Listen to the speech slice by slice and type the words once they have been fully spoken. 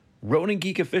Ronin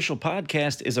Geek Official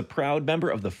Podcast is a proud member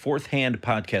of the Fourth Hand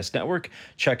Podcast Network.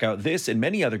 Check out this and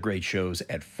many other great shows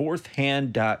at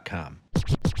fourthhand.com.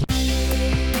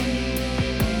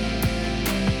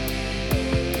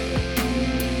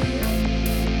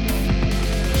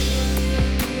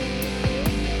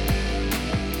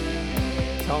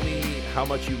 Tell me how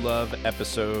much you love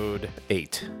episode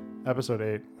 8. Episode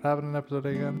 8. What happened in episode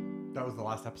 8 again? That was the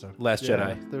last episode. Last Yeah,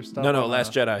 Jedi. there's stuff No, on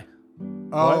Last Jedi.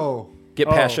 Oh. Get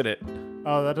Oh. passionate.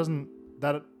 Oh, that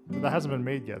hasn't been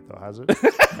made yet, though, has it?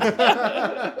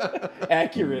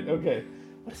 Accurate. Okay.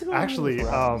 Actually,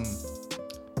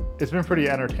 it's been pretty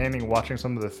entertaining watching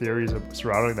some of the theories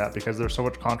surrounding that because there's so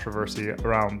much controversy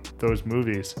around those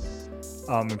movies.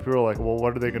 And people are like, well,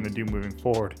 what are they going to do moving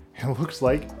forward? It looks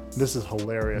like, this is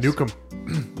hilarious. Nuke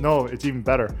 'em. No, it's even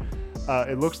better.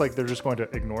 It looks like they're just going to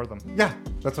ignore them. Yeah,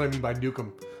 that's what I mean by nuke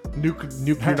 'em.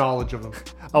 Nuke your knowledge of them.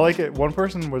 I like it. One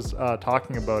person was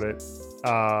talking about it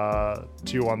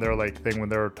too on their like thing when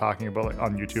they were talking about like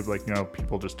on YouTube, like, you know,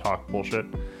 people just talk bullshit,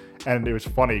 and it was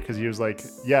funny because he was like,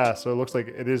 yeah, so it looks like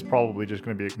it is probably just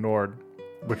going to be ignored,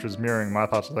 which was mirroring my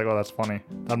thoughts. I was like, oh, that's funny.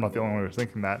 I'm not the only one who was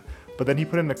thinking that. But then he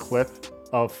put in a clip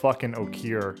of fucking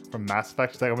Okir from Mass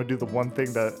Effect. He's like, I'm gonna do the one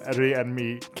thing that every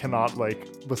enemy cannot like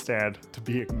withstand, to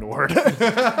be ignored.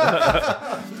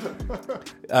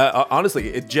 Honestly,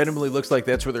 it genuinely looks like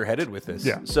that's where they're headed with this.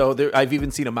 Yeah. So I've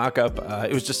even seen a mock-up.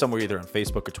 It was just somewhere either on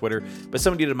Facebook or Twitter, but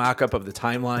somebody did a mock-up of the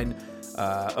timeline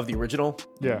of the original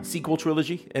sequel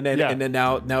trilogy, and then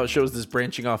now it shows this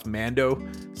branching off Mando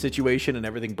situation and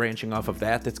everything branching off of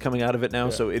that's coming out of it now.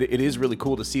 So it is really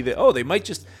cool to see that. Oh, they might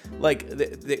just like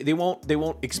they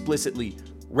won't explicitly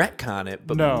retcon it,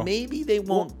 but maybe they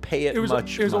won't pay it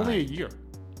much. It was mind. only a year.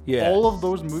 Yeah. All of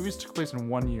those movies took place in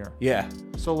 1 year. Yeah.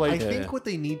 So like, I think what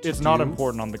they need to it's do, not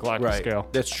important on the galactic Right. scale.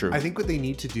 That's true. I think what they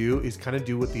need to do is kind of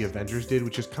do what the Avengers did,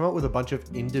 which is come out with a bunch of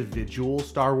individual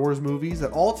Star Wars movies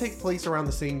that all take place around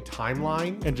the same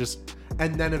timeline,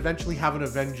 And then eventually have an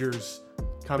Avengers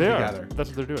come together. That's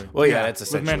what they're doing. Well, yeah, Yeah, that's with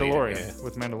essentially Mandalorian. it, yeah.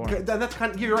 With Mandalorian. Okay, that's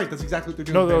kind of, you're right. That's exactly what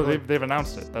they're doing. No, with Mandalorian. they've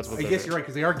announced it. That's what I they're guess doing. you're right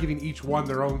because they are giving each one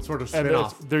their own sort of And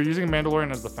spin-off. they're using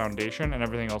Mandalorian as the foundation, and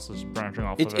everything else is branching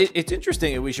off of it. It's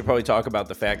interesting, and we should probably talk about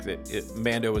the fact that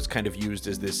Mando was kind of used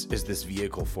as this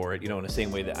vehicle for it. You know, in the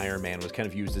same way that Iron Man was kind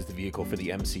of used as the vehicle for the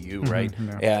MCU, right?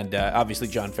 And obviously,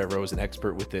 Jon Favreau is an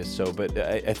expert with this. So, but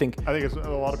I think it's, a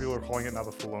lot of people are calling it now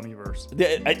the Filoni-verse.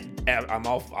 I'm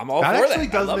all That for actually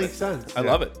that. I does love make it. sense. I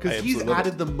love it. Because I he's absolutely love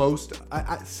added the most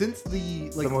since the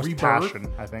most rebirth. passion,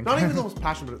 I think. Not even the most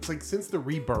passion, but it's like since the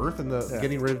rebirth and the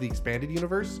getting rid of the expanded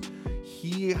universe,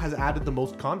 he has added the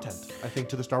most content, I think,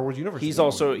 to the Star Wars universe. He was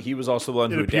also the one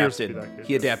who appears to adapted. be that case,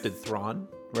 He yes. adapted Thrawn.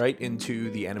 Right into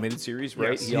the animated series,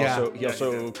 right? Yes. He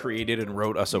also created and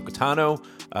wrote Ahsoka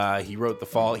Tano. He wrote the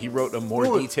fall. He wrote a more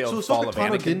detailed so fall Ahsoka of Tano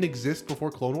Anakin. didn't exist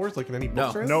before Clone Wars, like in any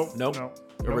books. or anything? Nope.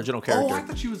 Original Oh, character. I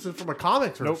thought she was from a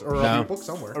comics or, Nope. or No. a book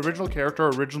somewhere. Original character.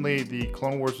 Originally, the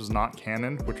Clone Wars was not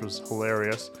canon, which was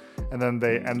hilarious. And then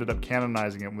they ended up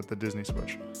canonizing it with the Disney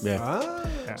Switch. Yeah.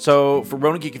 Ah. So for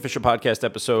Ronin Geek Official Podcast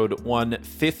episode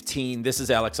 115, this is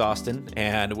Alex Austin,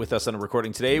 and with us on a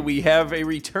recording today, we have a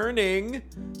returning.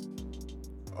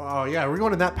 Oh yeah, we're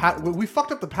going in that pattern. We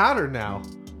fucked up the pattern now.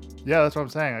 Yeah, that's what I'm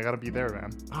saying. I gotta be there,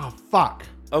 man. Oh fuck.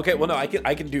 Okay, well no, I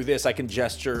can do this. I can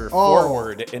gesture Oh.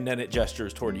 forward, and then it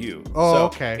gestures toward you. Oh, So,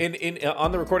 okay. In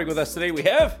on the recording with us today, we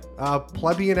have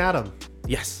Plebeian Adam.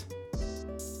 yes.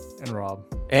 And Rob.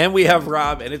 And we have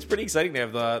Rob, and it's pretty exciting to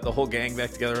have the whole gang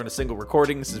back together on a single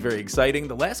recording. This is very exciting.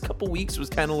 The last couple weeks was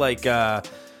kind of like, I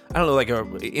don't know, like a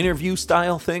interview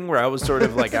style thing where I was sort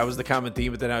of like, I was the common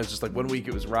theme, but then I was just like, one week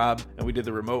it was Rob, and we did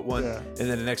the remote one, Yeah. and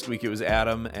then the next week it was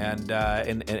Adam, and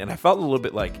I felt a little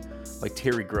bit like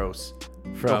Terry Gross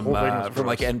from whole thing was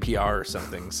like gross. NPR or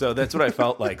something. So that's what I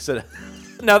felt like. So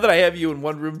now that I have you in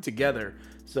one room together,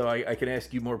 so I can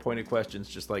ask you more pointed questions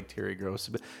just like Terry Gross.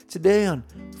 But today on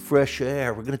Fresh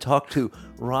Air, we're going to talk to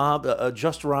Rob,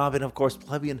 just Rob, and of course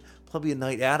Plebeian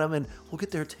Knight Adam, and we'll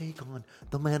get their take on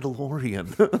The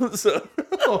Mandalorian. so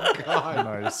Oh god.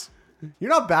 Nice. You're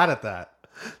not bad at that.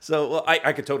 well,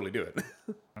 I could totally do it.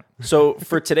 So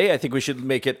for today, I think we should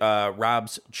make it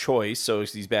Rob's choice. So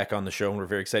he's back on the show, and we're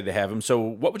very excited to have him. So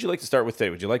what would you like to start with today?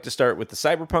 Would you like to start with the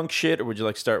cyberpunk shit, or would you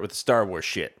like to start with the Star Wars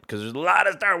shit? Because there's a lot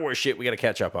of Star Wars shit we got to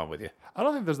catch up on with you. I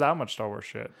don't think there's that much Star Wars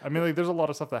shit. I mean, like, there's a lot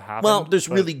of stuff that happened. Well, there's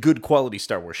but really good quality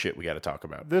Star Wars shit we got to talk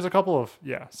about. there's a couple of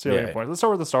salient Yeah. points. Let's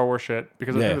start with the Star Wars shit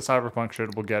because I Yeah. think the cyberpunk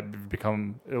shit will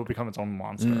become its own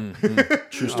monster.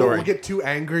 True Or story. we'll get too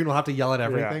angry and we'll have to yell at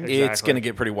everything. exactly. It's going to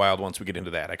get pretty wild once we get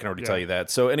into that. I can already Yeah. tell you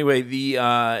that. So anyway,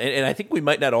 and I think we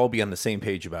might not all be on the same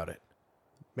page about it.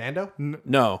 Mando?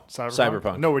 No,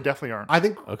 Cyberpunk. No, we definitely aren't. I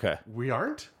think Okay. we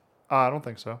aren't. I don't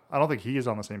think so. I don't think he is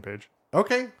on the same page.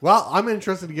 Okay. Well, I'm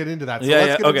interested to get into that. So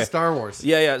let's get into Star Wars.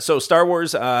 Yeah. So Star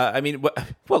Wars. I mean,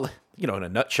 well, in a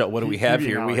nutshell, what do we have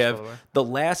here? We have the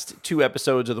last 2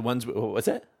 episodes of the ones. What's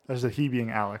that? There's a he being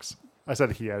Alex. I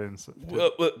said he. I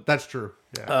didn't. That's true.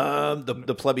 Yeah.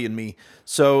 The plebeian me.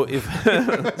 So if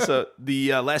so,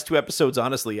 the last 2 episodes,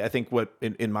 honestly, I think what,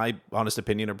 in my honest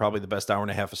opinion, are probably the best hour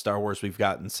and a half of Star Wars we've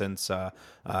gotten since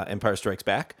Empire Strikes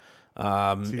Back. See,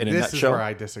 in a this nutshell, is where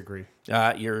I disagree.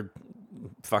 You're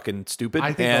fucking stupid.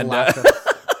 I think and, the last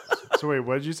So wait,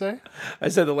 what did you say? I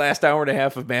said the last hour and a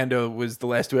half of Mando was the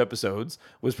last 2 episodes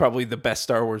was probably the best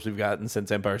Star Wars we've gotten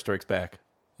since Empire Strikes Back.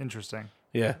 Interesting.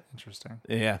 Yeah. Interesting.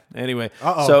 Yeah. Anyway,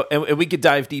 Uh-oh. so and we could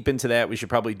dive deep into that. We should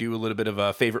probably do a little bit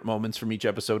of favorite moments from each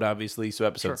episode, obviously. So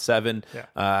episode 7,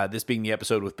 this being the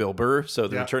episode with Bill Burr. So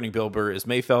the returning Bill Burr is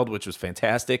Mayfeld, which was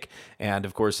fantastic. And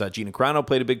of course, Gina Carano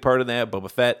played a big part in that. Boba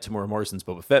Fett, Tamora Morrison's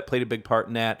Boba Fett played a big part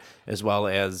in that, as well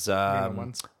as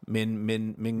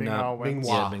Ming-Na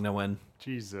Wen.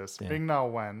 Jesus. Yeah. Ming-Na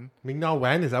Wen. Ming-Na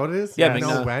Wen? Is that what it is? Yeah,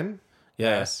 Ming-Na Wen?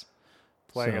 Yes.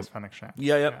 Playing as Fennec Shand.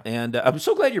 Yeah. And I'm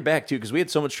so glad you're back, too, because we had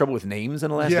so much trouble with names in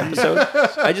the last episode.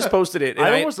 I just posted it. And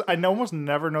I almost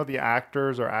never know the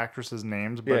actors or actresses'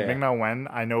 names, but Ming-Na Wen,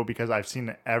 I know because I've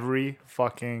seen every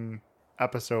fucking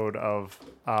episode of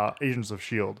Agents of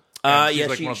S.H.I.E.L.D. She's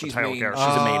like one of the title characters.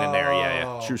 She's a main in there.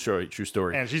 Yeah. True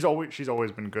story. And she's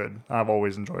always been good. I've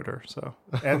always enjoyed her. So,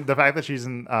 and the fact that she's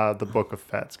in the Book of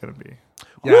Fett's going to be.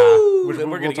 Yeah. We're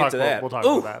going to get to that. We'll talk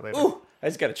about that later. Ooh. I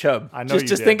just got a chub. I know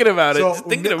just thinking about it. So, just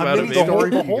thinking about it.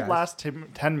 The whole last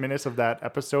 10 minutes of that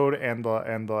episode and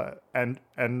the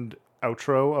end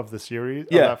outro of the series,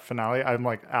 of that finale, I'm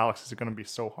like, Alex, is it going to be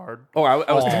so hard? Oh, I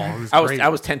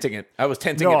was tenting it. I was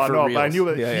tenting it for real. But I knew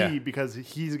that because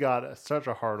he's got such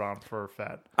a hard on for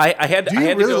Fett. I had Do you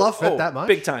really really love Fett that much?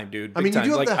 Big time, dude. I mean, you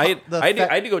do have I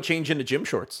had to go change into gym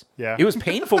shorts. Yeah, it was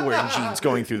painful wearing jeans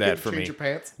going through that for me. Change your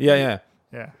pants. Yeah.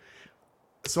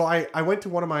 So I went to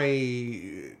one of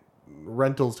my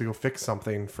rentals to go fix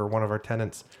something for one of our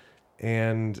tenants,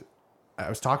 and I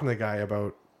was talking to the guy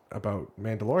about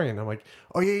Mandalorian. I'm like,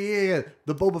 oh yeah,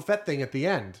 the Boba Fett thing at the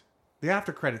end, the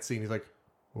after credit scene. He's like,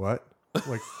 what? I'm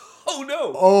like, oh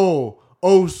no.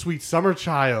 Oh, sweet summer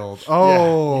child.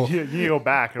 Oh, you go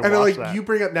back and watch like that. You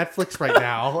bring up Netflix right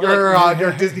now,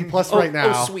 or Disney Plus right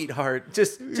now. Oh, sweetheart,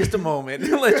 just a moment.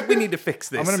 We need to fix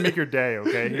this. I'm gonna make your day,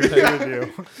 okay? Here's what you're gonna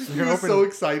do. He was so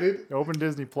excited. Open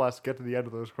Disney Plus, get to the end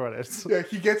of those credits. Yeah,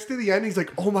 he gets to the end. He's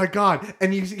like, oh my god,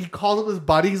 and he calls up his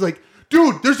buddy. He's like,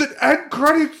 dude, there's an end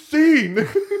credit scene.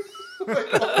 Like,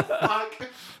 oh, fuck.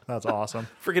 That's awesome.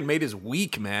 Freaking made his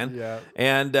week, man. Yeah.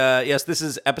 And yes, this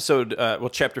is episode,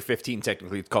 chapter 15,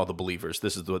 technically. It's called The Believers.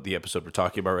 This is the episode we're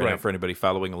talking about right now for anybody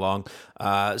following along.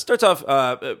 Starts off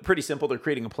pretty simple. They're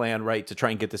creating a plan, right, to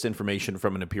try and get this information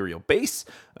from an Imperial base,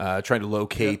 trying to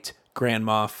locate Grand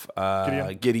Moff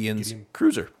Gideon's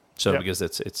cruiser. So because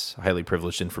it's highly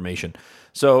privileged information.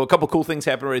 So a couple cool things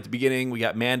happen right at the beginning. We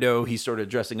got Mando. He's sort of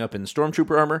dressing up in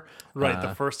stormtrooper armor. Right,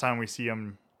 the first time we see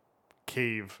him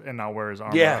cave and not wear his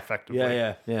armor effectively.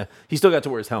 Yeah. He still got to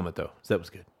wear his helmet, though. So that was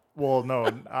good. Well, no,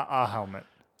 a helmet.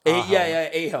 A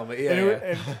helmet.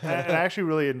 And I actually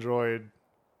really enjoyed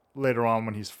later on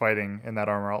when he's fighting in that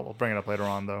armor. I'll bring it up later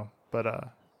on, though.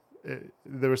 But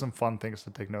there were some fun things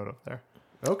to take note of there.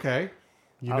 Okay.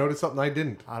 You noticed something I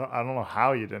didn't. I don't know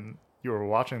how you didn't. You were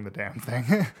watching the damn thing.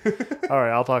 All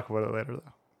right, I'll talk about it later,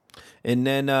 though. And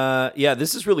then,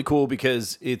 this is really cool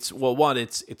because it's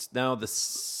now the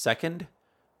second,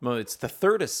 it's the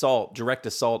third direct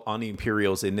assault on the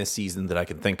Imperials in this season that I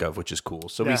can think of, which is cool.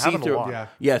 So we see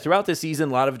throughout this season,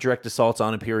 a lot of direct assaults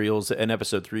on Imperials. In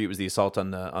episode 3, it was the assault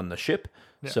on the ship.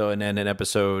 Yeah. So, and then in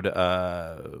episode,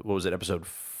 episode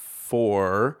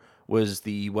 4 was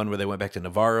the one where they went back to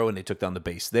Navarro and they took down the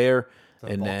base there.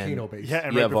 Volcano base. Yeah,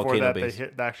 and right before that, they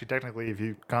hit, actually, technically, if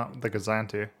you count the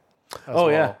Gazanti.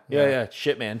 Yeah.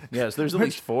 Shit, man. Yes, there's at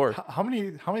least 4. How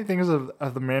many things of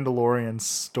the Mandalorians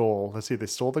stole? Let's see. They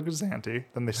stole the Gazanti,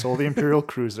 then they stole the Imperial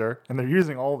cruiser, and they're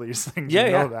using all these things.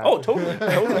 Yeah. Know that. Oh,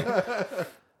 totally.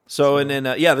 So, and then,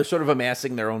 they're sort of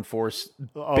amassing their own force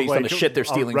based on the shit they're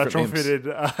stealing from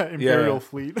retrofitted Imperial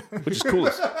fleet. Which is cool.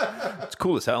 It's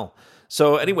cool as hell.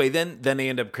 So anyway, then they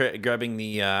end up grabbing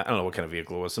the, I don't know what kind of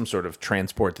vehicle it was, some sort of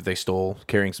transport that they stole,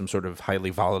 carrying some sort of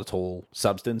highly volatile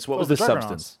substance. What was this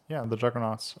substance? Yeah, the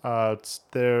Juggernauts.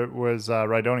 There was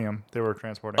Rhydonium they were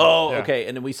transporting. Oh, okay.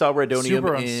 And then we saw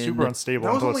Rhydonium super unstable.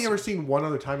 That was only ever seen one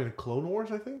other time in Clone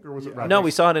Wars, I think? Or was it No,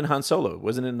 we saw it in Han Solo.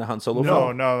 Wasn't it in the Han Solo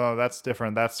film? No, that's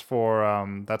different. That's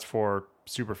for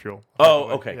super fuel. Oh,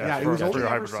 okay. Yeah, it was only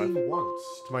ever seen once,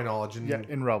 to my knowledge.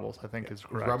 In Rebels, I think is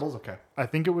correct. Rebels, okay. I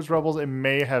think it was Rebels. It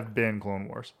may have been Clone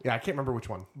Wars. Yeah, I can't remember which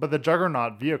one. But the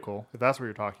Juggernaut vehicle, if that's what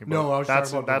you're talking about, no, I was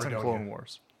talking about that's in Clone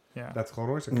Wars. Yeah, that's Clone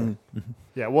Wars. Okay.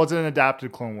 Yeah, well, it's an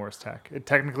adapted Clone Wars tech. It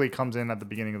technically comes in at the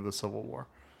beginning of the Civil War.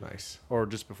 Nice. Or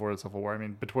just before the Civil War. I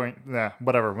mean,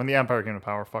 whatever. When the Empire came to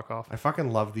power, fuck off. I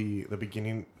fucking love the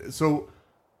beginning. So,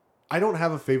 I don't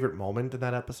have a favorite moment in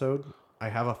that episode. I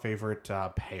have a favorite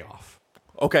payoff.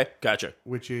 Okay, gotcha.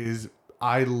 Which is,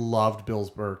 I loved Bill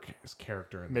Burke's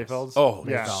character in this. Mayfeld's? Oh,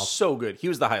 yeah, so good. He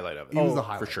was the highlight of it. He was the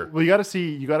highlight for sure. Well, you got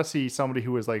to see somebody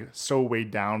who was like so weighed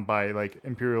down by like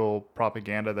Imperial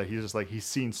propaganda that he's just like he's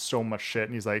seen so much shit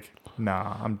and he's like,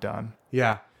 nah, I'm done.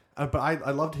 Yeah. But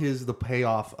I loved the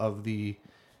payoff of the,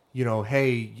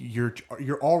 hey, you're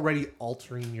already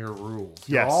altering your rules.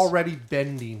 You're already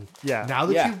bending. Yeah. Now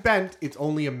that you've bent, it's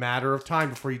only a matter of time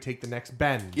before you take the next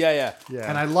bend. Yeah.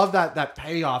 And I love that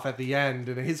payoff at the end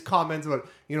and his comments about,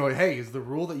 hey, is the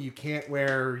rule that you can't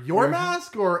wear your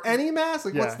mask or any mask?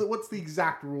 Like what's the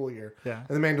exact rule here? Yeah.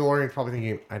 And the Mandalorian's probably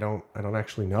thinking, I don't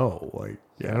actually know. Like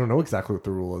I don't know exactly what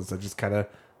the rule is. I just kind of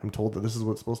I'm told that this is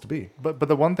what it's supposed to be. But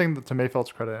the one thing that to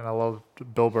Mayfeld's credit, and I love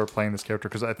Bill Burr playing this character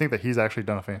because I think that he's actually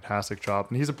done a fantastic job,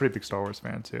 and he's a pretty big Star Wars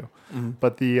fan too. Mm-hmm.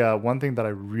 But the one thing that I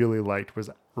really liked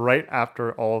was right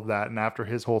after all of that, and after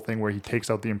his whole thing where he takes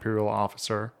out the Imperial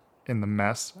officer in the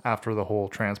mess after the whole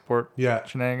transport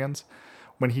shenanigans,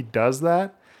 when he does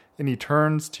that, and he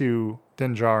turns to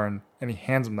Din Djarin and he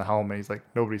hands him the helmet. He's like,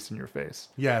 "Nobody's seen your face."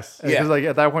 Yes. Because like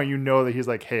at that point, that he's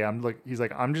like, "Hey, I'm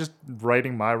just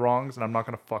righting my wrongs, and I'm not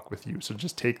gonna fuck with you. So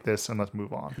just take this and let's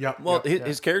move on." Yeah. Well,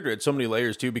 his character had so many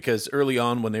layers too, because early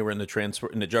on when they were in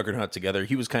the Juggernaut together,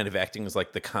 he was kind of acting as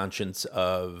like the conscience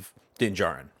of Din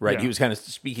Djarin, right? Yeah. He was kind of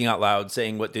speaking out loud,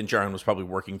 saying what Din Djarin was probably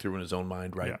working through in his own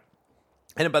mind, right? Yeah.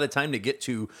 And by the time they get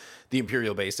to the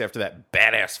Imperial base after that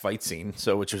badass fight scene,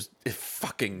 which was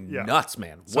fucking nuts,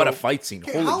 man. What a fight scene.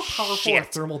 Holy how powerful shit. are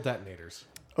thermal detonators?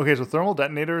 Okay, so thermal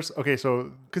detonators. Okay,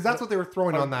 so because that's what they were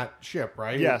throwing on that ship,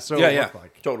 right? Yeah. So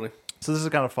totally. So this is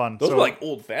kind of fun. Those were like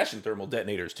old-fashioned thermal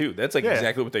detonators too. That's like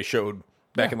exactly what they showed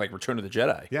back in like Return of the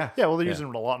Jedi. Yeah. Yeah. Well, they're using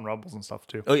it a lot in Rebels and stuff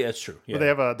too. Oh yeah, that's true. Yeah.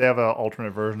 But they have a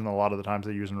alternate version. A lot of the times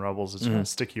they use in Rebels. It's a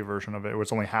stickier version of it, where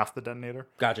it's only half the detonator.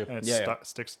 Gotcha. And it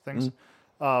sticks to things.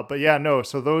 But yeah, no.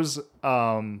 So those,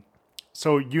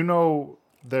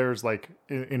 there's like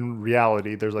in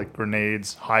reality, there's like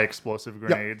grenades, high explosive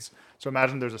grenades. Yep. So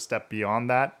imagine there's a step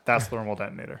beyond that. That's thermal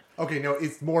detonator. Okay, no,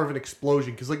 it's more of an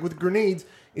explosion because like with grenades,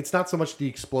 it's not so much the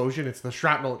explosion; it's the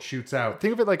shrapnel it shoots out.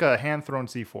 Think of it like a hand thrown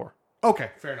C4. Okay,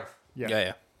 fair enough.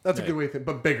 Yeah. That's a good way to think,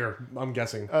 but bigger, I'm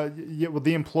guessing. Well,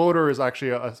 the imploder is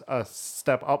actually a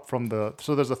step up from the.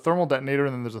 So there's a thermal detonator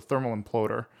and then there's a thermal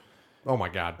imploder. Oh my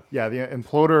god. Yeah, the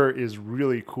imploder is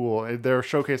really cool. They're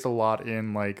showcased a lot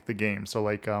in like the game. So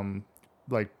like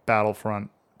Battlefront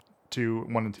 1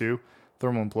 and 2,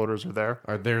 thermal imploders are there.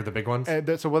 Are they the big ones?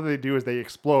 So what they do is they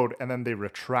explode and then they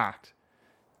retract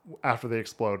after they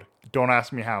explode. Don't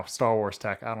ask me how. Star Wars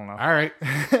tech. I don't know. All right.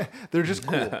 They're just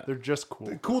cool. They're just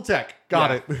cool. Cool tech. Got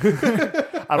it.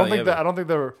 I don't think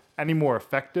they're any more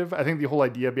effective. I think the whole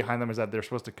idea behind them is that they're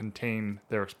supposed to contain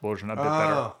their explosion a bit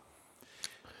better.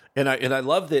 And I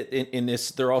love that in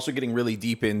this, they're also getting really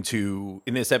deep into,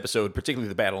 in this episode, particularly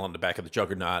the battle on the back of the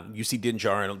Juggernaut. You see Din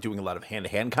Djarin doing a lot of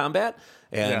hand-to-hand combat,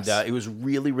 and it was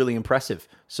really, really impressive.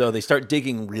 So they start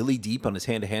digging really deep on his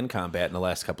hand-to-hand combat in the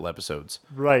last couple episodes.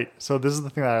 Right. So this is the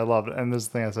thing that I loved, and this is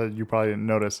the thing I said you probably didn't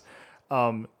notice.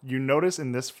 You notice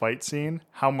in this fight scene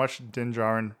how much Din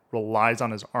Djarin relies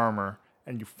on his armor.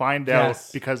 And you find out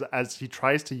because as he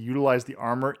tries to utilize the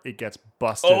armor, it gets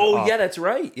busted. Oh, yeah, that's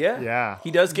right. Yeah. He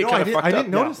does get kind of fucked up. I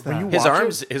didn't notice that.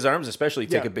 His arms especially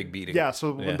take a big beating. Yeah,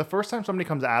 so when the first time somebody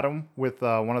comes at him with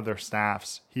one of their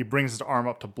staffs, he brings his arm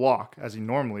up to block as he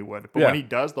normally would. But when he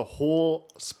does, the whole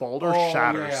spalder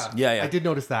shatters. Yeah. I did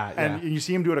notice that. And you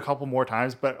see him do it a couple more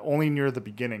times, but only near the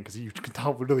beginning because you can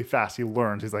tell really fast he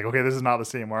learns. He's like, okay, this is not the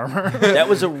same armor. That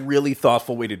was a really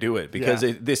thoughtful way to do it because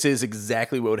this is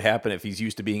exactly what would happen if he's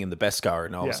used to being in the Beskar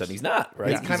and all of a sudden he's not,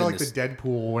 right? It's kind of like the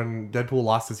Deadpool. When Deadpool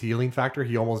lost his healing factor,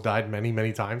 he almost died many,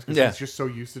 many times because he's just so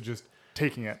used to just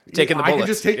taking the bullets. I can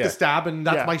just take the stab, and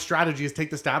that's my strategy: is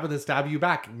take the stab and then stab you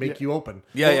back and make you open.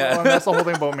 Well, and that's the whole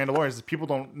thing about Mandalorian is people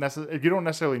don't necessarily. If you don't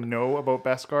necessarily know about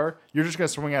Beskar, you're just gonna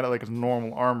swing at it like it's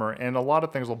normal armor, and a lot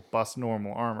of things will bust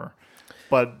normal armor.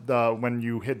 But when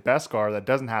you hit Beskar, that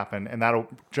doesn't happen, and that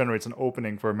generates an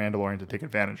opening for a Mandalorian to take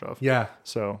advantage of. Yeah.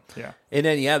 So, yeah. And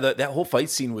then, that whole fight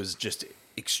scene was just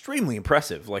extremely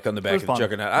impressive, like on the back of the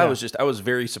Juggernaut. I was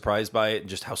very surprised by it and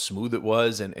just how smooth it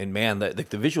was, and man, the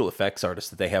visual effects artists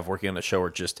that they have working on the show are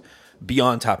just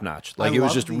beyond top notch. Like, it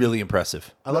was just really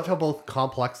impressive. I loved how both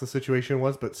complex the situation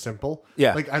was, but simple.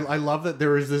 Yeah, like I love that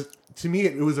there was this. To me,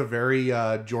 it was a very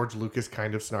George Lucas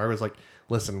kind of scenario. It was like,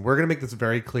 listen, we're going to make this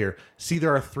very clear. See,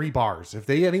 there are 3 bars. If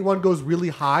anyone goes really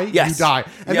high, you die.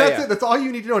 And that's it. That's all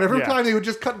you need to know. And every time they would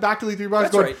just cut back to the 3 bars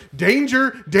going,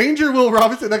 danger, Will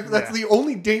Robinson. That's the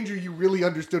only danger you really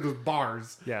understood was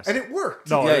bars. Yes. And it worked.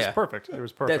 No, it was perfect. It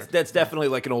was perfect. That's definitely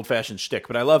like an old-fashioned shtick,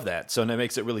 but I love that. So that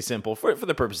makes it really simple for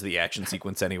the purpose of the action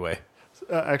sequence anyway.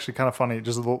 Actually, kind of funny,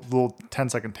 just a little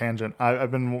 10-second tangent.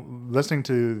 I've been listening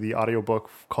to the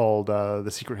audiobook called The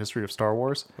Secret History of Star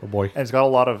Wars. Oh, boy. And it's got a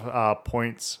lot of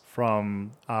points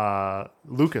from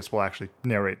Lucas will actually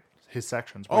narrate his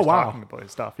sections. Where he's talking about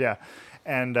his stuff, yeah.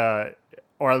 And,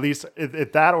 or at least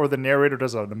that or the narrator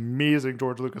does an amazing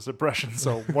George Lucas impression,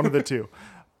 so one of the two.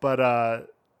 But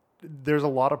there's a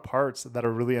lot of parts that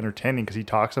are really entertaining because he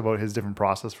talks about his different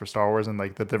process for Star Wars and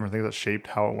like the different things that shaped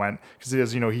how it went. Because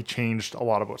as you know, he changed a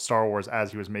lot about Star Wars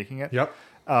as he was making it. Yep.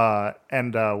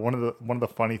 And one of the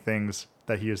funny things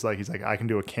that he's like, I can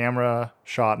do a camera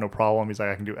shot, no problem. He's like,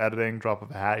 I can do editing, drop of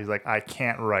a hat. He's like, I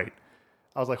can't write.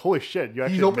 I was like, holy shit, you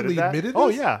actually openly admitted this? Oh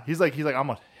yeah. He's like,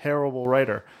 I'm a terrible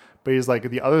writer, but he's like,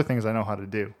 the other things I know how to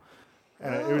do.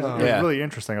 And it was really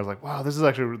interesting. I was like, wow, this is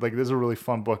actually like, this is a really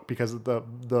fun book because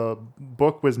the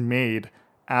book was made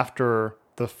after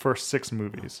the first 6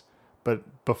 movies, but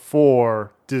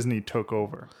before Disney took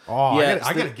over. Oh, yeah,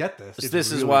 I gotta get this.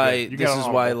 This is why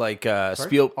like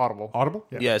Audible?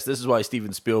 Yeah. Yes, this is why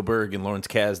Steven Spielberg and Lawrence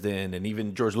Kasdan and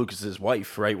even George Lucas's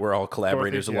wife, right, were all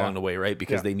collaborators along the way, right?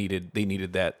 Because they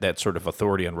needed that sort of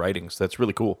authority on writing. So that's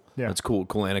really cool. Yeah. That's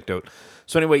cool anecdote.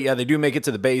 So anyway, they do make it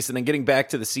to the base, and then getting back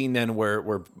to the scene then where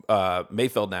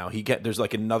Mayfeld now, there's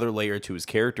like another layer to his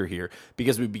character here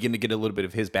because we begin to get a little bit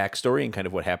of his backstory and kind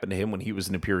of what happened to him when he was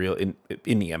an Imperial in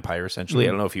the Empire, essentially. I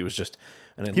don't know if he was just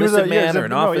an enlisted man or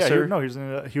an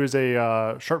officer. He was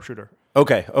a sharpshooter.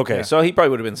 Okay. Yeah. So he probably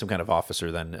would have been some kind of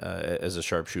officer then as a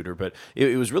sharpshooter. But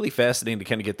it was really fascinating to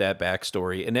kind of get that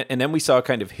backstory. And then we saw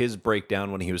kind of his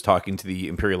breakdown when he was talking to the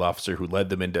Imperial officer who led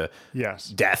them into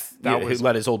death. Who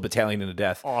led his whole battalion into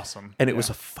death. Awesome. And it was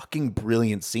a fucking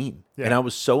brilliant scene. Yeah. And I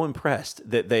was so impressed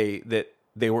that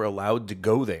they were allowed to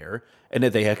go there and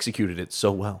that they executed it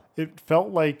so well. It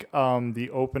felt like the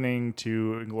opening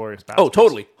to Inglourious Basterds. Oh,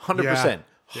 totally. 100%.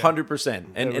 100%.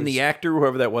 And the actor,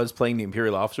 whoever that was playing the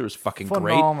Imperial officer, was fucking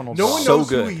phenomenal. Great. No one knows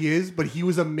who he is, but he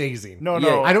was amazing. No.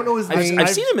 I don't know his name. I've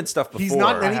seen him in stuff before. He's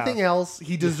not in anything else.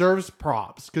 He deserves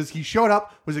props because he showed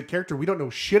up, was a character we don't know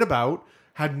shit about,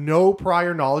 had no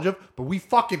prior knowledge of, but we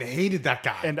fucking hated that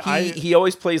guy. And he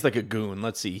always plays like a goon.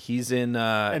 Let's see. He's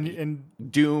in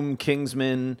Doom,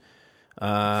 Kingsman,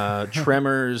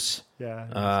 Tremors.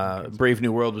 Brave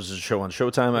New World was a show on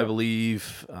Showtime, I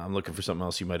believe. I'm looking for something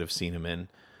else you might have seen him in.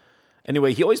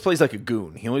 Anyway, he always plays like a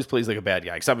goon. He always plays like a bad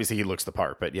guy. Because obviously he looks the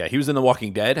part. But yeah, he was in The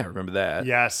Walking Dead. I remember that.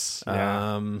 Yes.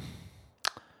 Man,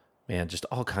 just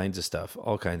all kinds of stuff.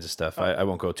 I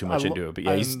won't go too much into it. But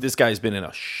yeah, this guy's been in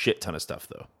a shit ton of stuff,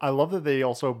 though. I love that they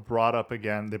also brought up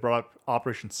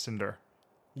Operation Cinder.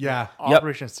 Yeah.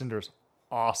 Operation Cinder's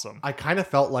awesome. I kind of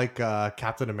felt like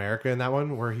Captain America in that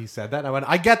one where he said that. And I went,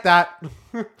 I get that.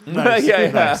 Nice.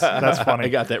 Nice. That's funny. I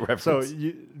got that reference.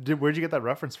 So where'd you get that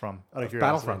reference from?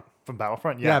 Battlefront. From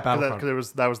Battlefront? Yeah, Battlefront.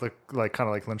 Because that was the kind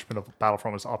of linchpin of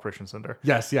Battlefront was Operation Cinder.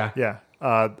 Yes, yeah. Yeah.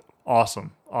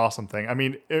 Awesome thing. I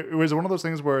mean, it was one of those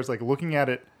things where it's like looking at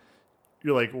it,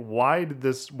 you're like, why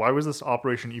was this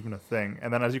operation even a thing?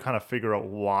 And then as you kind of figure out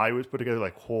why it was put together,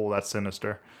 like, oh, that's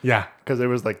sinister. Yeah. Because it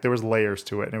was like, there was layers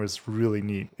to it and it was really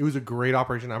neat. It was a great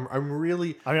operation. I'm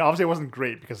really... I mean, obviously it wasn't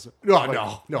great because...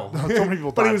 No. So many people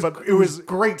died. But it was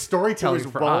great storytelling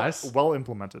for us. Well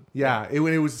implemented. Yeah. It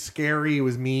was scary. It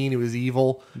was mean. It was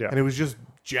evil. Yeah. And it was just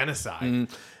genocide.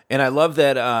 And I love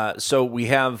that. So we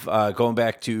have going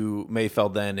back to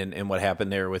Mayfeld then, and what happened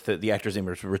there with the actor's name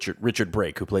was Richard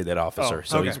Brake, who played that officer.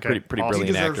 He's a pretty brilliant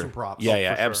he deserves actor. Some props.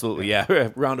 Yeah, absolutely. Sure. Yeah,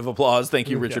 round of applause. Thank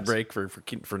you, Richard Brake,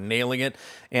 for nailing it.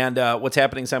 And what's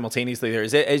happening simultaneously there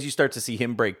is as you start to see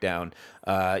him break down,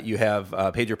 you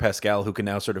have Pedro Pascal, who can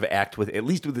now sort of act with at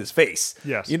least with his face.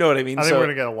 Yes, you know what I mean. I think we're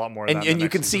gonna get a lot more. Of that and you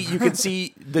can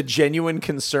see the genuine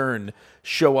concern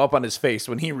show up on his face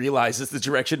when he realizes the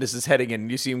direction this is heading in.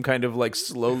 You see him him kind of like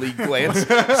slowly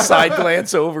side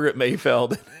glance over at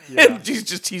Mayfeld. And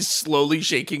he's slowly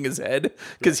shaking his head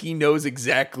because he knows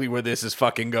exactly where this is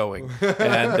fucking going.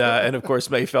 And of course,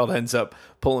 Mayfeld ends up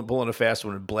pulling a fast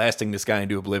one and blasting this guy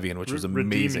into oblivion, which was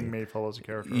amazing. Redeeming Mayfeld as a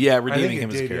character. Yeah, redeeming him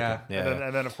as a character. Yeah.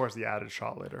 And then, of course, the added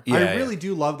shot later. Yeah, I really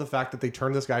do love the fact that they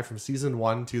turned this guy from season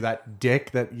 1 to that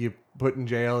dick that you put in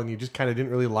jail and you just kind of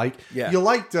didn't really like. Yeah. You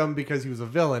liked him because he was a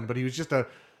villain, but he was just a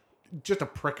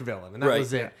prick villain, and that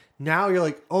was it. Yeah. Now you're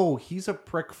like, oh, he's a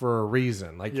prick for a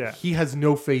reason. Like, he has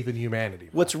no faith in humanity.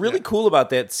 What's really cool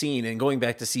about that scene, and going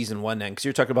back to season 1 then, because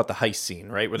you're talking about the heist scene,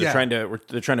 right? Where they're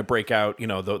trying to break out,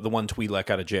 the one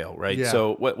Twi'lek out of jail, right? Yeah.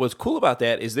 So what was cool about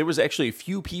that is there was actually a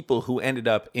few people who ended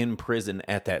up in prison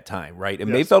at that time, right?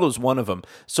 And Mayfeld was one of them.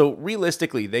 So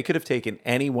realistically, they could have taken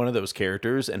any one of those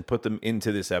characters and put them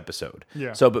into this episode.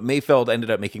 Yeah. So, but Mayfeld ended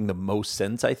up making the most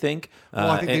sense, I think. Well,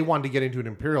 I think they wanted to get into an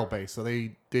Imperial base, so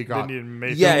they got... They needed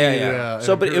Mayfeld. Yeah.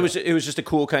 So, but it was just a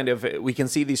cool kind of, we can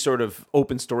see these sort of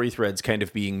open story threads kind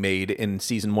of being made in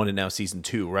season 1 and now season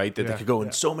 2, right? That they could go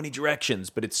in so many directions,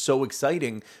 but it's so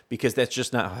exciting because that's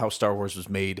just not how Star Wars was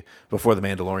made before The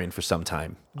Mandalorian for some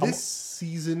time. This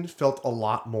season felt a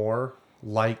lot more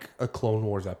like a Clone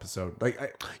Wars episode.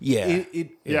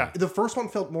 The first one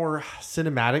felt more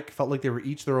cinematic, felt like they were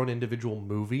each their own individual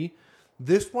movie.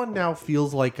 This one now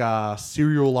feels like a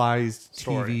serialized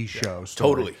TV show.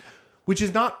 Totally. Which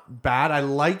is not bad. I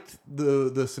liked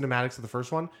the cinematics of the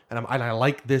first one, and I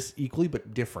like this equally,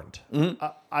 but different. Mm-hmm.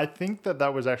 I think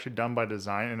that was actually done by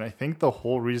design, and I think the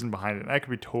whole reason behind it, and I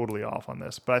could be totally off on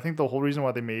this, but I think the whole reason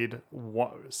why they made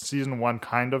season 1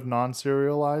 kind of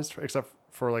non-serialized, except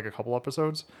for like a couple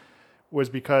episodes, was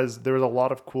because there was a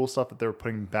lot of cool stuff that they were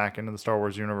putting back into the Star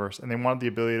Wars universe, and they wanted the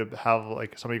ability to have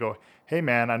like somebody go, hey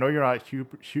man, I know you're not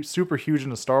super huge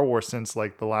into Star Wars since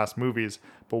like the last movies,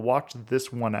 but watch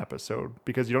this one episode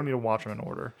because you don't need to watch them in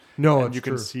order. No, and you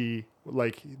can see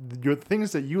like your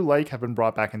things that you like have been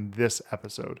brought back in this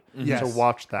episode. Yes. So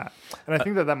watch that, and I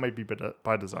think that might be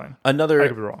by design. I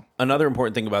could be wrong. Another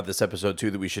important thing about this episode too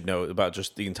that we should know about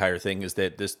just the entire thing is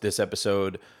that this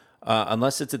episode.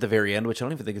 Unless it's at the very end, which I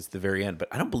don't even think it's the very end, but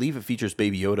I don't believe it features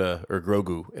Baby Yoda or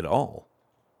Grogu at all.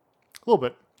 A little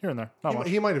bit here and there, not much.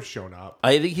 He might have shown up.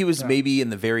 I think he was maybe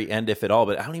in the very end, if at all,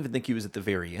 but I don't even think he was at the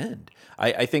very end.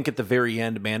 I think at the very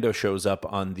end, Mando shows up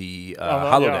on the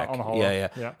holodeck, on the holo.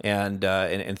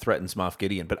 and threatens Moff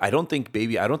Gideon. But I don't think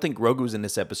Grogu's in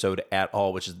this episode at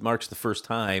all, which marks the first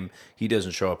time he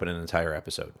doesn't show up in an entire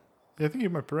episode. Yeah, I think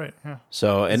you might be right. Yeah.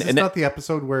 So is this not the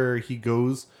episode where he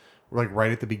goes? Like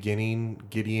right at the beginning,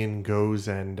 Gideon goes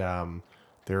and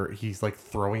he's like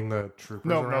throwing the troopers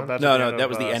around. That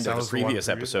was the end of the previous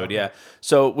episode. Yeah.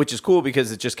 So, which is cool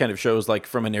because it just kind of shows, like,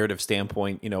 from a narrative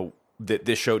standpoint, that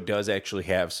this show does actually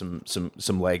have some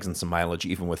legs and some mileage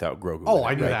even without Grogu. Oh,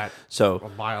 I knew that. So a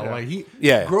mile away.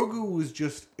 Grogu was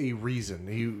just a reason.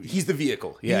 He's the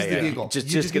vehicle. He's the vehicle.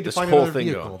 Just get this whole thing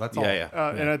going. That's all.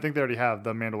 And I think they already have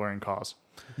the Mandalorian cause.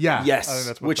 Yeah.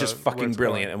 Yes. Which is fucking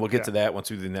brilliant. And we'll get to that once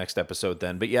we do the next episode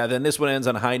then. But yeah, then this one ends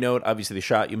on a high note. Obviously, the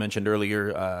shot you mentioned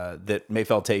earlier that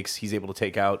Mayfeld takes, he's able to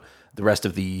take out the rest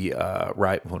of the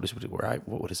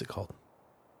what is it called?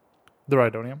 The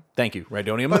Rhydonium. Thank you,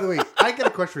 Rhydonium. By the way, I got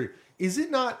a question for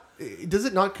you. Does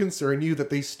it not concern you that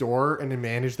they store and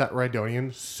manage that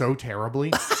Rhydonium so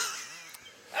terribly?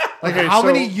 How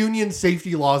many union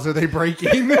safety laws are they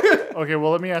breaking? Okay,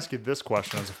 well, let me ask you this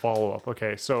question as a follow-up.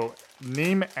 Okay, so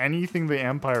name anything the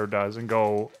Empire does and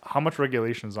go, how much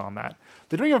regulation is on that?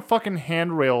 They don't even fucking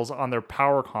handrails on their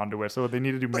power conduit, so they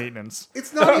need to do maintenance.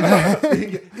 It's not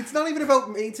even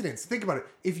about maintenance. Think about it.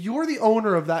 If you're the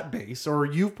owner of that base, or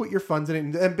you've put your funds in it,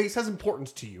 and the base has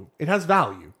importance to you, it has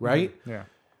value, right? Mm-hmm. Yeah.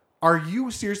 Are you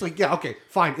seriously yeah, okay,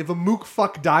 fine. If a mook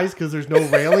fuck dies because there's no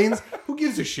railings, who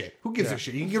gives a shit? Who gives a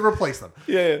shit? You can replace them.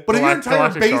 Yeah. But if your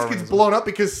entire base gets blown up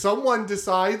because someone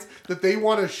decides that they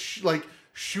want to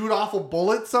shoot off a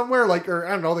bullet somewhere, or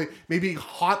I don't know, they maybe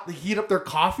heat up their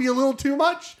coffee a little too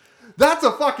much, that's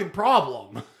a fucking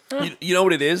problem. You know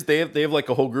what it is? They have like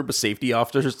a whole group of safety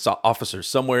officers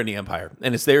somewhere in the Empire,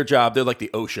 and it's their job. They're like the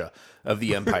OSHA of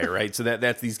the Empire, right? So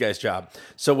that's these guys' job.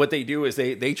 So what they do is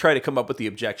they try to come up with the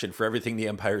objection for everything the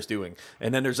Empire's doing,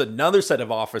 and then there's another set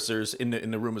of officers in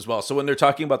the room as well. So when they're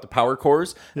talking about the power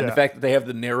cores and the fact that they have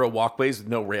the narrow walkways with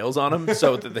no rails on them,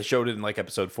 so that they showed it in like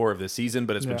episode 4 of this season,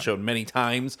 but it's been shown many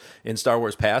times in Star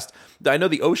Wars past. I know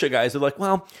the OSHA guys are like,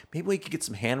 well, maybe we could get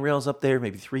some handrails up there,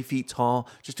 maybe 3 feet tall,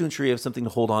 just to ensure you have something to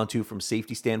hold on onto from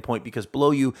safety standpoint, because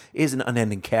below you is an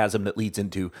unending chasm that leads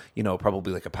into,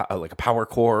 probably like a power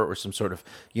core or some sort of,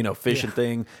 fission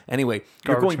thing. Anyway,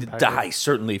 you're going to die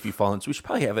certainly if you fall in. So we should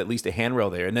probably have at least a handrail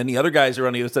there. And then the other guys are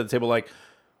on the other side of the table like,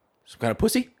 some kind of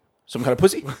pussy?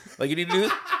 Like, you need to do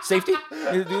this? Safety?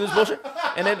 You need to do this bullshit?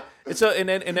 And then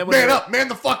man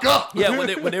the fuck up. Yeah,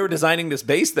 when they were designing this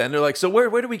base, then they're like, so where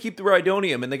do we keep the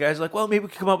Rhydonium? And the guys are like, well, maybe we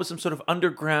could come up with some sort of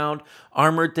underground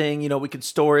armored thing. We could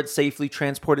store it safely,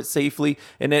 transport it safely.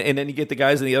 And then you get the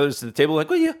guys on the other side of the table like,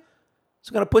 well, yeah,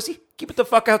 some kind of pussy? Keep it the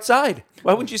fuck outside.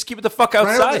 Why wouldn't you just keep it the fuck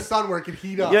outside? Right out in the sun where it could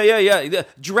heat up. Yeah.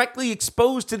 Directly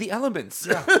exposed to the elements.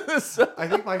 Yeah. I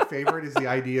think my favorite is the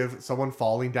idea of someone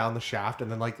falling down the shaft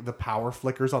and then like the power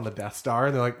flickers on the Death Star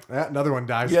and they're like, another one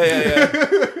dies.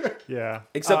 Yeah. Yeah.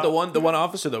 Except the one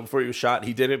officer though, before he was shot,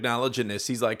 he did acknowledge in this.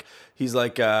 He's like,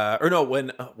 or no,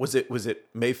 when was it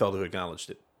Mayfeld who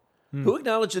acknowledged it? Who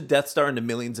acknowledged the Death Star and the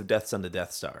millions of deaths on the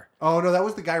Death Star? Oh, no, that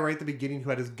was the guy right at the beginning who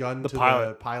had his gun to the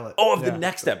pilot. Oh, of the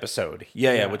next episode.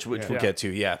 Yeah, which we'll get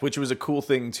to, which was a cool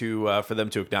thing to for them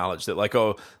to acknowledge that, like,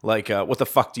 what the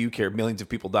fuck do you care? Millions of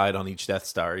people died on each Death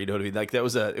Star. You know what I mean? Like, it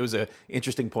was a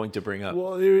interesting point to bring up.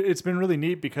 Well, it's been really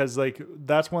neat because, like,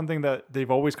 that's one thing that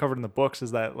they've always covered in the books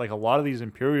is that, like, a lot of these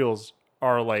Imperials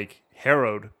are, like,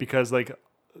 harrowed because, like,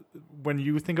 when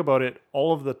you think about it,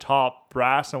 all of the top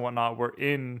brass and whatnot were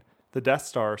in the Death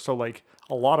Star, so like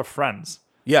a lot of friends,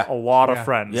 of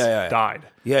friends died.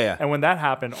 Yeah. And when that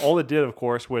happened, all it did, of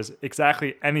course, was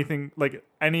exactly anything like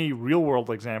any real world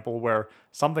example where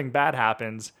something bad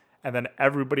happens, and then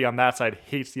everybody on that side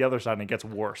hates the other side, and it gets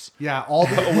worse. Yeah,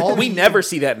 we never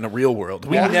see that in the real world.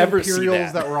 We never see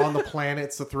Imperials that were on the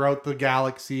planets throughout the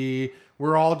galaxy.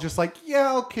 We're all just like,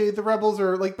 yeah, okay, the rebels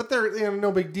are like, but they're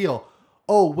no big deal.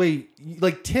 Oh, wait,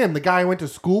 like Tim, the guy I went to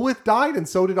school with, died, and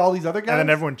so did all these other guys? And then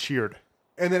everyone cheered.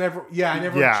 And then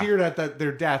everyone cheered at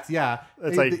their deaths, yeah.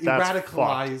 It's they that's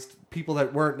radicalized fucked. People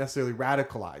that weren't necessarily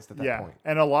radicalized at that point.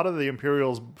 And a lot of the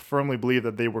Imperials firmly believe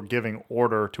that they were giving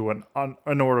order to an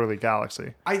orderly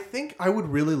galaxy. I think I would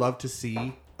really love to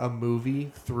see a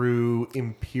movie through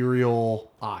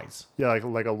Imperial eyes. Yeah,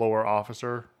 like a lower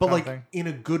officer but like thing. In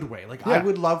a good way. Like I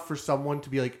would love for someone to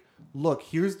be like, look,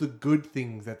 here's the good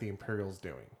things that the Imperial's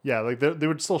doing. Yeah, like they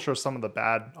would still show some of the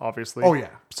bad, obviously. Oh, yeah.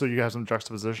 So you have some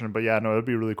juxtaposition. But yeah, no, it'd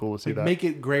be really cool to see that. Make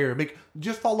it grayer.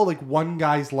 Just follow like one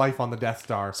guy's life on the Death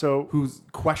Star who's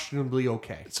questionably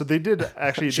okay. So they did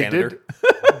actually,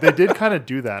 they did kind of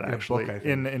do that actually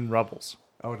in Rebels.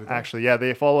 Oh, did they? Actually, yeah,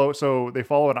 they follow an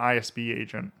ISB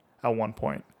agent at one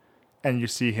point, and you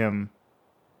see him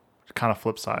kind of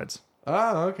flip sides.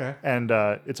 Oh, okay. And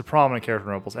it's a prominent character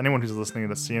in Rebels. Anyone who's listening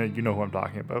to this scene, you know who I'm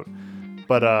talking about.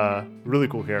 But really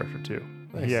cool character too.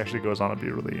 Nice. He actually goes on to be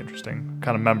a really interesting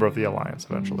kind of member of the Alliance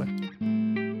eventually.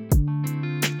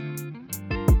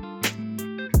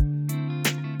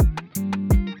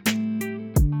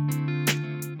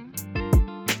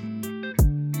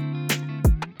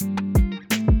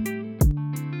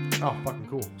 Oh, fucking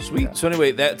cool. Sweet. Yeah. So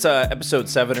anyway, that's episode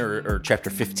 7 or chapter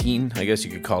 15, I guess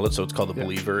you could call it. So it's called The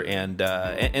Believer, and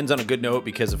it ends on a good note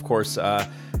because, of course,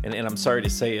 and I'm sorry to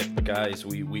say it, but guys,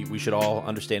 we should all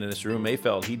understand in this room,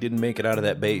 Mayfeld, he didn't make it out of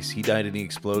that base. He died in the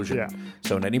explosion. Yeah.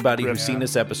 So anybody who's seen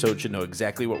this episode should know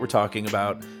exactly what we're talking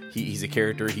about. He's a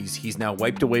character. He's now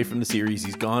wiped away from the series.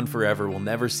 He's gone forever. We'll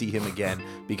never see him again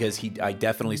because I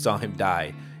definitely saw him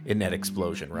die in that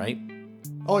explosion, right?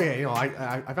 Oh yeah,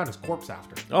 I found his corpse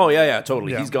after. Oh yeah,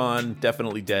 totally. Yeah. He's gone,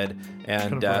 definitely dead,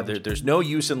 and there's no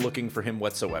use in looking for him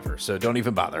whatsoever. So don't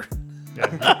even bother. Yeah,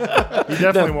 he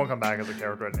definitely won't come back as a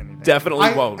character at anything.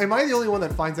 Definitely won't. Am I the only one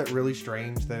that finds that really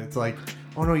strange? That it's like,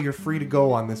 oh no, you're free to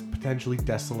go on this potentially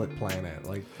desolate planet,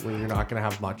 like where you're not going to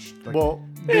have much. Like, well,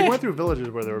 they went through villages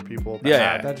where there were people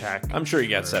that had tech. I'm sure he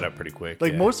got set up pretty quick.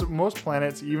 Like most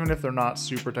planets, even if they're not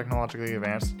super technologically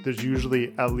advanced, there's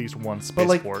usually at least one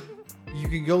spaceport. You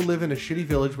can go live in a shitty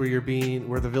village where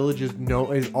the village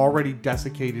is already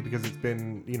desiccated because it's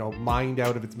been mined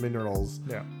out of its minerals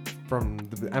from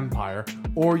the Empire,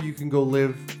 or you can go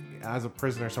live as a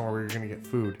prisoner somewhere where you're going to get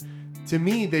food. To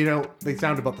me, they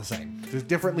sound about the same. Just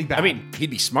differently bad. I mean, he'd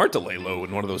be smart to lay low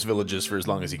in one of those villages for as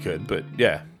long as he could, but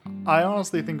yeah. I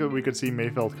honestly think that we could see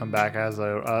Mayfeld come back as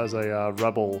a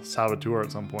rebel saboteur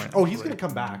at some point. Oh, he's going to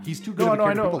come back. He's too good.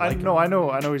 I know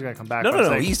he's going to come back.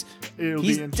 No. He's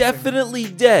definitely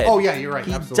dead. Oh yeah, you're right.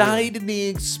 He Absolutely. died in the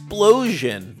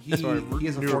explosion. He is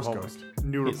a Force ghost.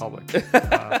 New Republic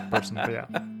person, but yeah.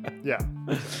 Yeah.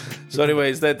 So,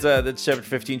 anyways, that's chapter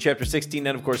 15. Chapter 16,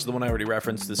 and of course, the one I already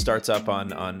referenced. This starts up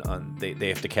on they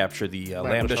have to capture the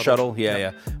Lambda shuttle.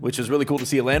 Yeah, which was really cool to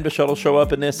see a Lambda shuttle show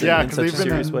up in this. Yeah, in such a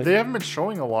serious way. They haven't been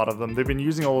showing a lot of them. They've been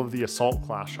using all of the assault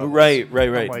class shuttles. Right.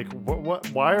 I'm like, what?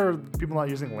 Why are people not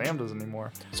using Lambdas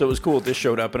anymore? So it was cool. This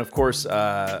showed up, and of course,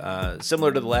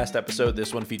 similar to the last episode,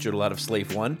 this one featured a lot of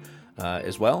Slave One.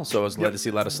 As well, so I was glad to see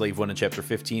a lot of Slave One in chapter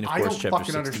 15. Of course, chapter 16. I don't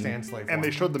fucking understand Slave One. And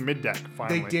they showed the mid deck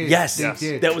finally. They did. Yes, they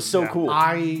did. That was so cool.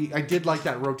 I did like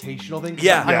that rotational thing.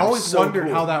 Yeah, I always so wondered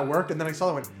cool. how that worked, and then I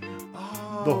saw it. And went,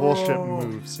 oh. The whole ship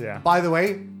moves. Yeah. By the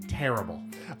way, terrible.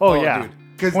 Oh yeah.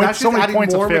 Because that's just adding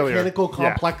more failure. mechanical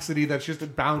complexity that's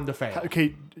just bound to fail.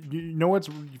 Okay, you know what's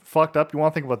fucked up? You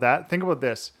want to think about that? Think about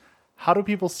this. How do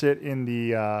people sit in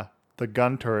the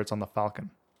gun turrets on the Falcon?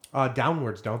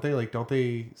 Downwards, don't they? Like, don't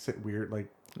they sit weird? Like,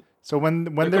 so when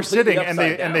they're sitting and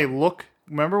they look.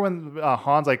 Remember when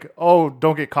Han's like, "Oh,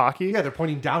 don't get cocky." Yeah, they're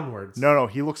pointing downwards. No,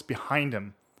 he looks behind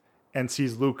him and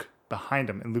sees Luke behind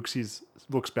him, and Luke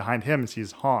looks behind him and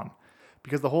sees Han.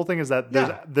 Because the whole thing is that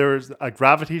there's a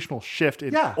gravitational shift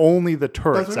in only the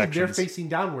turret sections. They're facing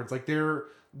downwards. Like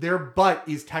their butt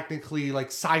is technically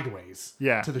like sideways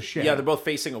to the ship. Yeah, they're both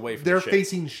facing away from the ship. They're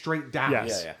facing straight down.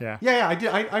 Yes. Yeah, I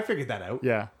did. I figured that out.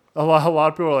 Yeah. A lot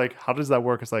of people are like, how does that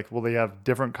work? It's like, well, they have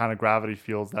different kind of gravity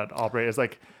fields that operate. It's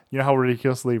like, you know how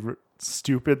ridiculously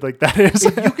stupid like that is?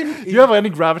 If you have any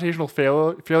gravitational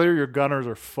failure, your gunners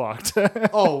are fucked.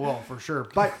 Oh, well, for sure.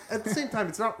 But at the same time,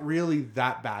 it's not really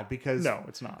that bad because... No,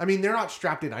 it's not. I mean, they're not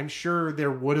strapped in. I'm sure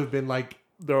there would have been like...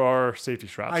 There are safety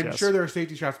straps, I'm sure there are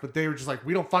safety straps, but they were just like,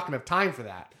 we don't fucking have time for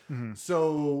that. Mm-hmm.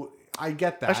 So... I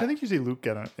get that. Actually, I think you see Luke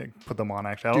put them on.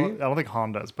 Actually, I don't think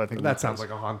Han does, but I think that sounds like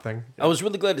a Han thing. I was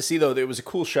really glad to see though. There was a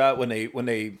cool shot when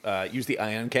they used the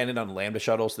ion cannon on the Lambda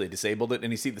shuttle, so they disabled it,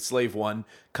 and you see the Slave One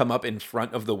come up in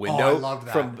front of the window. I loved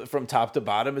that. From top to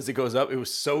bottom as it goes up. It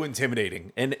was so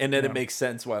intimidating, and then it makes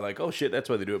sense why like, oh shit, that's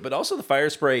why they do it. But also the fire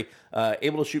spray,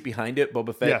 able to shoot behind it.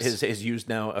 Boba Fett has used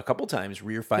now a couple times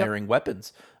rear firing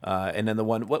weapons, and then the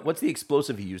one what's the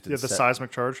explosive he used? The seismic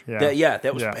charge.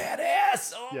 That was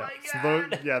badass. Oh my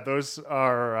god. Those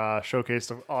are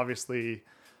showcased obviously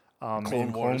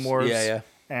Clone Wars.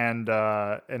 And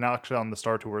actually on the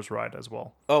Star Tours ride as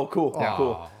well. Oh, cool. Yeah,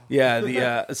 cool. Yeah,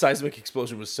 the seismic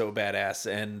explosion was so badass,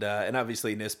 and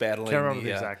obviously Nis battling. Can't remember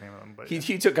the exact name of them, but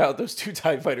he took out those two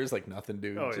TIE fighters like nothing,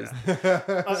 dude. Oh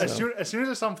yeah. As soon as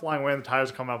I saw him flying away and the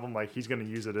tires come up, I'm like, he's gonna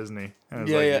use it, isn't he? And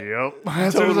yep.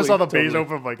 As soon as I saw the bays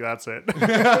open, I'm like, that's it.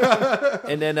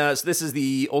 And then so this is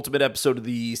the ultimate episode of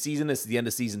the season. This is the end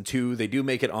of season 2. They do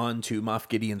make it on to Moff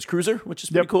Gideon's cruiser, which is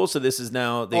pretty cool. So this is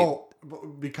now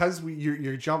because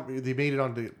they made it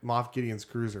onto Moff Gideon's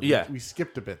cruiser. We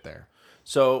skipped a bit there.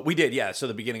 So we did, So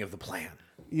the beginning of the plan.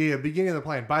 Yeah, beginning of the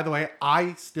plan. By the way,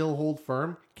 I still hold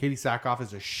firm. Katie Sackhoff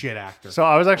is a shit actor. So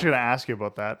I was actually going to ask you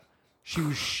about that. She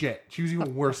was shit. She was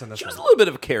even worse than this. She was a little bit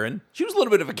of a Karen. She was a little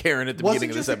bit of a Karen at the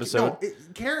beginning of this episode.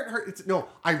 Karen,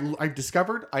 I've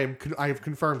discovered. I have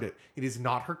confirmed it. It is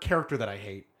not her character that I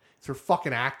hate. It's her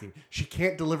fucking acting. She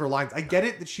can't deliver lines. I get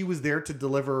it that she was there to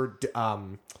deliver.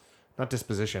 Not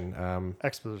disposition.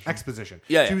 Exposition.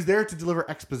 Yeah. She was there to deliver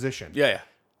exposition. Yeah.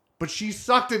 But she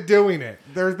sucked at doing it.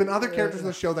 There's been other characters in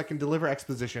the show that can deliver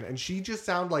exposition, and she just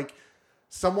sounded like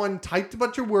someone typed a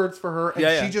bunch of words for her,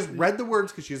 and she just read the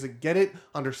words because she doesn't get it,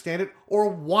 understand it, or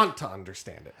want to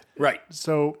understand it. Right.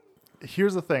 So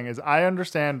here's the thing: is I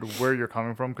understand where you're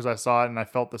coming from because I saw it and I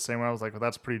felt the same way. I was like, well,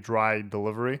 that's pretty dry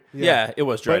delivery. Yeah, it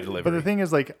was dry delivery. But the thing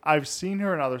is, like, I've seen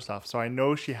her in other stuff, so I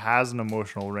know she has an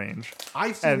emotional range.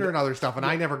 I've seen her in other stuff, and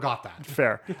I never got that.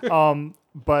 Fair.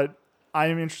 But I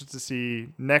am interested to see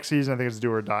next season. I think it's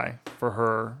do or die for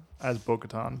her as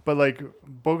Bo-Katan. But like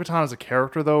Bo-Katan as a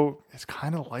character, though, it's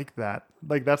kind of like that.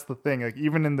 Like that's the thing. Like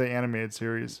even in the animated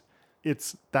series,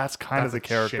 that's kind of the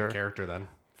character. Shit character then.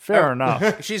 Fair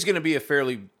enough. She's going to be a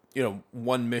fairly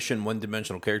one mission, one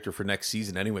dimensional character for next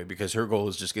season anyway, because her goal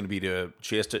is just going to be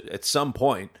she has to at some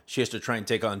point she has to try and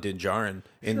take on Din Djarin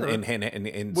in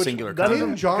singular combat.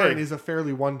 Din Djarin is a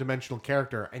fairly one dimensional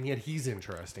character, and yet he's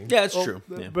interesting. Yeah, it's true.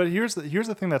 Yeah. But here's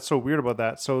the thing that's so weird about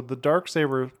that. So the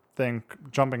Darksaber thing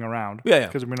jumping around,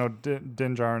 because we know Din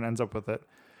Djarin ends up with it,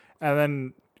 and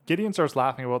then Gideon starts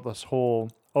laughing about this whole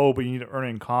but you need to earn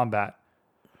it in combat.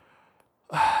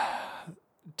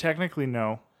 Technically,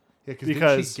 no. Yeah,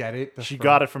 because she get it? She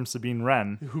got it from Sabine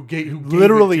Wren, who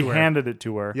literally handed it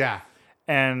to her. Yeah,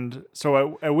 and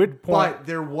so at which point? But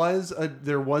there was a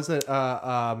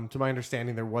to my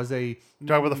understanding, there was a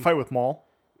talk about the fight with Maul.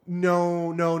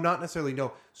 No, not necessarily.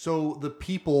 No, so the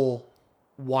people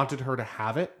wanted her to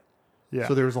have it. Yeah.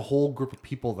 So there was a whole group of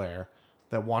people there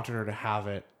that wanted her to have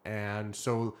it. And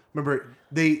so remember,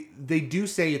 they do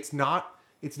say it's not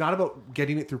about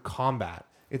getting it through combat.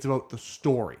 It's about the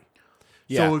story.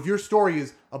 Yeah. So if your story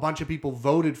is a bunch of people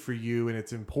voted for you and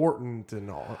it's important and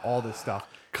all this stuff.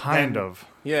 Kind of.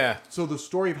 Yeah. So the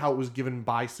story of how it was given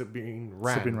by Sabine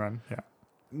Wren. Yeah.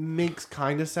 Makes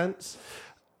kind of sense.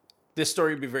 This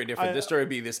story would be very different. This story would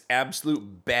be this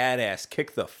absolute badass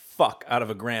kick the fuck out of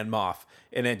a Grand Moff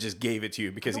and then just gave it to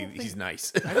you because he's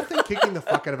nice. I don't think kicking the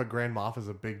fuck out of a Grand Moff is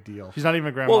a big deal. He's not even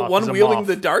a Grand Moff. Well, one wielding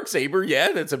the Darksaber,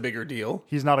 yeah, that's a bigger deal.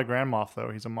 He's not a Grand Moff, though.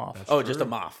 He's a Moff. Just a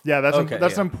Moff. Yeah,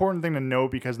 that's an important thing to know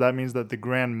because that means that the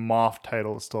Grand Moff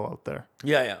title is still out there.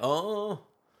 Yeah. Oh.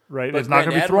 Right? But it's not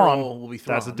going to be Thrawn. Will be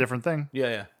Thrawn. That's a different thing.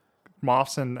 Yeah.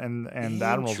 Moffs and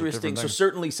admirals. Interesting. So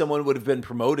certainly someone would have been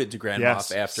promoted to Grand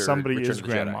Moff after somebody Return is of the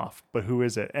Grand Jedi. Moff, but who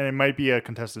is it? And it might be a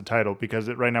contested title because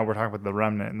right now we're talking about the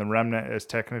Remnant, and the Remnant is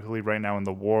technically right now in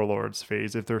the Warlords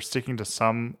phase. If they're sticking to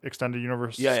some extended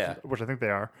universe, which I think they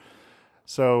are.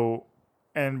 So,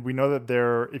 and we know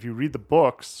that if you read the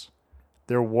books,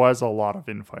 there was a lot of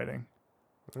infighting.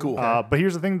 Cool. But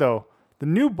here's the thing, though: the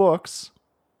new books,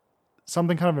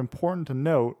 something kind of important to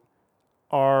note,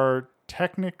 are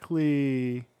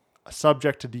technically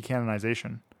subject to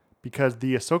decanonization because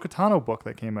the Ahsoka Tano book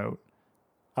that came out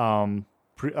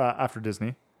after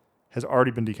Disney has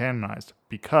already been decanonized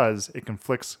because it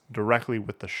conflicts directly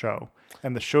with the show,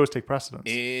 and the shows take precedence.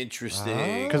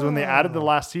 Interesting. Because when they added the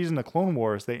last season of Clone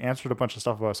Wars, they answered a bunch of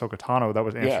stuff about Ahsoka Tano that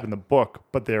was answered in the book,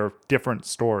 but they're different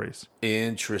stories.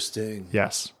 Interesting.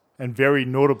 Yes. And very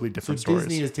notably different stories.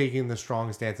 Disney is taking the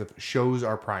strong stance of shows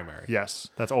are primary. Yes,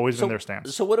 that's always been their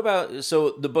stance. So what about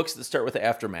the books that start with the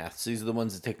Aftermaths? These are the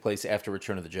ones that take place after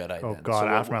Return of the Jedi. Oh God,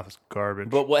 Aftermath is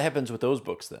garbage. But what happens with those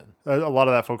books then? A lot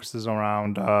of that focuses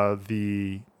around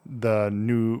the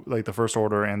new, like the First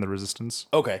Order and the Resistance.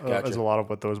 Okay, gotcha. Is a lot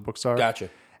of what those books are. Gotcha.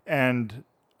 And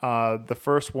the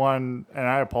first one, and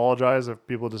I apologize if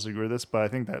people disagree with this, but I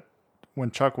think that when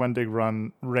Chuck Wendig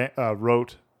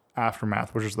wrote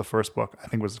Aftermath, which was the first book, I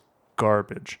think was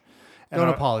garbage. And don't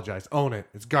apologize. Own it.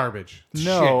 It's garbage.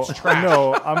 No, Shit, it's trash.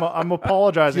 No, I'm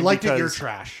apologizing. If you liked it, you're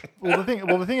trash. The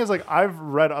thing is, like, I've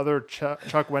read other Chuck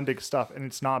Wendig stuff, and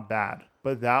it's not bad,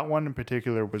 but that one in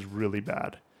particular was really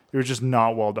bad. It was just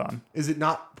not well done. Is it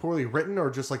not poorly written, or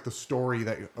just like the story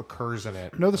that occurs in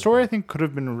it? No, the story I think could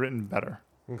have been written better.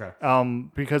 Okay.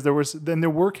 Because there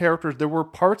were characters, there were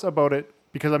parts about it.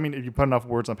 Because, I mean, if you put enough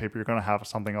words on paper, you're going to have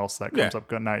something else that comes up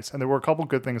good nice. And there were a couple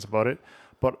good things about it.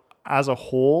 But as a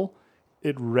whole,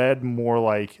 it read more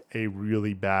like a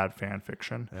really bad fan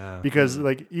fiction. Yeah. Because,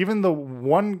 like, even the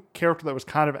one character that was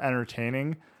kind of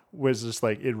entertaining was just,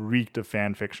 like, it reeked of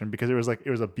fan fiction. Because it was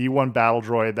a B-1 battle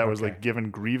droid that was, like,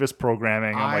 given Grievous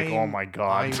programming. I'm like, oh, my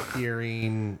God. I'm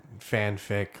hearing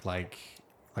fanfic like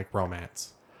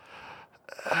romance.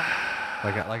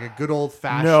 Like a good old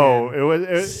fashioned. No, it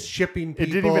was shipping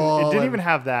people. It didn't even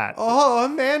have that. Oh,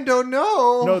 Mando,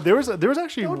 no. No, there was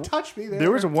actually. Don't touch me. There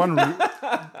was one.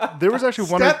 There was actually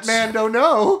one. Step Mando,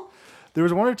 no. There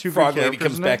was one or two. Frog Lady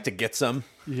comes back to get some.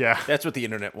 Yeah, that's what the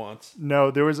internet wants. No,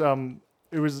 there was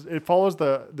It follows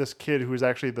this kid who is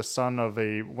actually the son of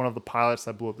one of the pilots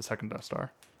that blew up the second Death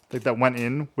Star, like that went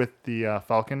in with the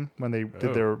Falcon when they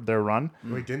did their run.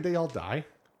 Wait, didn't they all die?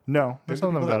 No,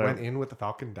 some of them that went in with the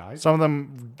Falcon died. Some of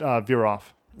them veer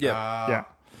off. Yeah, yeah.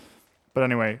 But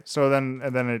anyway, and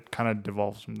then it kind of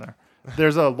devolves from there.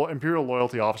 There's a Imperial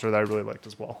loyalty officer that I really liked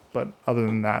as well, but other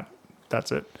than that,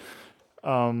 that's it.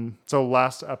 So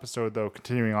last episode though,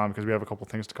 continuing on because we have a couple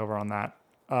things to cover on that.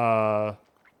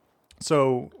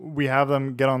 So we have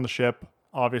them get on the ship.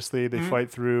 Obviously, they fight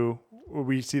through.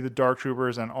 We see the Dark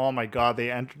Troopers, and oh my God,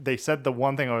 they said the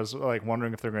one thing I was like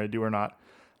wondering if they're going to do or not.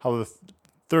 How the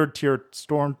third tier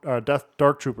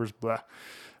Dark Troopers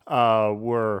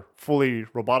were fully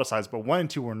roboticized, but 1 and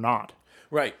 2 were not.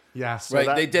 Right. Yes. So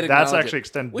right. They did. That's actually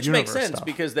extended, which makes sense stuff.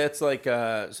 Because that's like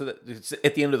so that it's,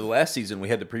 at the end of the last season we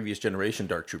had the previous generation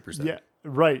Dark Troopers. Then. Yeah.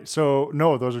 Right. So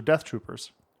no, those are Death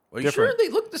Troopers. Are you sure they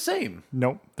look the same?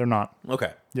 Nope, they're not.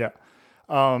 Okay. Yeah.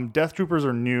 Death Troopers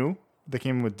are new. They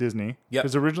came with Disney. Yeah.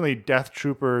 Because originally Death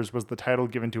Troopers was the title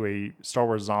given to a Star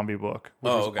Wars zombie book,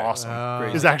 which was awesome.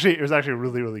 It was actually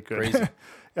really, really good. Crazy.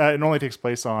 It only takes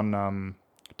place on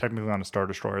technically on a Star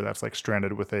Destroyer that's like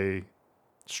stranded with a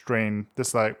strain,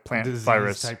 this like plant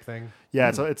virus type thing.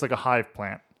 Yeah, it's like a hive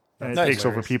plant. And it takes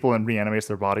over people and reanimates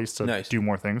their bodies to do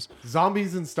more things.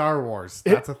 Zombies in Star Wars.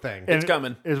 That's a thing. It's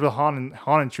coming. It was with Han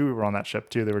and Chewie were on that ship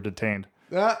too. They were detained.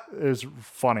 It was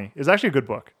funny. It was actually a good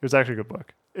book.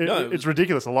 It's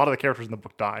ridiculous. A lot of the characters in the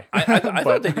book die. I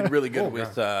thought they did really good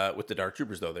with the Dark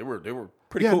Troopers, though. They were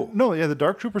pretty cool. No, the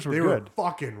Dark Troopers were good. Were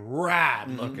fucking rad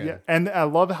looking. Yeah, and I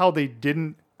love how they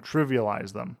didn't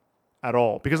trivialize them at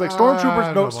all. Because like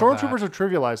stormtroopers are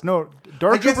trivialized. No,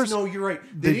 Dark Troopers. No, you're right.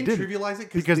 They didn't trivialize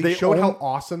it because they showed how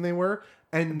awesome they were.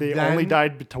 And they only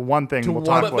died to one thing. We'll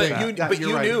talk about that. But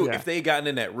you knew if they had gotten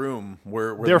in that room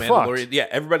where the Mandalorian... Fucked. Yeah,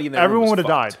 everybody in that room would have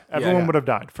died. Everyone would have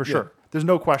died, for sure. There's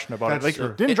no question about it. Like,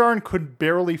 Din Djarin could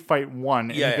barely fight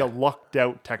one, and he got lucked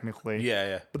out, technically.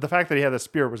 Yeah. But the fact that he had the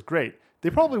spear was great. They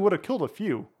probably would have killed a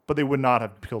few, but they would not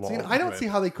have killed all of them. I don't see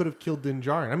how they could have killed Din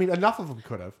Djarin. I mean, enough of them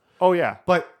could have. Oh, yeah.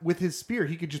 But with his spear,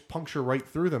 he could just puncture right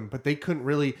through them. But they couldn't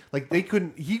really...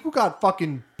 He got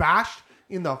fucking bashed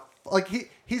in the...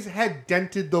 his head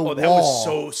dented the wall. Oh, that was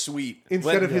so sweet.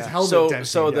 Instead of his helmet denting.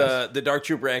 So the Dark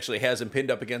Trooper actually has him pinned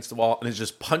up against the wall and is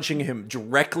just punching him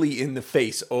directly in the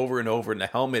face over and over, and the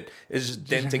helmet is just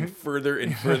denting further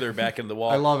and further back into the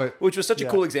wall. I love it. Which was such a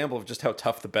cool example of just how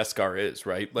tough the Beskar is,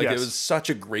 right? It was such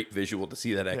a great visual to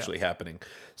see that actually happening.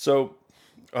 So...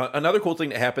 another cool thing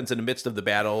that happens in the midst of the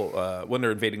battle when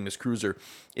they're invading this cruiser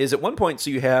is at one point, so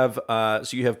you have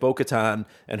Bo-Katan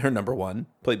and her number one,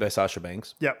 played by Sasha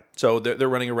Banks. Yep. So they're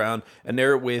running around and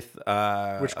they're with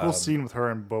which cool scene with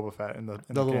her and Boba Fett in the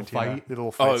little cantina. fight. The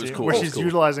little fight. Oh, it was cool. Where she's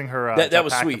utilizing her that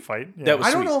was sweet. Fight. Yeah. That was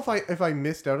I don't sweet. know if I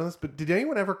missed out on this, but did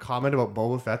anyone ever comment about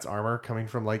Boba Fett's armor coming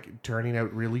from turning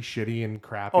out really shitty and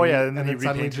crappy? Oh yeah, and then he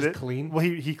suddenly repainted it. Clean. Well,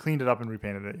 he cleaned it up and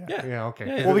repainted it. Yeah. Okay.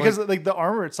 Yeah, Well, because the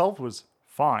armor itself was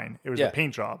fine. It was a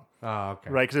paint job. Oh, okay.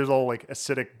 Right, because there's all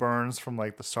acidic burns from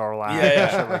the Sarlacc Yeah,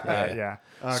 and shit like that.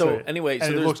 Yeah. Anyway,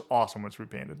 and it looks awesome when it's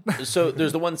repainted. So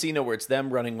there's the one scene where it's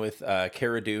them running with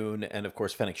Cara Dune, and of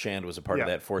course Fennec Shand was a part of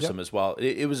that foursome as well.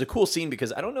 It was a cool scene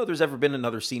because I don't know if there's ever been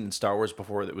another scene in Star Wars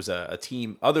before that was a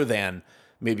team other than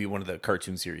maybe one of the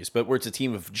cartoon series, but where it's a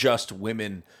team of just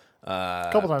women. A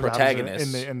couple times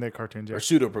protagonists in the cartoons, or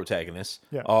pseudo protagonists,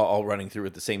 all running through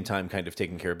at the same time, kind of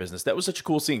taking care of business. That was such a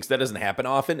cool scene because that doesn't happen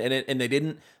often, and they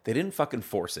didn't fucking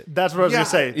force it. That's what I was gonna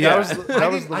say. Yeah.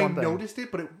 That was the one I thing. noticed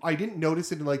it, but I didn't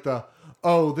notice it in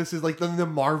this is the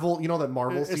Marvel, that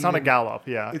Marvel. It's not a gallop.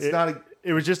 Yeah, it's not a.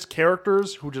 It was just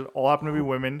characters who just all happen to be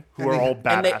women who are all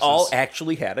badasses. And they all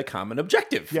actually had a common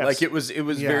objective. Yes. It was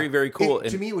very, very cool.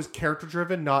 To me, it was character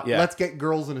driven, not let's get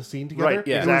girls in a scene together. Right,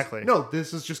 exactly.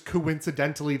 This is just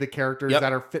coincidentally the characters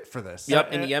that are fit for this.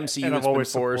 Yep, in the MCU it's been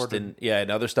forced, and in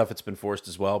other stuff it's been forced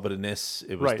as well, but in this,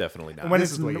 it was definitely not.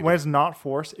 And when it's not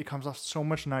forced, it comes off so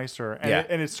much nicer,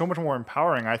 and it's so much more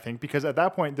empowering, I think, because at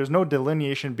that point, there's no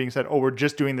delineation being said, we're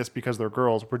just doing this because they're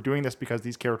girls. We're doing this because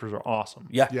these characters are awesome.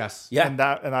 Yeah. Yes. Yeah. And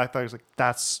I thought it was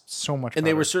that's so much and better.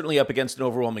 They were certainly up against an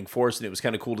overwhelming force, and it was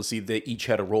kind of cool to see they each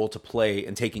had a role to play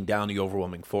in taking down the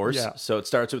overwhelming force. Yeah. So it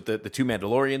starts with the two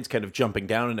Mandalorians kind of jumping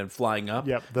down and then flying up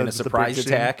in a surprise bridge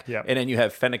attack. Yep. And then you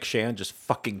have Fennec Shand just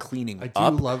fucking cleaning up. I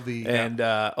do love the... And,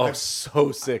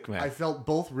 so sick, man. I felt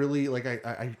both really,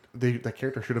 the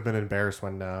character should have been embarrassed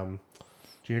when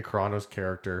Gina Carano's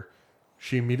character...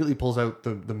 She immediately pulls out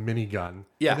the minigun.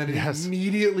 Yeah. And then it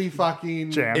immediately fucking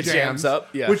jams up.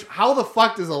 Yeah. Which, how the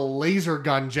fuck does a laser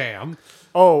gun jam?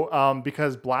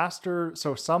 Because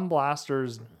some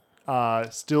blasters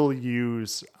still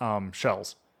use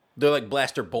shells. They're like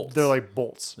blaster bolts. They're like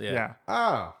bolts. Yeah.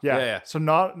 Oh. Yeah. So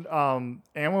not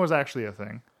ammo is actually a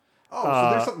thing. Oh,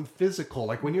 so there's something physical.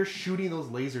 Like when you're shooting those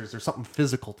lasers, there's something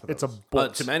physical to those. It's a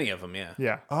bolt. To many of them, yeah.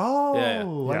 Yeah. Oh,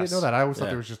 Yeah. I didn't know that. I always thought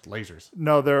they were just lasers.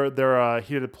 No, they're a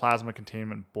heated plasma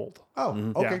containment bolt.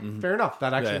 Oh, okay. Fair enough.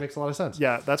 That actually makes a lot of sense.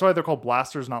 Yeah, that's why they're called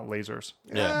blasters, not lasers.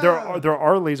 Yeah. There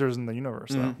are lasers in the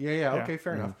universe, though. Yeah. Okay,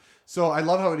 fair enough. So I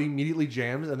love how it immediately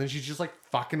jams, and then she's just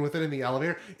fucking with it in the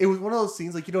elevator. It was one of those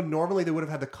scenes normally they would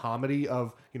have had the comedy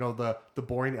of the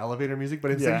boring elevator music,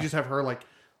 but instead you just have her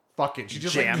fucking she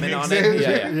just jamming on it.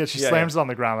 Yeah. She slams it on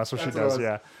the ground. That's what she does.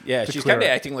 Yeah, she's kind of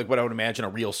acting like what I would imagine a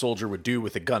real soldier would do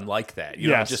with a gun like that. You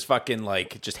know, just fucking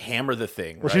just hammer the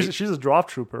thing. Well, right? she's a drop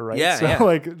trooper, right? Yeah,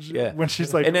 so when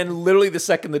she's and then literally the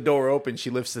second the door opens, she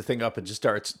lifts the thing up and just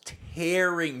starts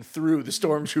tearing through the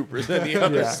stormtroopers, and the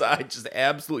other side just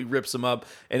absolutely rips them up.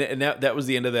 And that was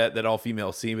the end of that all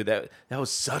female scene. But that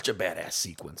was such a badass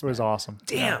sequence. It was awesome.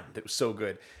 Damn, that was so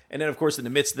good. And then, of course, in the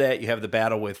midst of that, you have the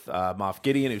battle with Moff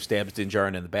Gideon, who stabs Din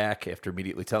Djarin in the back after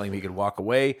immediately telling him he could walk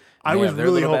away. I was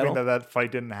really hoping that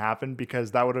fight didn't happen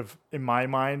because that would have, in my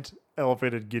mind,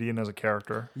 elevated Gideon as a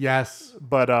character. Yes.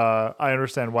 But I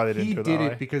understand why they didn't do that. He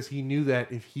did it because he knew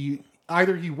that if he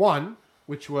won,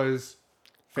 which was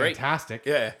fantastic.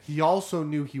 Yeah. He also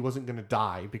knew he wasn't going to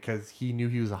die because he knew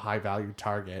he was a high value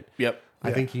target. Yep.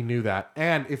 I think he knew that.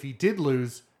 And if he did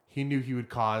lose, he knew he would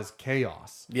cause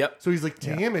chaos. Yep. So he's like,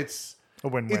 to him, it's a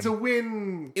win-win. It's a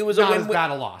win. It was not a win. As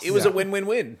bad a loss. It was a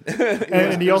win-win-win.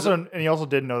 and he also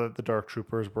did know that the Dark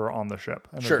Troopers were on the ship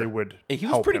and that they would. And he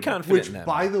was pretty confident. Which,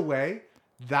 by the way,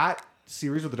 that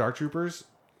series with the Dark Troopers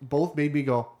both made me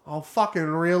go, "Oh, fucking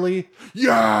really?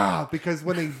 Yeah!" Because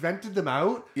when they vented them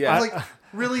out, I was like,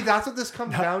 "Really? That's what this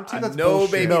comes down to? That's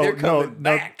bullshit." Baby, they're coming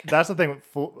back. That's the thing.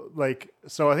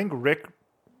 So I think Rick.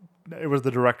 It was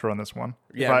the director on this one.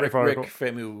 Yeah, Rick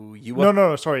Famuyiwa.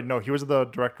 No, sorry. No, he was the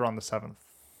director on the 7th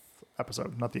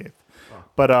episode, not the 8th. Oh.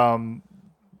 But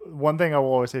one thing I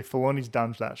will always say, Filoni's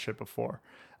done that shit before.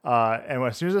 And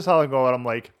as soon as I saw them go out, I'm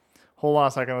like, hold on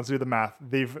a second, let's do the math.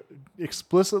 They've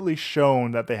explicitly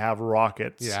shown that they have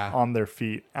rockets on their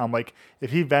feet. I'm like,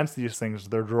 if he vents these things,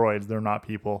 they're droids, they're not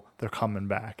people, they're coming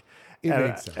back. It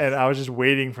makes sense. And I was just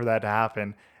waiting for that to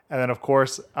happen. And then, of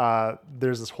course,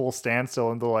 there's this whole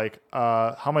standstill, and they're like,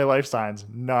 how many life signs?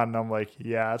 None. And I'm like,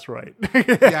 yeah, that's right.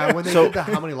 Yeah, when they did the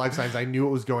how many life signs, I knew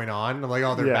what was going on. I'm like,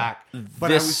 oh, they're back. But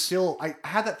I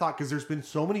had that thought because there's been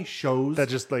so many shows that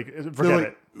just like, forget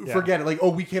it. Forget it. Like, oh,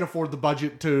 we can't afford the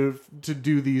budget to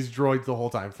do these droids the whole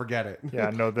time. Forget it. Yeah,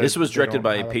 no. This was directed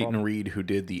by Peyton Reed, who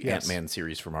did the Ant-Man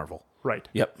series for Marvel. Right.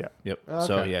 Yep. Okay.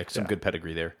 So, some good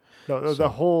pedigree there. No, the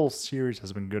whole series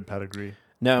has been good pedigree.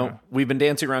 Now, we've been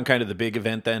dancing around kind of the big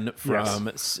event then from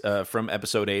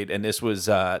Episode 8, and this was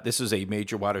a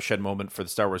major watershed moment for the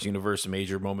Star Wars universe, a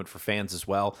major moment for fans as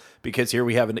well, because here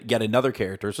we have yet another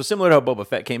character. So similar to how Boba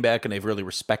Fett came back, and they've really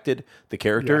respected the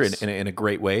character in a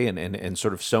great way, and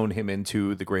sort of sewn him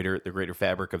into the greater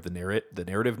fabric of the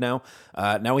narrative now.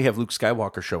 Now we have Luke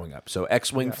Skywalker showing up. So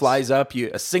X-Wing flies up,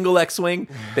 a single X-Wing.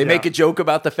 They make a joke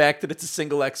about the fact that it's a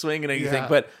single X-Wing, and you think,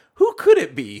 but who could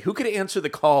it be? Who could answer the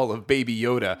call of Baby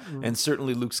Yoda? And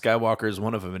certainly Luke Skywalker is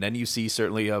one of them. And then you see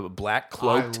certainly a black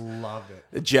cloaked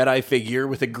Jedi figure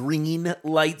with a green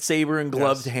lightsaber and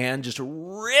gloved hand just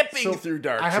ripping through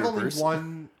Dark Troopers. I have only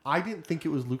one. I didn't think it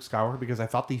was Luke Skywalker because I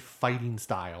thought the fighting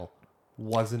style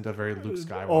wasn't a very Luke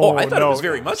Skywalker. Oh, I thought it was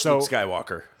very much Luke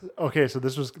Skywalker. Okay, so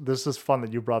this is fun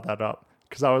that you brought that up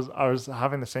because I was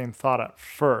having the same thought at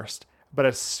first. But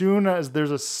as soon as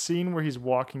there's a scene where he's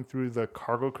walking through the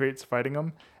cargo crates fighting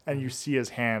him, and you see his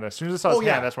hand, as soon as I saw his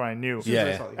hand, that's when I knew.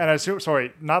 And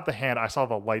sorry, not the hand, I saw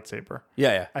the lightsaber.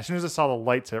 Yeah. As soon as I saw the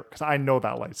lightsaber, because I know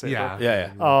that lightsaber. Yeah.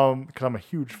 Because I'm a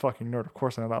huge fucking nerd. Of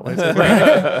course I know that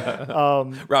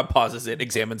lightsaber. Rob pauses it,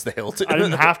 examines the hilt. I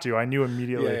didn't have to. I knew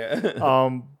immediately.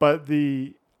 But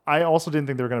I also didn't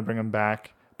think they were going to bring him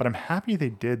back. But I'm happy they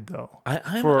did, though.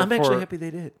 I'm actually happy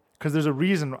they did. Because there's a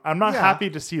reason. I'm not happy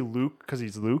to see Luke because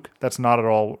he's Luke. That's not at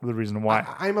all the reason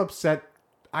why. I'm upset.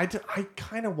 I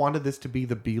kind of wanted this to be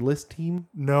the B-list team.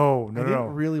 No. I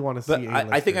didn't really want to see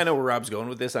I think I know where Rob's going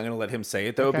with this. I'm going to let him say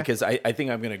it, though, because I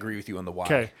think I'm going to agree with you on the why.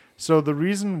 Okay. So the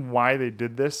reason why they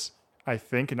did this, I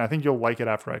think, and I think you'll like it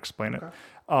after I explain it,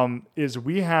 is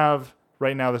we have,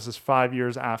 right now, this is 5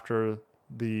 years after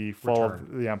the fall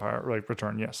of the Empire, like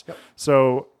Return, yes. Yep.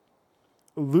 So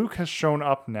Luke has shown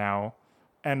up now.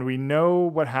 And we know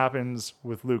what happens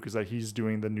with Luke is that he's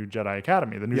doing the new Jedi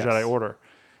Academy, the new Jedi Order.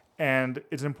 And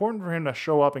it's important for him to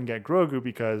show up and get Grogu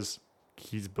because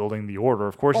he's building the Order.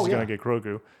 Of course he's going to get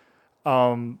Grogu.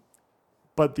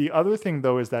 But the other thing,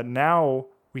 though, is that now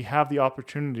we have the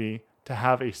opportunity to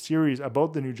have a series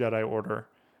about the new Jedi Order.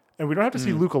 And we don't have to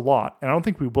see Luke a lot. And I don't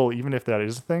think we will, even if that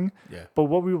is a thing. Yeah. But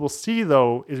what we will see,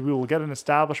 though, is we will get an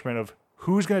establishment of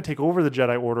who's going to take over the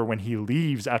Jedi Order when he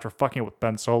leaves after fucking with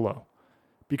Ben Solo.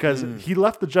 Because he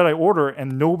left the Jedi Order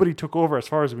and nobody took over as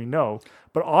far as we know.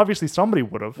 But obviously somebody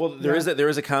would have. Well, there is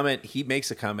a comment. He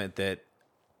makes a comment that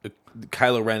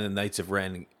Kylo Ren and Knights of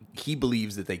Ren, he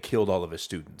believes that they killed all of his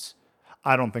students.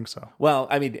 I don't think so. Well,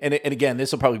 I mean, and again,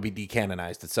 this will probably be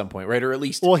decanonized at some point, right? Or at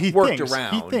least he worked thinks.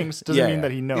 around. He thinks doesn't mean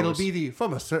that he knows. It'll be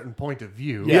from a certain point of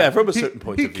view. Yeah, from a certain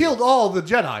point of view. He killed all the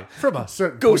Jedi from a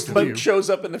certain Ghost point of view. Luke shows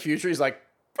up in the future. He's like,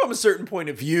 from a certain point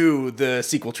of view, the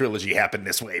sequel trilogy happened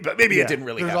this way, but maybe it didn't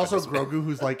really happen. There's also Grogu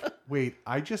who's like, wait,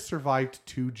 I just survived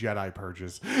 2 Jedi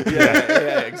purges.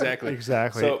 Yeah, exactly.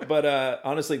 Exactly. So, but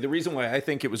honestly, the reason why I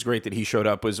think it was great that he showed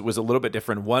up was a little bit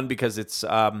different. One, because it's,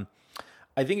 I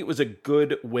think it was a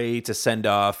good way to send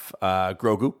off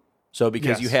Grogu. So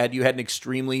because you had an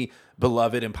extremely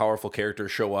beloved and powerful character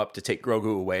show up to take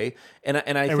Grogu away, and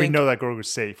I think we know that Grogu's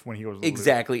safe when he goes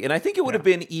exactly. And I think it would have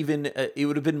been it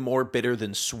would have been more bitter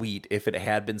than sweet if it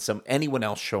had been anyone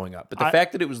else showing up. But the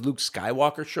fact that it was Luke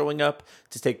Skywalker showing up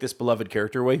to take this beloved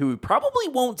character away, who we probably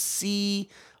won't see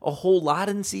a whole lot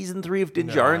in season 3 of Din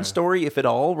Djarin's story, if at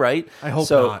all, right? I hope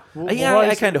not.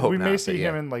 I kind of hope we not. may see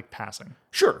him in like passing.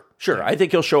 Sure. Yeah. I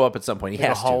think he'll show up at some point. He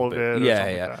has to. But,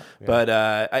 yeah. But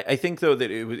I think though that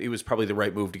it was probably the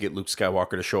right move to get Luke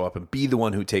Skywalker to show up and be the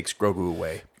one who takes Grogu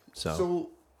away. So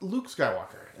Luke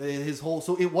Skywalker,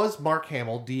 so it was Mark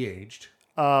Hamill de-aged.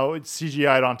 It's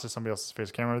CGI'd onto somebody else's face.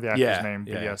 I can't remember the actor's name,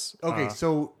 but yes. Okay,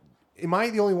 so am I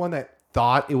the only one that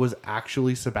thought it was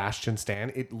actually Sebastian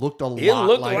Stan? It looked a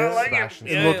lot like Sebastian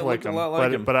Stan. It looked like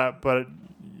him. But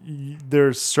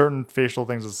there's certain facial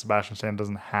things that Sebastian Stan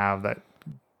doesn't have that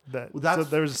so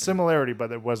there's a similarity,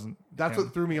 but it wasn't. That's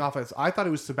what threw me off. I thought it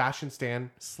was Sebastian Stan,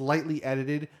 slightly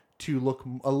edited to look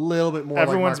a little bit more like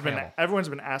Mark Hamill. Everyone's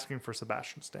been asking for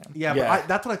Sebastian Stan. Yeah, but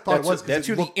that's what I thought it was. That's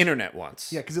who the internet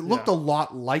wants. Yeah, because it looked a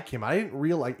lot like him. I didn't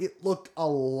realize it looked a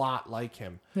lot like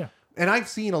him. Yeah. And I've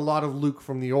seen a lot of Luke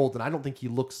from the old, and I don't think he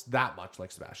looks that much like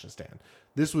Sebastian Stan.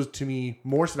 This was, to me,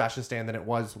 more Sebastian Stan than it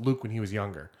was Luke when he was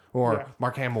younger, or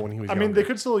Mark Hamill when he was younger. I mean, they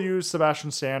could still use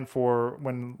Sebastian Stan for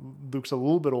when Luke's a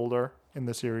little bit older in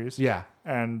the series. Yeah.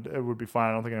 And it would be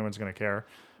fine. I don't think anyone's going to care.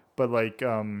 But, like,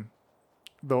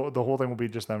 the whole thing will be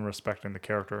just them respecting the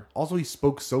character. Also, he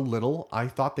spoke so little. I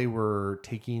thought they were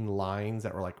taking lines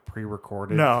that were, like,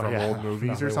 pre-recorded from old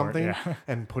movies or something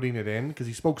and putting it in, because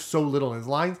he spoke so little in his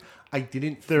lines. I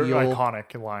didn't feel... They're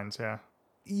iconic lines, yeah.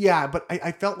 Yeah, but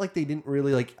I felt like they didn't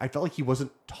really, like... I felt like he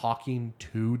wasn't talking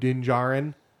to Din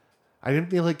Djarin. I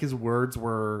didn't feel like his words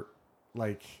were,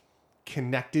 like,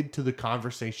 connected to the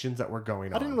conversations that were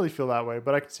going on. I didn't really feel that way,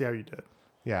 but I could see how you did.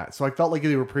 Yeah, so I felt like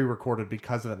they were pre-recorded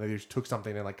because of that. They just took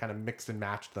something and, like, kind of mixed and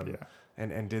matched them.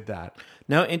 And did that.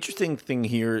 Now, interesting thing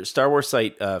here, Star Wars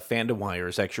site Fandom Wire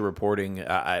is actually reporting,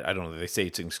 I don't know, they say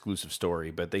it's an exclusive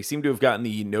story, but they seem to have gotten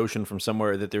the notion from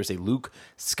somewhere that there's a Luke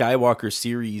Skywalker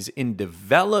series in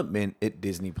development at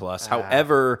Disney+.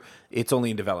 However, it's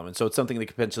only in development, so it's something that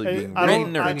could potentially being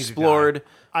written or explored.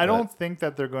 I don't think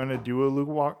that they're going to do a Luke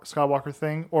Skywalker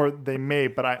thing, or they may,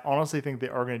 but I honestly think they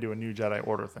are going to do a New Jedi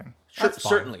Order thing.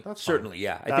 Certainly,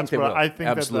 yeah. I think they will. I think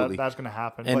absolutely. that's going to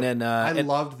happen. And then I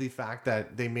loved the fact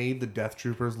that they made the Death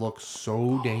Troopers look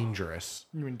so dangerous.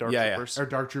 You mean Dark Troopers? Or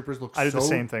Dark Troopers look I do the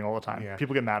same thing all the time. Yeah.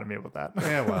 People get mad at me about that.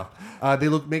 Yeah, well. They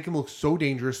make them look so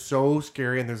dangerous, so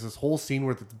scary, and there's this whole scene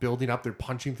where it's building up, they're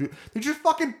punching through. They're just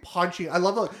fucking punching. I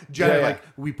love the Jedi, like,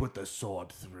 we put the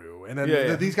sword through. And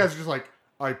then these guys are just like,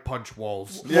 I punch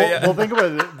walls. Well, think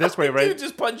about it this way, right? You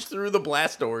just punch through the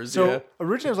blast doors. So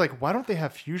originally I was like, why don't they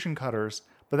have fusion cutters?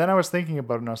 But then I was thinking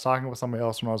about it, and I was talking with somebody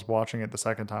else when I was watching it the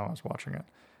second time I was watching it.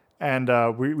 And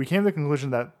we came to the conclusion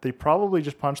that they probably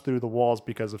just punched through the walls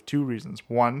because of two reasons.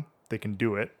 One, they can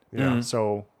do it. Yeah.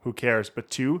 So who cares? But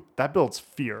two, that builds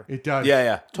fear. It does.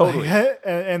 Yeah, totally.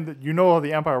 and you know how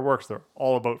the Empire works. They're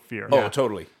all about fear. Oh,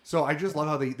 totally. So I just love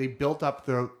how they built up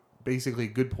basically a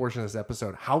good portion of this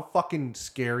episode, how fucking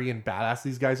scary and badass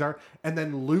these guys are. And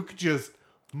then Luke just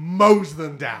mows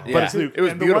them down. Yeah. But it's Luke. It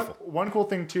was beautiful. One cool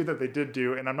thing, too, that they did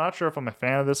do, and I'm not sure if I'm a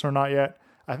fan of this or not yet.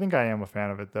 I think I am a fan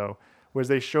of it, though, was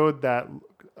they showed that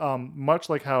much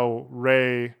like how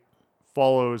Rey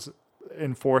follows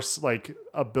Force like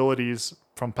abilities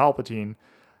from Palpatine,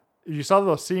 you saw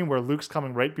the scene where Luke's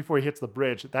coming right before he hits the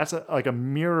bridge. That's like a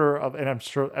mirror of, and I'm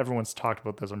sure everyone's talked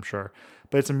about this, I'm sure,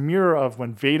 but it's a mirror of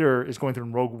when Vader is going through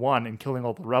in Rogue One and killing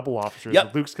all the rebel officers.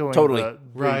 Yep. Luke's killing the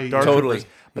Dark Troopers.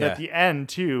 But Yeah. at the end,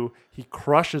 too, he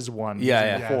crushes one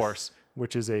using the Force,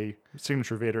 which is a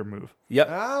signature Vader move. Yep.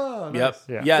 Oh, nice.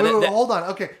 Yep. Yeah. Wait, hold on.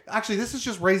 Okay. Actually, this has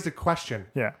just raised a question.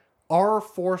 Yeah. Are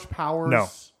Force powers... No.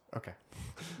 Okay.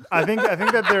 I think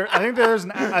there's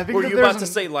an. I think Were that you there's about to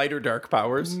say light or dark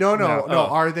powers? No. Oh.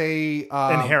 Are they...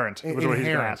 inherent? Was what he's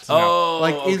gonna ask. Oh,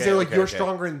 like, is there okay. you're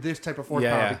stronger in this type of Force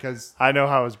power because... I know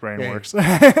how his brain works.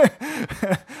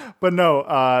 But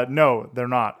no, they're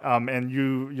not. And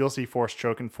you'll see Force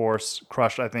choke and Force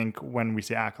crush, I think, when we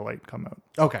see Acolyte come out.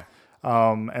 Okay.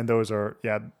 And those are,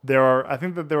 I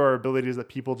think that there are abilities that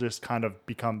people just kind of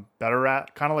become better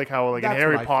at. Kind of like how, like, in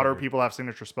Harry Potter, people have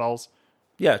signature spells.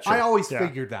 Yeah, true. I always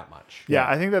figured that much. Yeah,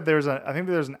 I think that there's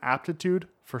an aptitude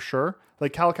for sure.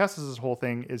 Like Cal Kestis' whole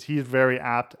thing is he's very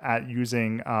apt at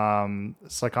using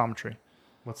psychometry.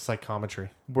 What's psychometry?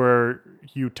 Where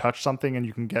you touch something and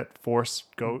you can get Force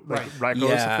echoes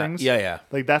of things. Yeah.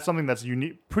 Like that's something that's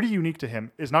unique, pretty unique to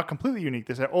him. It's not completely unique.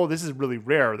 They say, "Oh, this is really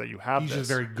rare that you have." He's this. just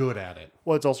very good at it.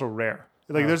 Well, it's also rare.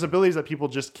 Like there's abilities that people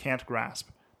just can't grasp.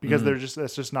 because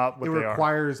it's just not what it they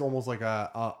requires almost like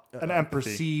an empathy.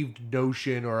 perceived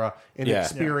notion or an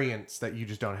experience that you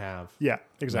just don't have. Yeah,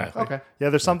 exactly. Okay. Yeah,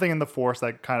 there's something in the Force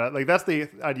that kind of like that's the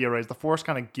idea, right? The Force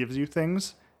kind of gives you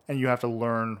things, and you have to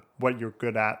learn what you're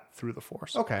good at through the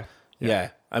Force. Okay.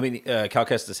 Yeah. I mean, Cal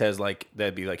Kestis has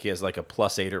that'd be like he has like a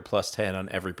 +8 or +10 on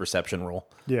every perception roll.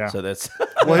 Yeah. So that's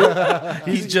Well,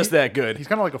 he's just that good. He's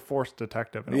kind of like a Force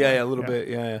detective. In a way. A little bit.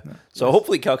 Yeah. So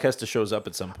hopefully Cal Kestis shows up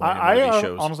at some point. I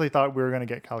honestly thought we were going to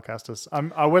get Cal Kestis.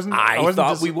 I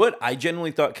thought we would. I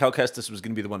genuinely thought Cal Kestis was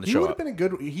going to be the one to show up. He would have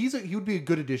been he would be a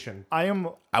good addition. I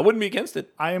wouldn't be against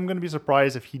it. I am going to be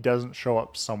surprised if he doesn't show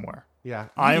up somewhere. Yeah,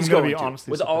 I am going to be honestly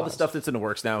with surprised. all the stuff that's in the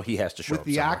works now. He has to show with up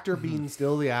the somewhere. actor being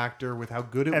still the actor, with how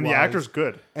good it was, and the actor's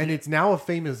good, and it's now a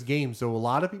famous game, so a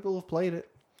lot of people have played it.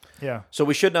 Yeah. So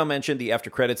we should now mention the after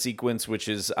credit sequence, which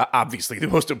is obviously the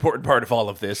most important part of all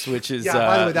of this, which is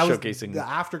by the way, that showcasing was the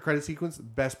after credit sequence,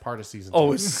 best part of season 2.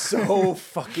 Oh, it's so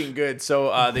fucking good.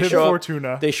 So they Bib show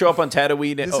Fortuna. up. They show up on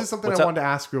Tatooine. This is something I wanted to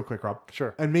ask real quick, Rob.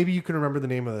 Sure. And maybe you can remember the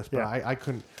name of this, but I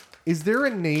couldn't. Is there a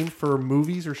name for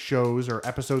movies or shows or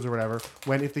episodes or whatever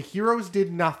when if the heroes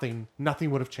did nothing,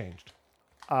 nothing would have changed?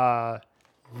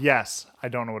 Yes. I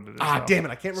don't know what it is. Damn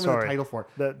it. I can't remember the title for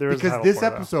it. Because this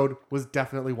episode was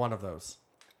definitely one of those.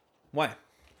 Why?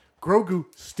 Grogu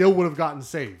still would have gotten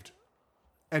saved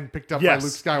and picked up by Luke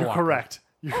Skywalker. You're correct.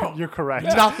 You're correct.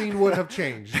 Nothing would have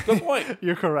changed. Good point.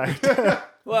 You're correct.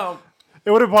 Well, it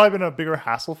would have probably been a bigger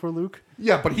hassle for Luke.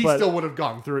 Yeah, but he still would have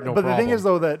gone through it. No but problem. the thing is,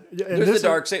 though, that there's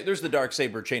the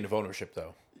Darksaber chain of ownership,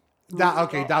 though.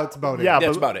 That's about it. Yeah,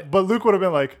 that's about it. But Luke would have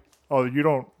been like, "Oh,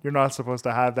 you're not supposed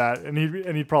to have that," and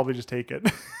he'd probably just take it.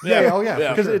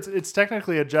 Because it's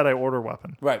technically a Jedi Order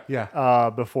weapon, right? Yeah.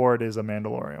 Before it is a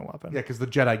Mandalorian weapon. Yeah, because the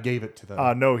Jedi gave it to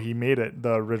them. No, he made it.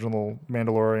 The original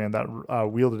Mandalorian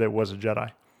that wielded it was a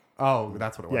Jedi. Oh,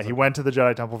 that's what it was. Yeah, he went to the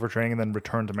Jedi Temple for training and then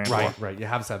returned to Mandalore. Right. You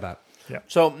have said that. Yeah.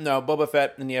 So now Boba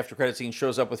Fett in the after credit scene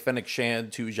shows up with Fennec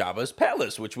Shand to Jabba's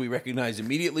palace, which we recognize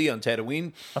immediately on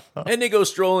Tatooine, and they go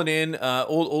strolling in,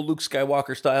 old Luke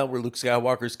Skywalker style, where Luke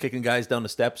Skywalker's kicking guys down the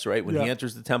steps right when he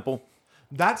enters the temple.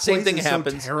 That same thing is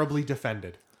happens. So terribly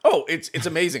defended. Oh, it's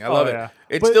amazing. I love it.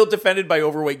 It's still defended by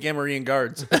overweight Gamorrean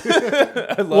guards.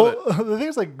 I love it. The thing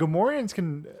is, like,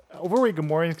 overweight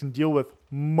Gamorreans can deal with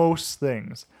most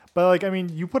things. But, like, I mean,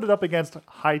 you put it up against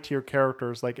high-tier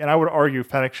characters, like, and I would argue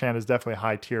Fennec Shand is definitely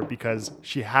high-tier because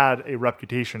she had a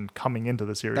reputation coming into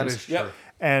the series. That is true. Yep.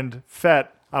 And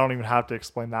Fett, I don't even have to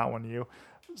explain that one to you.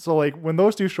 So, like, when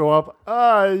those two show up,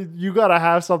 you gotta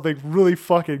have something really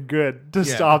fucking good to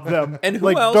stop them. And who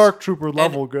like else? Dark Trooper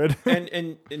level good.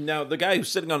 and now the guy who's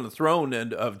sitting on the throne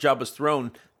of Jabba's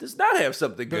throne does not have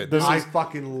something good. I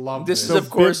fucking love this. This is,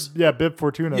 of course... Bib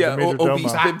Fortuna. Yeah, the Major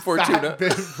obese Domo. Bib Fortuna.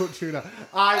 Bib Fortuna.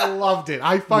 I loved it.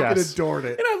 I fucking adored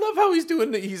it. And I love how he's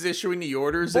issuing the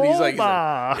orders, and he's like,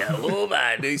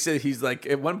 Boba. And he's like,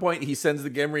 at one point, he sends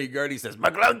the Gamorrean guard, he says,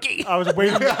 McClunky. I was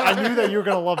waiting. I knew that you were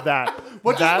going to love that.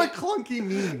 What does McClunky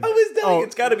mean? I was telling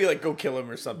it's got to be like, go kill him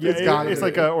or something. Yeah, it's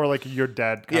like or like you're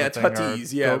dead kind of thing.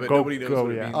 It's Huttese, but nobody knows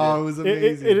what it means. Oh, it was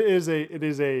amazing.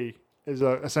 It is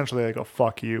essentially like a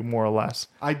fuck you, more or less.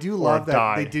 I do love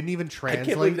that they didn't even translate. I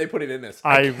can't believe they put it in this.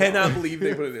 I cannot believe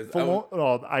they put it in this.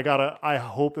 I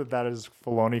hope that is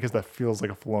Filoni because that feels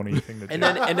like a Filoni thing to do. And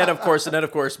then of course,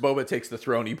 Boba takes the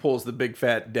throne. He pulls the big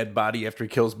fat dead body after he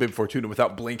kills Bib Fortuna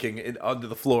without blinking onto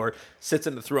the floor. Sits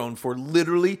in the throne for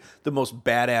literally the most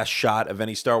badass shot of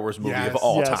any Star Wars movie of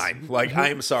all time. Like I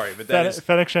am sorry, but that is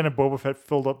Fennec Shand and Boba Fett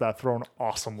filled up that throne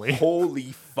awesomely.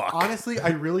 Holy fuck! Honestly, I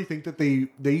really think that they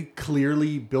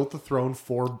clearly built the throne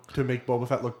to make Boba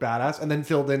Fett look badass, and then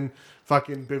filled in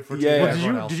fucking Bib Fortuna.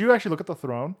 Well, did you actually look at the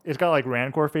throne? It's got like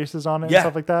Rancor faces on it and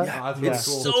stuff like that. Yeah, it's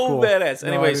cool. So badass.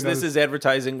 Anyways, this is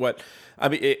advertising what I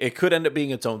mean. It could end up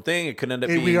being its own thing. It could end up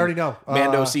being. We already know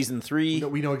Mando season 3.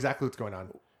 We know exactly what's going on.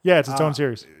 Yeah, it's its own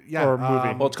series. Or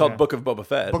movie. Well, it's called Book of Boba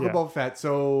Fett. Book of Boba Fett.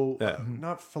 So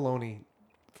not Filoni.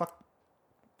 Fuck.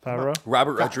 Favreau.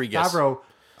 Robert Rodriguez. Favreau.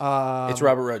 It's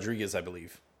Robert Rodriguez, I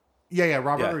believe. Yeah,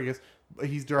 Robert Rodriguez.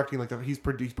 He's directing he's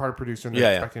part of producer, and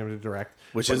they're expecting him to direct.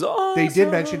 Which is awesome. They did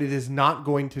mention it is not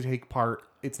going to take part.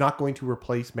 It's not going to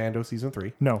replace Mando season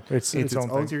 3. No, it's its own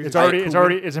thing. series.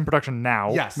 It's in production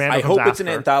now. Yes, Mando I hope comes it's an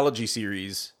after. anthology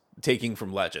series taking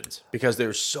from Legends because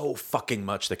there's so fucking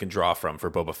much they can draw from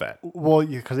for Boba Fett. Well,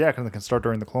 because they can start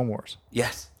during the Clone Wars.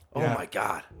 Yes. Yeah.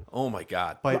 Oh my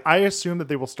god. But I assume that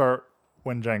they will start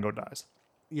when Jango dies.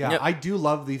 Yeah, I do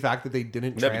love the fact that they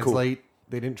didn't That'd be cool. translate.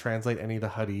 They didn't translate any of the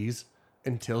Huttese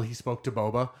until he spoke to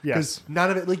Boba. Yes. Because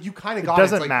none of it, like, you kind of got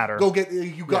doesn't It's like, matter. Go get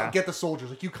get the soldiers.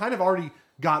 Like, you kind of already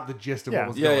got the gist of what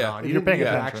was going on. You You're paying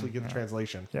didn't attention. actually get the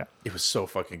translation. Yeah. It was so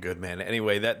fucking good, man.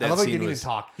 Anyway, that I love how he scene didn't was... even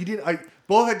talk. He didn't.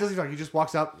 Boba Fett doesn't talk. He just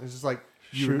walks up and is just like,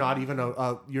 you're not even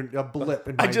you're a blip.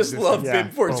 In my I just existence. love Vin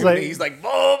Fortuny. He's like,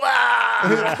 Boba!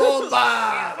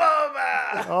 Boba!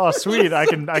 Boba! Oh, sweet! I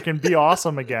can be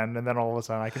awesome again, and then all of a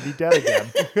sudden I can be dead again.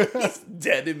 He's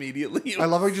dead immediately. I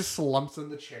love how he just slumps in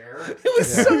the chair. It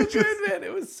was so good, man.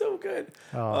 It was so good.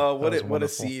 What a wonderful.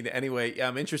 scene. Anyway,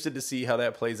 I'm interested to see how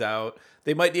that plays out.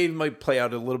 They might play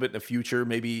out a little bit in the future,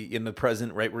 maybe in the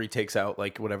present, right where he takes out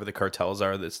like whatever the cartels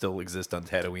are that still exist on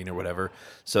Tatooine or whatever.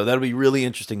 So that'll be really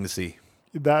interesting to see.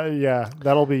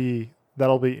 That'll be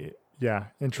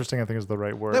interesting. I think is the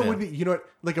right word. That would be, you know what,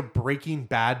 like a Breaking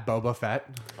Bad Boba Fett.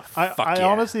 I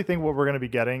honestly think what we're going to be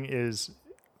getting is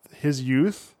his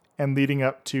youth and leading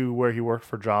up to where he worked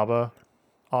for Jabba,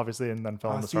 obviously, and then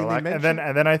fell in the Sarlacc, and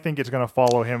then I think it's going to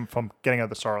follow him from getting out of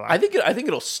the Sarlacc. I think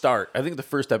it'll start. I think the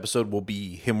first episode will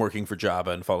be him working for Jabba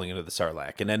and falling into the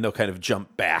Sarlacc, and then they'll kind of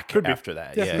jump back after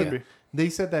that. Could be. They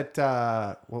said that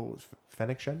what was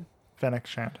Fennec Shen? Fennec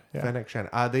Shand. Yeah. Fennec Shen.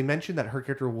 They mentioned that her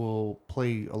character will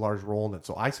play a large role in it,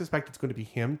 so I suspect it's going to be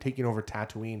him taking over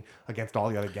Tatooine against all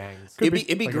the other gangs. It'd be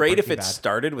like great if it Breaking Bad.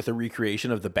 started with a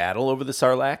recreation of the battle over the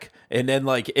Sarlacc, and then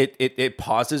like it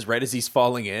pauses right as he's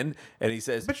falling in, and he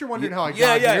says, "But you're wondering how I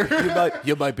got here."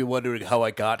 you might be wondering how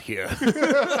I got here."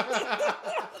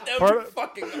 That would be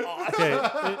fucking awesome.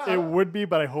 Okay, it would be,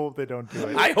 but I hope they don't do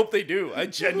it. I hope they do. I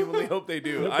genuinely hope they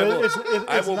do.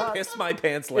 I will piss my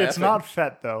pants laughing. It's not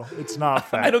Fett though. It's not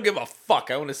Fett. I don't give a fuck.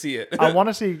 I want to see it. I want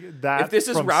to see that. If this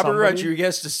is from Robert somebody.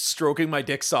 Rodriguez just stroking my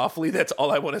dick softly, that's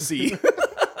all I want to see.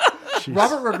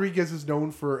 Robert Rodriguez is known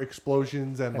for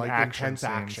explosions and like action intense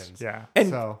scenes. actions. Yeah.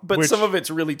 But some of it's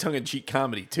really tongue-in-cheek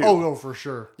comedy too. Oh no, for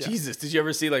sure. Jesus, did you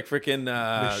ever see like freaking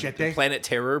Machete? Planet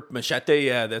Terror? Machete,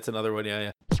 yeah, that's another one.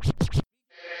 Yeah.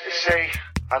 Say,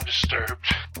 I'm disturbed.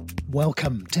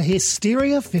 Welcome to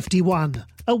Hysteria 51,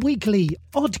 a weekly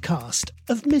oddcast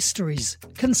of mysteries,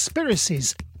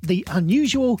 conspiracies, the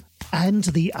unusual, and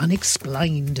the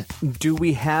unexplained. Do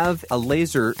we have a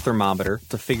laser thermometer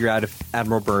to figure out if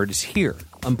Admiral Byrd is here?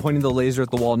 I'm pointing the laser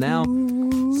at the wall now.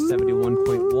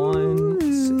 71.1,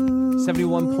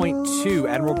 71.2.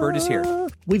 Admiral Byrd is here.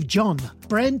 With John,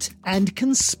 Brent, and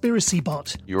Conspiracy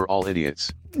Bot. You're all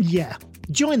idiots. Yeah.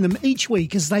 Join them each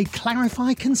week as they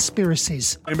clarify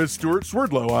conspiracies, I'm Stuart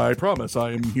Swerdlow. I promise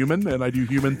I am human and I do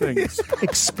human things.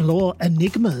 explore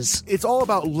enigmas, It's all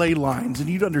about ley lines, and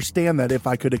you'd understand that if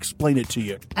I could explain it to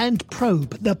you. and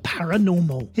probe the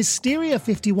paranormal. Hysteria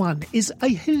 51 is a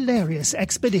hilarious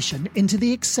expedition into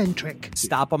the eccentric.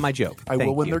 Stop on my joke. I will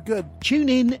Thank when you. they're good. Tune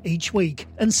in each week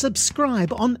and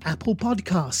subscribe on Apple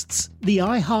Podcasts, the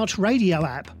iHeartRadio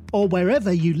app, or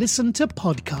wherever you listen to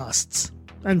podcasts.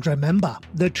 And remember,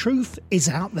 the truth is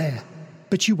out there,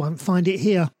 but you won't find it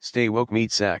here. Stay woke,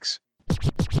 meet sex.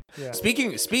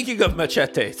 Speaking of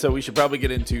Machete, so we should probably get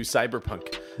into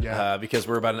Cyberpunk, because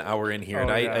we're about an hour in here,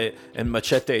 and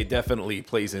Machete definitely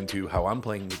plays into how I'm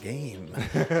playing the game,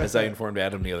 as I informed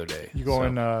Adam the other day. You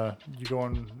going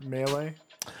melee?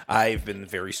 I've been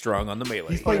very strong on the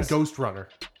melee. He's playing Ghost Runner.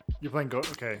 You're playing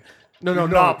okay. No, You're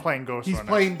not playing Ghost He's Runner.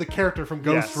 playing the character from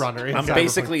Ghost Yes. Runner. in I'm Cyberpunk.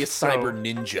 basically a cyber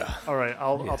ninja. All right,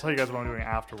 I'll tell you guys what I'm doing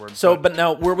afterwards. So, but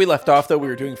now where we left off, though, we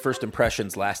were doing first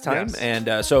impressions last time, Yes.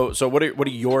 and so what are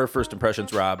your first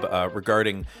impressions, Rob,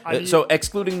 regarding? So,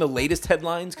 excluding the latest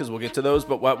headlines, because we'll get to those.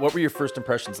 But what were your first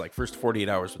impressions like? First 48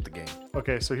 hours with the game.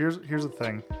 Okay, so here's the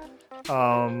thing.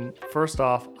 First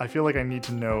off, I feel like I need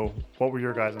to know what were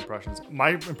your guys' impressions.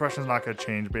 My impression's not going to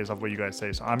change based off what you guys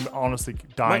say, so I'm honestly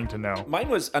dying to know. Mine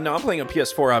was. Now I'm playing on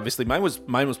PS4. Obviously, mine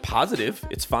was positive.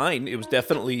 It's fine. It was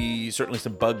certainly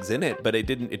some bugs in it, but it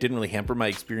didn't really hamper my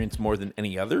experience more than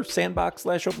any other sandbox /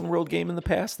 open world game in the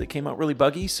past that came out really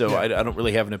buggy. So I don't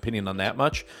really have an opinion on that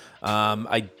much.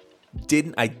 I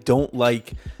don't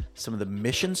like some of the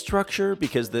mission structure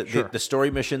because the story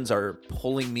missions are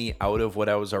pulling me out of what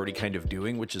I was already kind of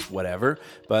doing, which is whatever.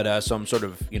 But so I'm sort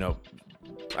of,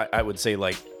 I would say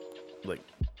like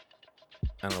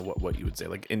I don't know what you would say,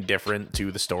 like indifferent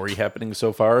to the story happening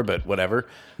so far, but whatever.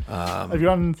 Have you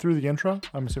gotten through the intro?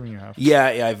 I'm assuming you have.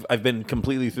 Yeah, I've been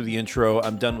completely through the intro.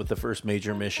 I'm done with the first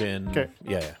major mission. Okay.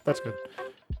 Yeah. That's good.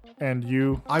 And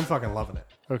you? I'm fucking loving it.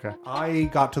 Okay. I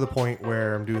got to the point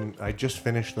where I just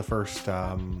finished the first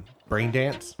brain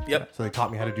dance. Yep. So they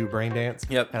taught me how to do brain dance.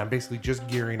 Yep. And I'm basically just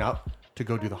gearing up to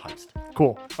go do the heist.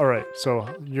 Cool. All right. So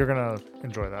you're gonna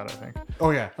enjoy that, I think.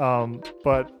 Oh yeah.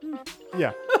 But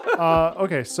yeah.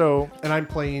 Okay. So And I'm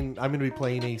gonna be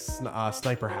playing a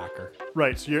sniper hacker.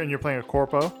 right. So you're playing a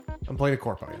corpo. I'm playing a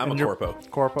corpo. Yeah. I'm a corpo.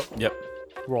 Corpo. Yep.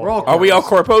 Roll. We're all Are we all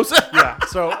corpos? Yeah.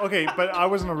 So okay, but I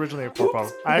wasn't originally a corpo.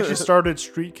 I actually started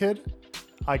Street Kid.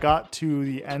 I got to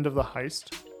the end of the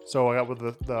heist. So I got with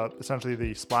the essentially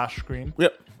the splash screen.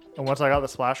 Yep. And once I got the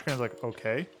splash screen, I was like,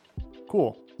 okay,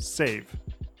 cool. Save.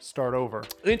 Start over.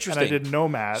 Interesting. And I did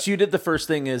Nomad. So you did the first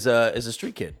thing as a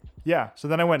street kid. Yeah. So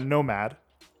then I went Nomad,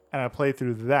 and I played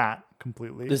through that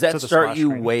completely. Does that to the start splash you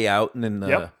screen. way out and in the?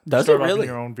 Yep. Does you it start off in really?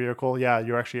 your own vehicle. Yeah.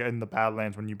 You're actually in the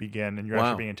Badlands when you begin, and you're Wow.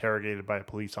 actually being interrogated by a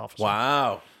police officer.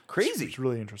 Wow, crazy. It's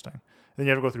really interesting. Then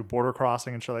you have to go through border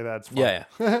crossing and shit like that. It's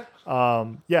fun.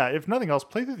 Yeah. Yeah. If nothing else,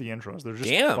 play through the intros. They're just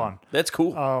Damn. fun. That's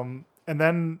cool. And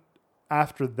then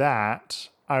after that,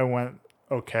 I went,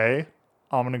 okay,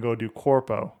 I'm going to go do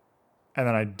Corpo. And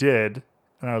then I did.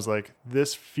 And I was like,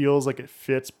 this feels like it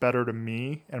fits better to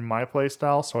me and my play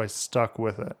style. So I stuck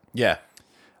with it. yeah.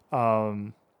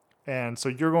 And so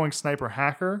you're going Sniper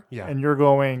Hacker. Yeah. And you're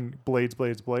going Blades.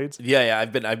 Yeah.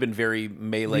 I've been very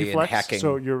melee Reflex. and hacking.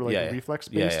 So you're like Yeah. reflex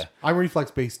Yeah, based. yeah. I'm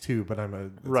reflex based too, but I'm a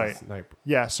Right. sniper.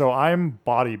 Yeah. So I'm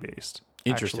body based.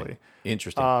 Interesting. Actually.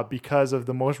 Interesting. Because of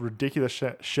the most ridiculous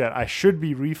shit. I should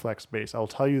be reflex based. I'll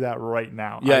tell you that right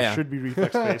now. Yeah, I yeah. should be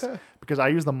reflex based because I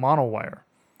use the mono wire.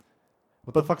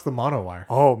 What the fuck's the mono wire?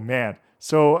 Oh man.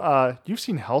 So you've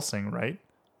seen Helsing, right?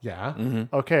 Yeah.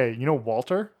 Mm-hmm. Okay, you know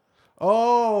Walter?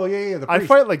 Oh yeah. The I priest.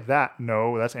 fight like that.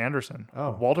 No, that's Anderson.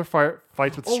 Oh. Walter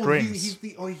fights with strings.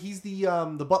 He's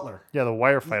the butler. Yeah, the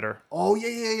wire fighter. Oh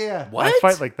yeah. What? I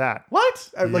fight like that.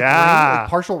 What? Like Yeah. like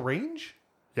partial range?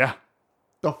 Yeah.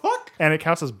 The fuck? And it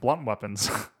counts as blunt weapons.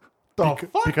 The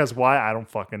fuck? Because why? I don't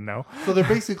fucking know. So they're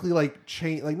basically like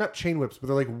not chain whips, but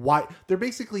they're like wide. They're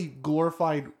basically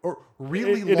glorified or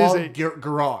really It is long a-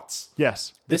 garrots.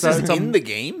 Yes. this It's is a- in the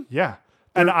game. Yeah.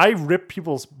 And I rip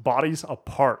people's bodies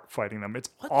apart fighting them. It's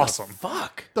What awesome. the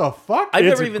fuck? The fuck? I've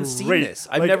It's never even seen great. this.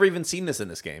 I've Like- never even seen this in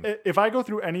this game. If I go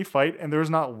through any fight and there's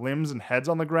not limbs and heads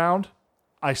on the ground,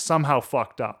 I somehow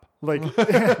fucked up. Like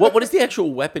What is the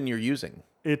actual weapon you're using?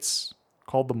 it's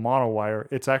called the monowire.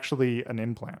 It's actually an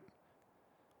implant.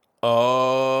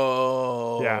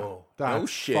 Oh. Yeah. No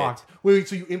That's shit. fucked. Wait,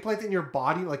 so you implant it in your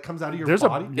body, like comes out of your There's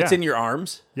body? yeah. It's in your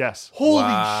arms? Yes. Holy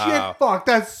Wow. shit! Fuck,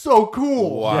 that's so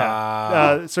cool.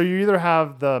 Wow. Yeah. So you either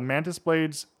have the mantis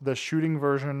blades, the shooting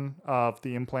version of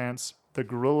the implants, the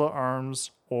gorilla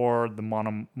arms, or the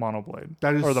mono blade.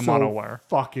 That is or the so mono wire.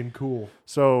 fucking cool.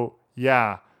 So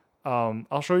yeah.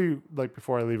 I'll show you like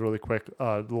before I leave really quick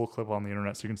a little clip on the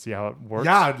internet so you can see how it works.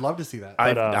 Yeah, I'd love to see that.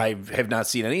 I have not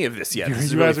seen any of this yet. This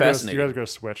is you really guys are gonna, fascinating. you guys are gonna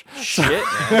switch. Shit,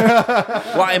 man.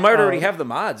 Well, I might already have the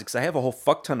mods because I have a whole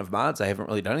fuck ton of mods I haven't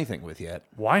really done anything with yet.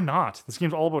 Why not? This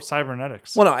game's all about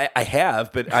cybernetics. Well, no, I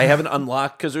have, but I haven't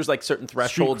unlocked because there's like certain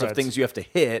thresholds of creds. things you have to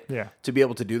hit Yeah. to be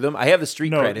able to do them. I have the street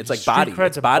No, cred. It's like street body. cred's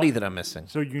It's a body that I'm missing.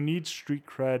 So you need street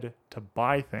cred to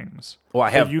buy things. Well, I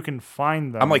But have- you can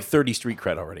find them. I'm like 30 street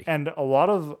cred already. and a lot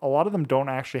of them don't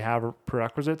actually have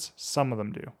prerequisites. Some of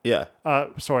them do. Yeah.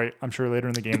 Sorry, I'm sure later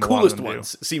in the game The a lot of coolest them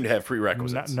ones seem to have do.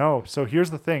 prerequisites. No. So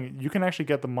here's the thing: you can actually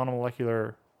get the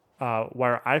monomolecular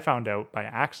wire. I found out by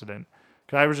accident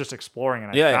because I was just exploring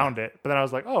and I Yeah, found it. But then I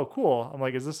was like, oh, cool. I'm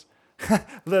like, is this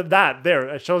that there?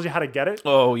 It shows you how to get it.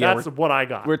 Oh, yeah, that's what I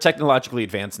got. We're technologically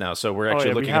advanced now, so we're actually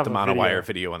yeah, we looking at have the a monowire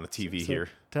video on the TV So, here.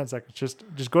 10 seconds.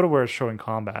 Just go to where it's showing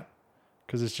combat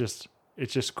because it's just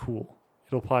cool.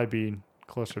 It'll probably be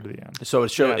closer to the end. So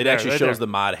it Yeah, it there, actually right shows there. the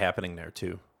mod happening there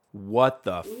too. What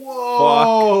the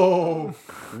Whoa!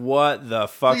 fuck? What the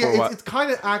fuck? So or yeah, what? it's kind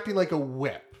of acting like a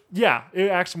whip. Yeah, it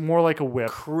acts more like a whip.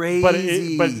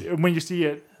 Crazy. But when you see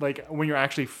it, like when you're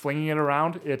actually flinging it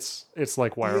around, it's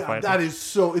like wire Yeah, fighting. that is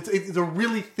so. It's a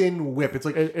really thin whip. It's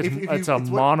like It's if you- a it's what-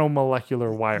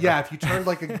 monomolecular wire. Yeah, if you turned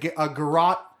like a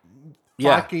garrote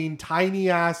Yeah. fucking tiny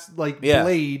ass like Yeah.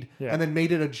 blade Yeah. and then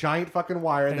made it a giant fucking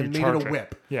wire and, And then you made it charge a it.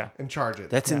 whip. Yeah. And charge it.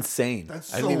 That's insane.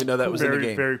 That's I didn't so even know that was in the very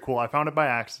game. very cool. I found it by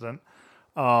accident.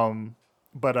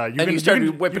 But you and can, you started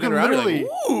you can, whipping you it can around. literally.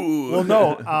 Like, ooh. Well,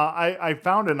 no, I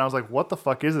found it and I was like, what the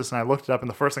fuck is this? And I looked it up and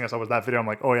the first thing I saw was that video. I'm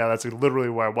like, oh yeah, that's literally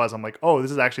where I was. I'm like, oh, this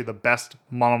is actually the best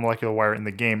monomolecular wire in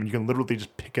the game. And you can literally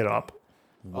just pick it up.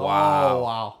 Wow. Oh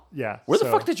wow. Yeah. Where the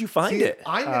so, fuck did you find See, it?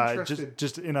 I'm interested.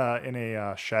 just in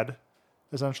a shed,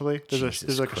 essentially. Jesus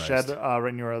There's like Christ. a shed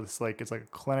right near it's like a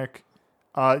clinic.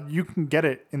 You can get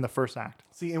it in the first act.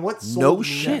 See, and what No sold me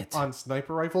shit. on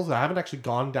sniper rifles, I haven't actually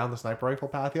gone down the sniper rifle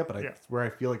path yet, but Yeah. it's where I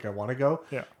feel like I want to go.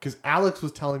 Yeah. Because Alex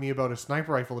was telling me about a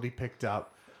sniper rifle that he picked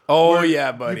up. Oh where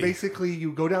yeah, buddy.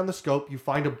 You go down the scope, you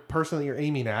find a person that you're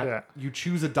aiming at, you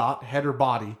choose a dot, head or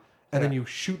body, and then you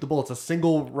shoot the bullet. It's a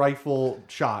single rifle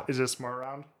shot. Is it a smart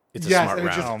round? It's a smart and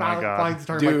round. it just finds the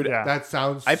target. Dude, that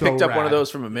sounds. I picked so up one of rad.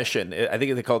 those from a mission. I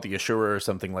think they call it the Ashura or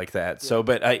something like that. So,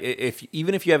 but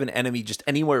even if you have an enemy just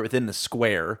anywhere within the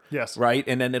square, right,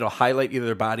 and then it'll highlight either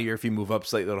their body, or if you move up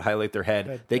slightly, it'll highlight their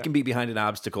head. They can be behind an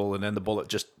obstacle, and then the bullet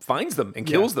just finds them and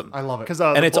kills them. I love it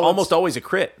and it's almost always a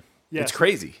crit. Yeah, it's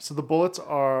crazy. So the bullets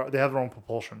they have their own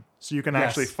propulsion. So you can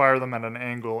actually fire them at an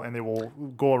angle and they will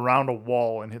go around a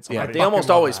wall and hit somebody. Yeah, they almost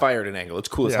always fire at an angle. It's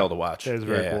cool as hell to watch. It is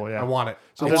very cool, yeah. I want it.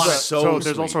 So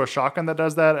there's also a shotgun that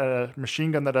does that, a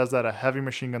machine gun that does that, a heavy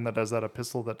machine gun that does that, a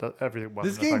pistol that does everything.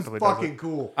 This game's fucking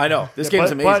cool. I know. This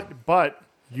game's amazing. But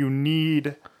you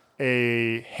need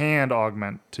a hand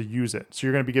augment to use it. So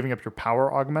you're going to be giving up your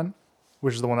power augment,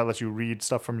 which is the one that lets you read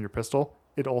stuff from your pistol.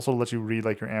 It also lets you read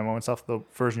like your ammo and stuff, the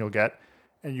version you'll get.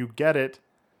 And you get it.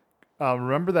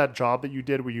 Remember that job that you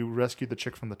did where you rescued the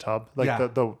chick from the tub, like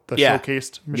the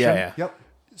showcased mission? Yeah. Yep.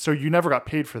 So you never got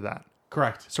paid for that.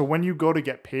 Correct. So when you go to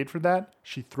get paid for that,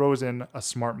 she throws in a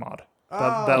smart mod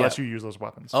that lets you use those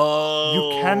weapons. Oh,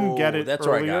 you can get it. That's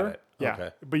earlier, where I got it. Yeah, Okay.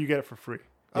 but you get it for free.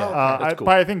 Yeah, that's cool.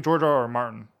 But I think George R. R.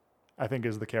 Martin, I think,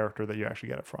 is the character that you actually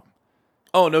get it from.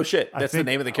 Oh no shit! That's the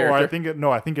name of the character. I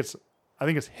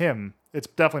think it's him. It's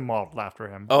definitely modeled after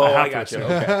him. Oh, I got you.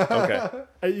 Okay.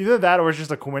 Either that or it's just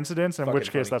a coincidence, in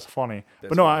which case that's funny.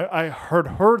 But no, I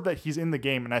heard that he's in the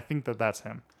game, and I think that's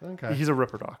him. Okay. He's a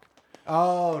Ripper Doc.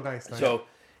 Oh, nice. So,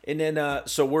 and then,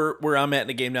 so where I'm at in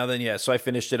the game now, then, so I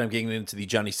finished it. I'm getting into the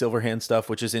Johnny Silverhand stuff,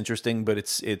 which is interesting, but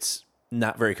it's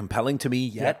not very compelling to me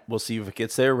yet. Yeah. We'll see if it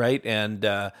gets there, right?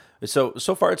 And so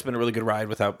far it's been a really good ride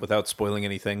without spoiling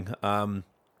anything.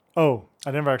 Oh,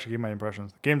 I never actually gave my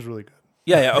impressions. The game's really good.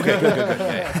 Yeah, okay, good.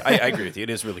 Yeah. I agree with you. It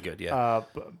is really good, yeah.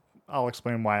 But I'll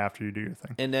explain why after you do your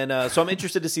thing. And then, so I'm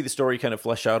interested to see the story kind of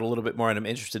flesh out a little bit more, and I'm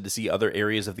interested to see other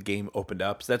areas of the game opened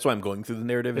up. So that's why I'm going through the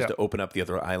narrative, is to open up the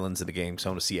other islands of the game, so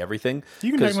I want to see everything.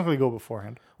 You can technically go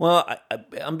beforehand. Well,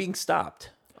 I'm being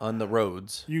stopped on the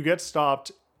roads. You get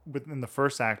stopped within the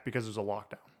first act because there's a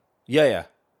lockdown. Yeah.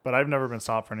 But I've never been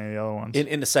stopped for any of the other ones.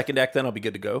 In the second act, then I'll be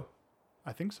good to go?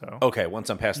 I think so. Okay,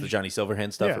 once I'm past the Johnny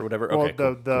Silverhand stuff or whatever. Well, okay,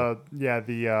 the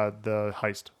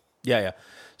heist. Yeah.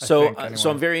 So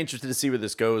I'm very interested to see where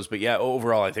this goes. But yeah,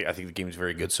 overall, I think the game is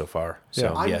very good so far.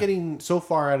 So I'm getting so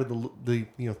far out of the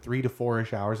 3 to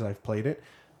 4-ish hours that I've played it.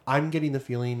 I'm getting the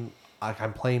feeling like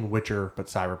I'm playing Witcher, but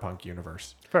Cyberpunk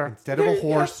universe. Fair. Instead of a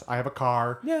horse, I have a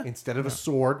car. Yeah. Instead of a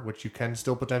sword, which you can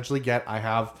still potentially get, I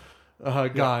have a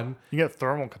gun. You get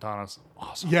thermal katanas.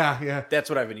 Awesome. Yeah. That's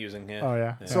what I've been using. Yeah. Oh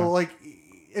yeah. So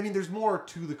there's more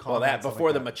to the combat. Well, that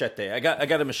before the machete, I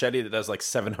got a machete that does like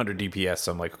 700 DPS.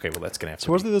 So I'm like, okay, well that's gonna have to.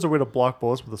 Supposedly there's a way to block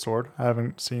bullets with a sword. I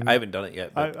haven't done it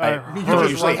yet. But I don't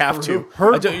usually have to.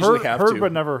 Heard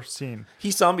but never seen.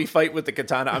 He saw me fight with the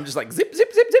katana. I'm just like zip,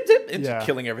 zip, zip, zip, zip, and just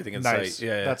killing everything in sight.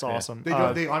 Yeah, that's awesome.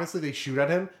 They honestly they shoot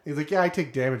at him. He's like, yeah, I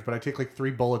take damage, but I take like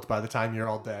 3 bullets by the time you're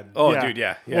all dead. Oh, dude,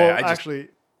 yeah. Well, actually.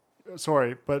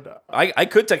 Sorry, but I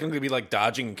could technically be like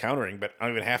dodging and countering, but I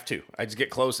don't even have to. I just get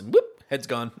close and whoop, head's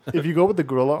gone. If you go with the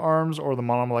gorilla arms or the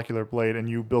monomolecular blade and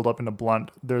you build up into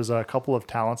blunt, there's a couple of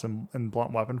talents in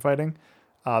blunt weapon fighting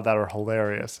that are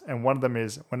hilarious. And one of them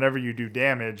is whenever you do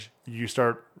damage, you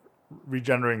start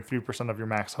regenerating 3% of your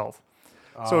max health.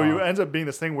 So you ends up being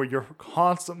this thing where you're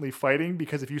constantly fighting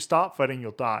because if you stop fighting,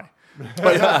 you'll die.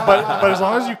 But as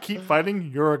long as you keep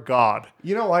fighting, you're a god.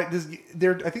 You know what?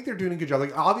 I think they're doing a good job.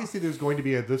 Like obviously, there's going to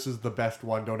be this is the best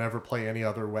one. Don't ever play any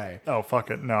other way. Oh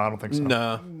fuck it! No, I don't think so.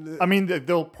 No, I mean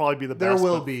they'll probably be the best.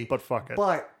 There will be, but fuck it.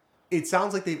 But it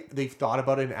sounds like they've thought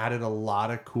about it and added a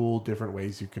lot of cool different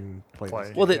ways you can play.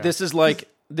 This well,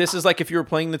 this is like if you were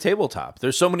playing the tabletop.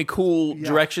 There's so many cool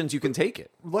directions you can take it.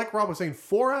 Like Rob was saying,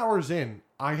 4 hours in,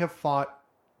 I have fought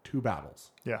 2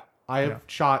 battles. Yeah. I have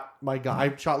shot my guy.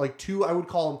 I've shot like 2, I would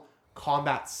call them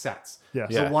combat sets. Yeah.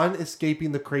 So one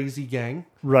escaping the crazy gang.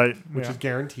 Right. Which is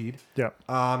guaranteed. Yeah.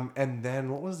 And then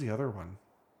what was the other one?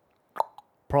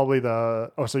 Probably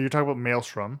so you're talking about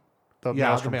Maelstrom. The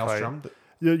Maelstrom.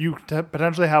 You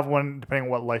potentially have one depending on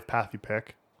what life path you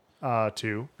pick.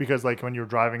 Too. Because like when you're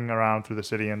driving around through the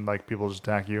city and like people just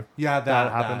attack you. Yeah,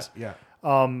 that happens.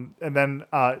 And then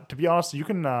to be honest, you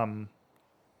can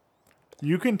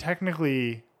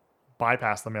technically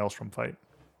bypass the Maelstrom fight.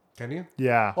 Can you?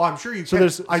 Yeah. Oh, I'm sure you can.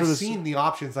 I've seen the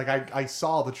options. Like I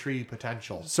saw the tree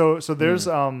potential. So there's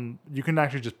you can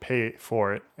actually just pay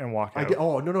for it and walk out.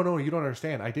 Oh no, you don't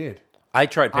understand. I did. I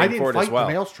tried paying for it as well. I didn't fight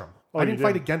the Maelstrom. I didn't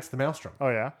fight against the Maelstrom. Oh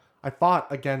yeah. I fought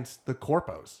against the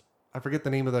Corpos. I forget the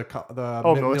name of the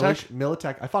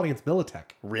Militech. I fought against Militech.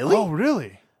 Really? Oh,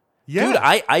 really? Yeah. Dude,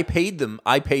 I paid them,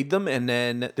 and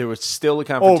then there was still a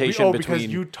confrontation between.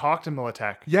 Because you talked to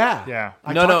Militech. Yeah.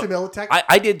 I No, talked to Militech.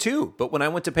 I did too, but when I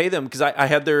went to pay them, because I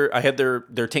had their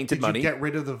tainted Did money. you get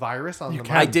rid of the virus on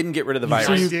the I didn't get rid of the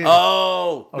virus. you did.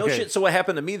 Oh, no Okay. shit. So what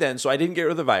happened to me then? So I didn't get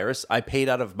rid of the virus. I paid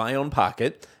out of my own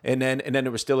pocket, and then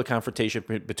there was still a confrontation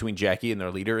between Jackie and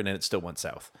their leader, and then it still went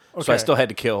south. So I Okay. still had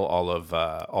to kill all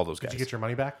those guys. Did you get your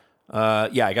money back?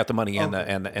 Yeah, I got the money and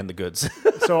the goods.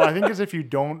 So I think as if you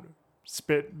don't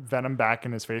spit venom back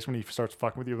in his face when he starts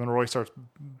fucking with you, when Roy starts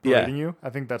berating you, I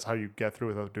think that's how you get through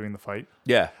without doing the fight.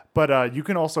 Yeah. But you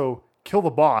can also kill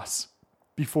the boss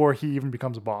before he even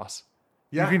becomes a boss.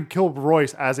 Yeah. You can kill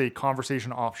Royce as a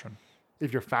conversation option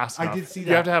if you're fast enough. I did see You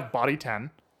that. have to have body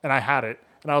 10, and I had it.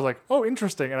 And I was like, oh,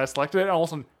 interesting. And I selected it, and all of a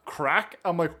sudden, crack.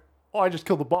 I'm like, oh, I just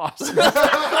killed the boss.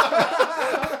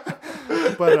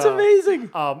 But, That's amazing.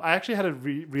 I actually had to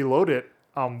reload it,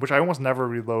 which I almost never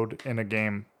reload in a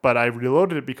game. But I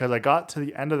reloaded it because I got to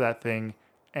the end of that thing,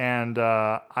 and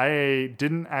I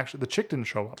didn't actually. The chick didn't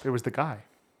show up. It was the guy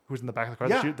who was in the back of the car.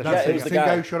 Yeah, that that's it was the the same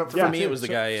guy. guy who showed up For first. me, it was the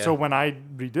guy. Yeah. So when I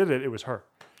redid it, it was her.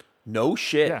 No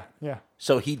shit. Yeah.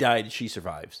 So he died. She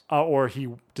survives. Or he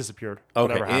disappeared.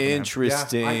 Whatever happened to him.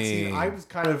 Interesting. I'm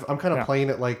kind of playing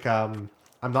it like I'm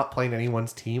not playing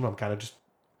anyone's team. I'm kind of just,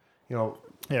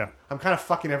 Yeah. I'm kind of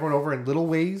fucking everyone over in little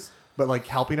ways, but like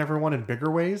helping everyone in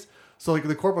bigger ways. So like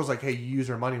the corporal's like, hey, you use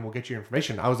our money and we'll get you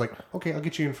information. I was like, okay, I'll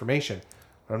get you information,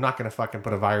 but I'm not going to fucking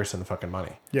put a virus in the fucking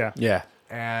money. Yeah. Yeah.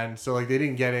 And so like they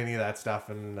didn't get any of that stuff,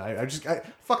 and I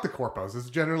fuck the corpos. It's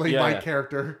generally Yeah, my yeah.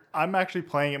 character. I'm actually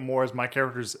playing it more as my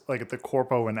character's like the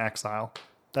Corpo in Exile.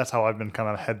 That's how I've been kind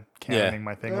of head canoning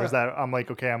my thing. Was that I'm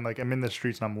in the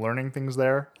streets and I'm learning things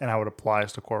there and how it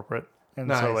applies to corporate. And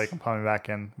so Nice. like I'm coming back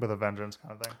in with a vengeance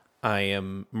kind of thing. I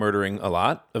am murdering a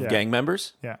lot of Yeah. gang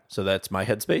members. Yeah. So that's my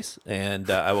headspace, and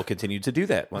I will continue to do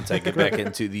that once I get back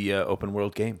into the open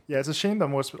world game. Yeah, it's a shame that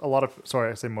a lot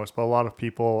of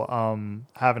people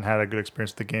haven't had a good experience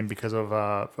with the game because of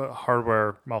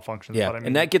hardware malfunctions. Yeah, But I mean,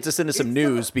 and that gets us into some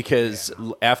news because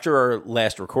after our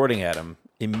last recording, Adam,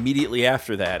 immediately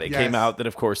after that, it came out that,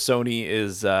 of course, Sony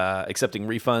is accepting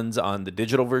refunds on the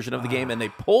digital version of the game, and they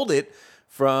pulled it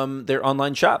from their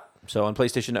online shop. So on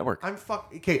PlayStation Network.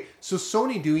 Okay, so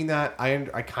Sony doing that,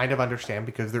 I kind of understand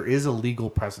because there is a legal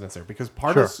precedence there. Because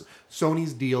part of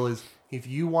Sony's deal is if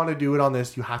you want to do it on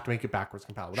this, you have to make it backwards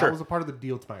compatible. Sure. That was a part of the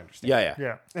deal, to my understanding.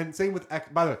 Yeah. And same with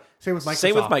by the way, same with Microsoft.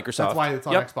 Same with Microsoft. That's why it's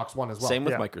on Yep. Xbox One as well. Same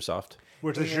with Microsoft.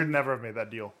 which they should never have made that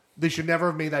deal. They should never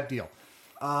have made that deal.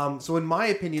 So in my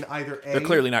opinion, either They're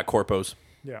clearly not corpos.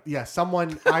 Yeah.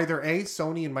 someone either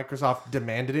Sony and Microsoft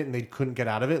demanded it and they couldn't get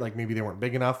out of it. Like maybe they weren't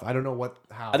big enough. I don't know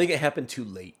how. I think it happened too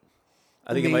late.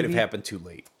 I think it might have Maybe. happened too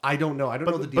late. I don't know. I don't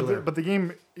know the deal. But the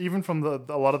game, even from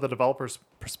a lot of the developers'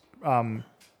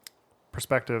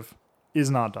 perspective, is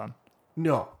not done.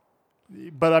 No.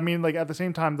 But I mean, like at the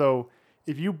same time, though,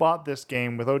 if you bought this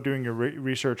game without doing your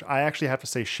research, I actually have to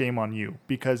say shame on you,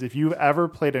 because if you've ever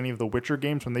played any of the Witcher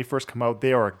games when they first come out,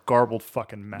 they are a garbled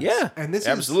fucking mess. Yeah, And this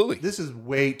absolutely. this is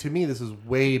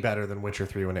way better than Witcher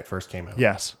 3 when it first came out.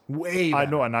 Yes. Way I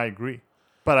better. know, and I agree.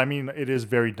 But I mean, it is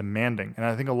very demanding, and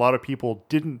I think a lot of people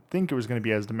didn't think it was going to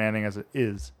be as demanding as it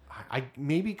is.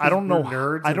 Maybe 'cause I don't know. we're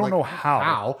nerds. I and don't like, know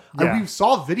how. And we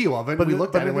saw a video of it. And we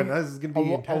looked at it and then went, "This is going to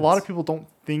be a intense." lot of people don't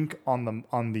think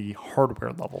on the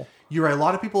hardware level. You're right. A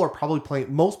lot of people are probably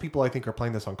playing. Most people, I think, are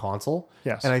playing this on console.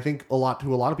 Yes. And I think to a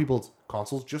lot of people,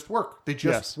 consoles just work. They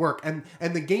just work. And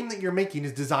the game that you're making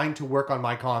is designed to work on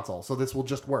my console, so this will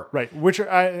just work. Right.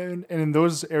 And in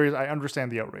those areas, I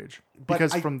understand the outrage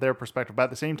because from their perspective. But at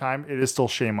the same time, it is still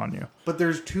shame on you. But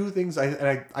there's two things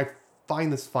I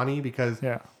find this funny because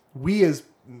Yeah. we as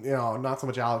not so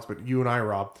much Alex, but you and I,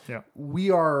 Rob,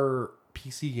 we are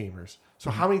PC gamers. So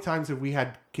how many times have we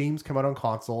had games come out on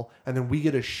console and then we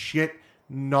get a shit,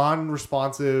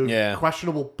 non-responsive,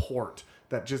 questionable port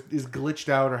that just is glitched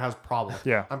out or has problems?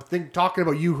 Yeah. I'm talking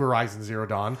about you, Horizon Zero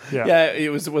Dawn. Yeah.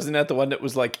 Wasn't that the one that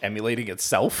was like emulating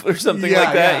itself or something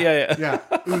like that? Yeah.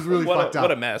 It was really fucked up.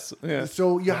 What a mess. Yeah.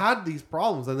 So you had these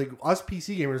problems, and like us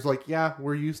PC gamers, like, yeah,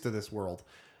 we're used to this world.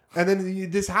 And then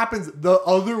this happens the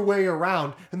other way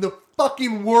around, and the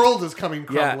fucking world is coming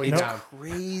crumbling it's down.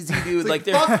 crazy, dude. Like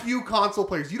fuck you, console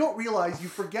players. You don't realize, you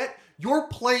forget you're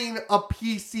playing a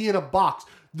PC in a box.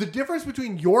 The difference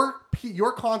between your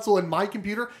console and my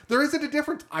computer, there isn't a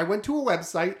difference. I went to a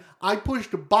website, I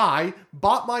pushed buy,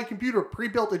 bought my computer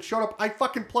pre-built, it showed up, I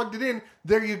fucking plugged it in.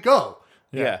 There you go.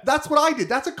 Yeah. That's what I did.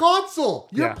 That's a console.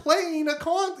 You're Yeah. playing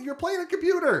You're playing a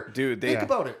computer. Dude, think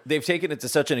about it. They've taken it to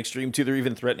such an extreme too. They're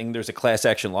even threatening there's a class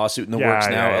action lawsuit in the Yeah, works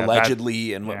now, yeah, yeah.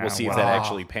 allegedly, and we'll see if that wow.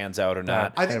 actually pans out or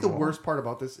not. I think It the worst part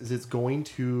about this is it's going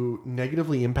to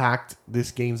negatively impact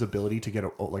this game's ability to get I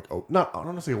don't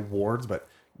want to say awards, but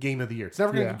Game of the Year. It's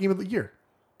never going to get Game of the Year.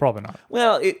 Probably not.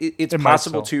 Well, it's It might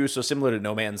possible still. too. So similar to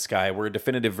No Man's Sky, where a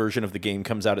definitive version of the game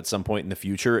comes out at some point in the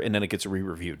future, and then it gets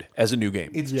re-reviewed as a new game.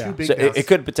 It's too big. So now. it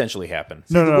could potentially happen.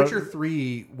 No, The no. Witcher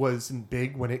 3 wasn't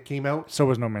big when it came out. So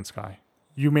was No Man's Sky.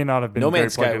 You may not have been No very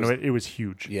Man's plugged Sky into was- it. It was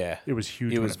huge. Yeah. It was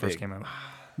huge It when was it first big. came out.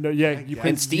 No, yeah, you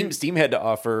And Steam had to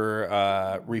offer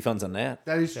refunds on that.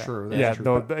 That is true. That's Yeah, true.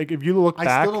 though, But like, if you look I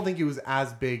back, still don't think it was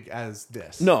as big as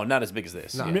this. No, not as big as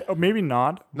this. Yeah. maybe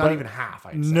not. Not but even half,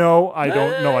 I'd say. No, I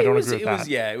don't. No, I don't It was- agree with it that. was,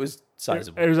 yeah, it was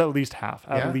sizable. It was at least half.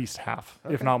 Yeah? At least half,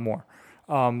 if not more.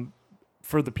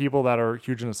 For the people that are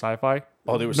huge into sci-fi,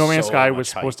 Oh, there was No Man's so Sky much was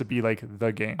supposed hype. to be like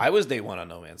the game. I was day one on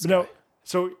No Man's Sky. No,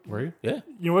 so Were you? Yeah.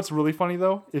 you know what's really funny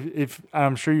though? If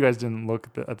I'm sure you guys didn't look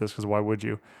at this because why would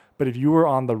you? But if you were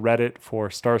on the Reddit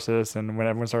for Star Citizen when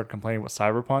everyone started complaining about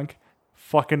Cyberpunk,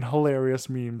 fucking hilarious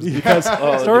memes because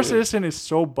Star dude. Citizen is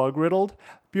so bug riddled.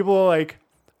 People are like,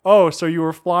 "Oh, so you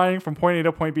were flying from point A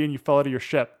to point B and you fell out of your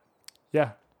ship?"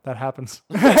 Yeah, that happens.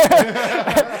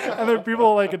 And then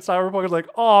people like in Cyberpunk is like,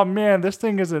 "Oh man, this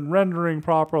thing isn't rendering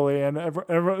properly," and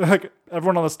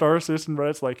everyone on the Star Citizen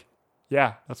Reddit's like,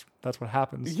 "Yeah, that's what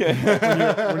happens." Yeah.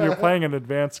 when you're playing an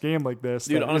advanced game like this,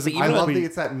 Dude, that honestly, isn't I love complete.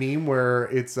 it's that meme where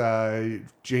it's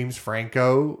James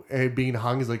Franco being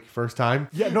hung is like first time.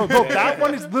 Yeah, no, that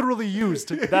one is literally used.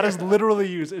 That is literally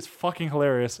used. It's fucking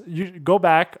hilarious. You go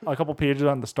back a couple pages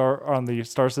on the Star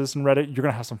Citizen Reddit, you're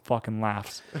gonna have some fucking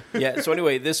laughs. Yeah. So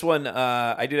anyway, this one,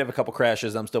 I did have a couple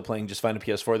crashes. I'm still playing just fine on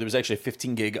PS4. There was actually a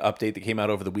 15 gig update that came out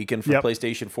over the weekend for Yep.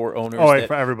 PlayStation 4 owners. Oh, wait, that-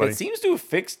 for everybody. It seems to have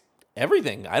fixed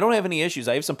everything. I don't have any issues.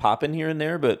 I have some pop in here and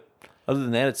there, but other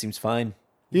than that, it seems fine.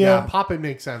 Yeah, Pop-It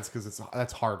makes sense because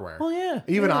that's hardware. Well, yeah.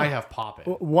 Even yeah. I have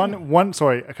Pop-It. One.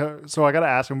 Sorry. So I gotta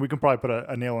ask, and we can probably put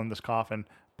a nail in this coffin.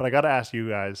 But I gotta ask you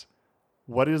guys,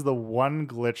 what is the one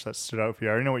glitch that stood out for you?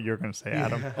 I already know what you're gonna say,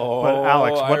 Adam. Oh, but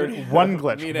Alex, I already- one me and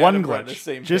glitch. Adam One were on the glitch.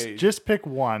 same page. Just pick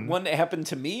one. One that happened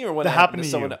to me or one That that happened happened to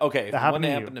to someone? you. Okay, That one happened that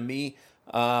to you. happened to me.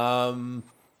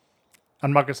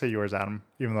 I'm not gonna say yours, Adam,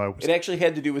 even though It actually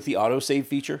had to do with the autosave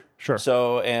feature. Sure.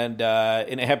 So and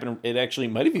it happened. It actually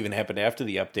might have even happened after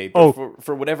the update. But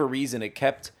for whatever reason, it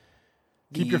kept.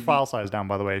 keep your file size down.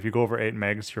 By the way, if you go over 8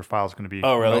 megs, your file's gonna be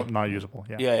really? not usable.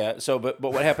 Yeah. Yeah. So, but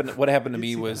what happened? What happened to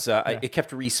me was it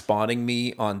kept respawning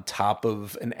me on top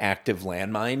of an active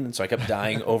landmine, and so I kept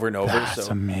dying over and over. That's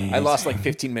so amazing. I lost like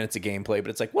 15 minutes of gameplay. But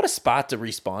it's like, what a spot to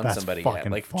respawn That's somebody fucking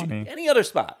at. Like funny. any other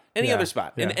spot, Yeah, other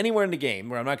spot, yeah. and anywhere in the game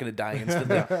where I'm not going to die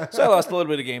instantly. So I lost a little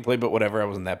bit of gameplay, but whatever. I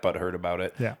wasn't that butthurt about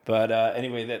it. Yeah. But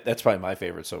anyway, that's probably my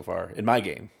favorite so far in my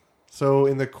game. So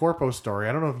in the Corpo story,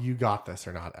 I don't know if you got this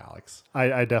or not, Alex.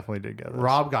 I definitely did get this.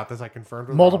 Rob got this. I confirmed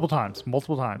with multiple Rob. times.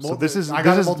 So Mul- this is I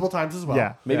got this it is multiple times as well.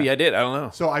 Yeah. Maybe I did. I don't know.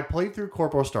 So I played through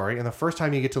Corpo story, and the first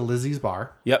time you get to Lizzie's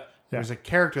bar, Yep. there's a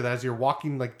character that as you're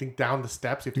walking, like think down the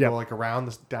steps, you have to Yep. go like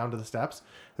around down to the steps.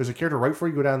 There's a character right before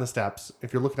you go down the steps.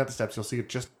 If you're looking at the steps, you'll see it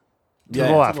just to Yeah.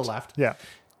 the to left. the left. Yeah.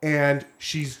 And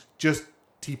she's just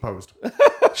T-posed.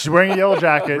 She's wearing a yellow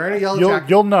jacket. Wearing a yellow you'll, jacket.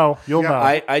 You'll know. You'll Yeah.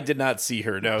 know. I did not see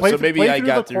her. No. Play So th- maybe play I through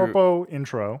got the through. Corpo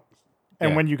intro,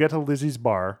 and Yeah. when you get to Lizzie's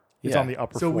bar, it's Yeah. on the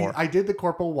upper So floor, I did the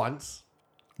Corpo once.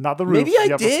 not the roof. Maybe I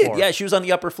the upper did. floor. Yeah, she was on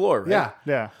the upper floor. Right? Yeah.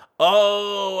 Yeah.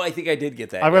 Oh, I think I did get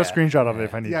that. I've got yeah. a screenshot of it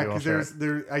if I need Yeah, to. I'll because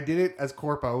share it. I did it as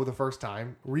Corpo the first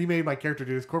time. Remade my character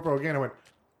do this Corpo again. I went,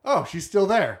 oh, she's still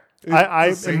there. It's I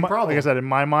the same in my, problem. like I said, in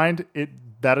my mind,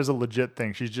 that is a legit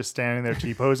thing. She's just standing there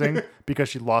T-posing because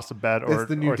she lost a bet, or It's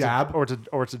the new or dab.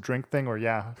 it's a drink thing, or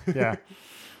yeah.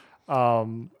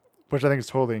 Which I think is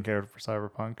totally in character for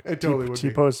Cyberpunk. It totally would be.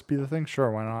 T-pose be the thing. Sure,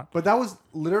 why not? But that was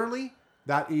literally,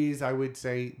 that is, I would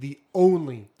say, the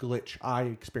only glitch I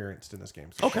experienced in this game.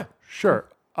 So Okay. Sure.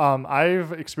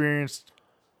 I've experienced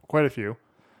quite a few.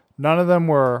 None of them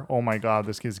were, oh my god,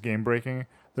 this is game breaking.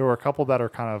 There were a couple that are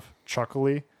kind of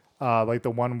chuckly, like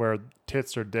the one where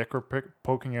tits or dick are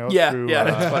poking out through,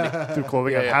 that's funny. through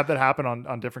clothing. I've Yeah. had that happen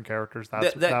on different characters. That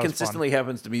Was consistently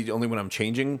happens to me only when I'm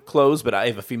changing clothes, but I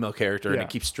have a female character and Yeah. it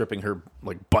keeps stripping her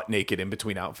like butt naked in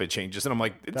between outfit changes, and I'm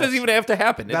like, it doesn't even have to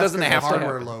happen. It that's doesn't 'cause have of to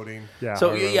hardware happen. loading. fun. Yeah. So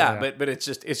hardware, yeah, but it's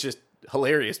just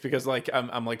hilarious because like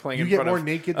I'm like playing You in get front more of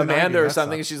naked than I Amanda do. or That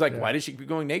something, and sucks. she's like, "Why does she keep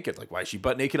going naked? Like, why is she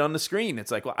butt naked on the screen?"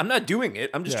 It's like, well, I'm not doing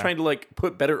it. I'm just trying to like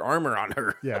put better armor on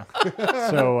her. Yeah.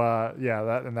 So that You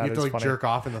have is to like funny. jerk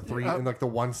off in the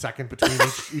 1 second between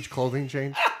each clothing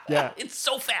change. Yeah. It's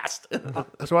so fast.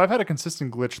 So I've had a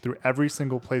consistent glitch through every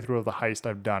single playthrough of the heist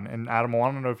I've done. And Adam, I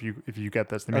want to know if you get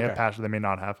this. They may have patched it, they may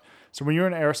not have. So when you're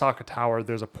in Arasaka Tower,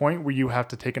 there's a point where you have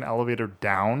to take an elevator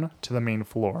down to the main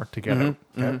floor to get out.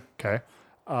 Okay.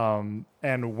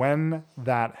 And when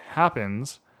that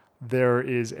happens, there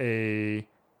is a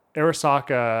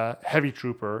Arasaka heavy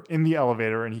trooper in the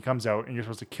elevator, and he comes out, and you're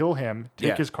supposed to kill him,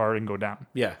 take his card, and go down.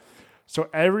 Yeah. So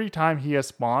every time he has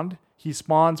spawned, he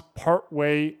spawns part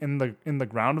way in the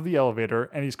ground of the elevator,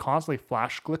 and he's constantly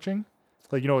flash glitching,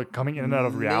 like coming in and out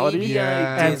of reality. Maybe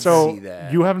I And did so see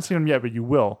that. you haven't seen him yet, but you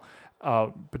will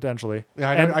potentially. Yeah,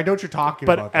 I know what you're talking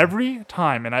But about. every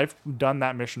time, and I've done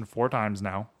that mission 4 times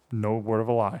now, no word of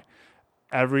a lie.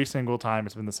 Every single time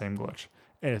it's been the same glitch.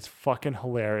 And it's fucking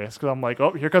hilarious because I'm like,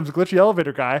 oh, here comes the glitchy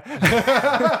elevator guy.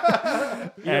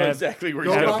 You know exactly where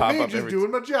he's Don't gonna mind pop me, up. just doing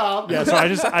my job. Yeah, so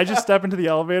I just step into the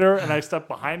elevator and I step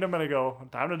behind him and I go,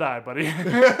 time to die, buddy. And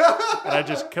I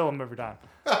just kill him every time.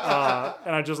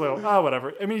 And I just like,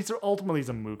 whatever. I mean, he's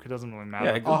a mook. It doesn't really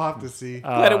matter. Yeah, I'll have to see.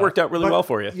 Glad it worked out really But well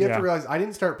for you. You have to realize I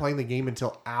didn't start playing the game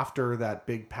until after that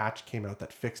big patch came out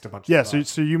that fixed a bunch Yeah, of stuff.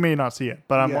 so you may not see it,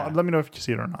 but Yeah. let me know if you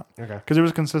see it or not. Okay. Because it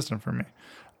was consistent for me.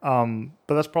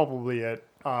 But that's probably it.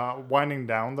 Winding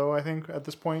down, though, I think, at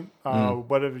this point.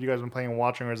 What have you guys been playing and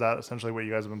watching, or is that essentially what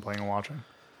you guys have been playing and watching?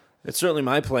 It's certainly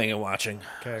my playing and watching.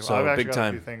 Okay, well, so I've actually big got a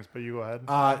time. few things, but you go ahead.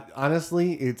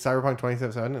 Honestly, it's Cyberpunk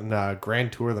 2077 and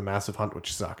Grand Tour: The Massive Hunt,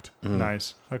 which sucked.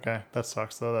 Nice. Okay, that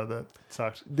sucks, though. That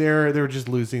sucks. They were just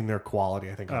losing their quality,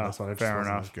 I think, on this one. It just fair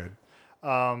wasn't enough. as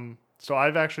good. So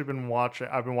I've actually been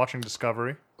watching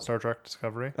Discovery, Star Trek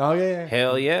Discovery. Oh, yeah.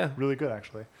 Hell yeah. Really good,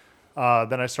 actually.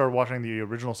 Then I started watching the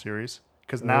original series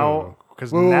because now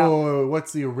Whoa,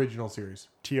 what's the original series?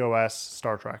 TOS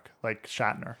Star Trek, like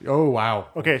Shatner. Oh, wow.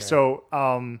 Okay, so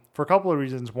for a couple of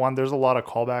reasons. One, there's a lot of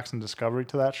callbacks in Discovery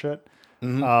to that shit.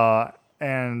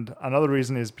 And another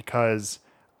reason is because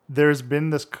there's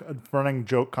been this running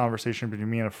joke conversation between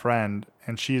me and a friend,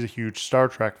 and she's a huge Star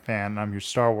Trek fan, and I'm a huge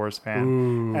Star Wars fan.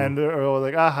 Ooh. And they're all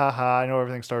like, I know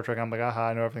everything Star Trek. I'm like,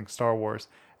 I know everything Star Wars.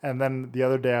 And then the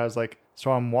other day I was like,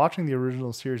 so I'm watching the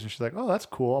original series, and she's like, oh, that's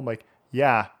cool. I'm like,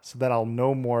 yeah, so that I'll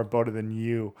know more about it than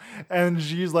you. And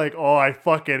she's like, oh, I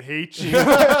fucking hate you.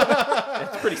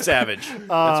 That's pretty savage.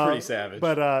 That's pretty savage.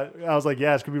 But I was like,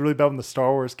 yeah, it's going to be really bad when the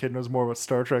Star Wars kid knows more about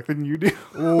Star Trek than you do.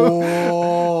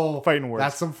 Oh, Fighting words.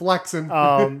 that's some flexing.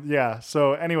 Yeah,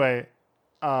 so anyway,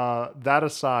 that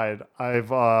aside,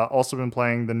 I've also been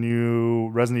playing the new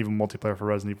Resident Evil multiplayer for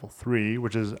Resident Evil 3,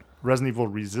 which is Resident Evil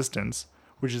Resistance,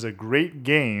 which is a great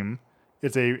game.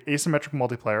 It's a asymmetric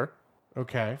multiplayer.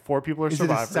 Okay. 4 people are Is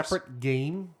survivors. it a separate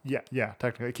game? Yeah,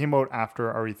 technically. It came out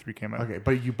after RE3 came out. Okay,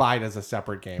 but you buy it as a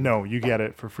separate game. No, you get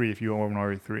it for free if you own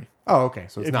RE3. Oh, okay.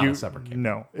 So it's not a separate game.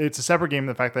 No, it's a separate game.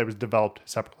 The fact that it was developed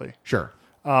separately. Sure.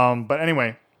 But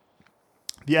anyway,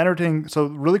 the entertaining. So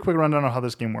really quick rundown on how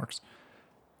this game works.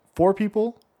 4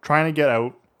 people trying to get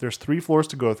out. There's 3 floors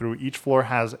to go through. Each floor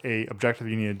has a objective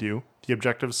you need to do. The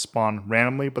objectives spawn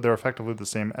randomly, but they're effectively the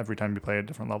same every time you play a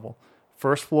different level.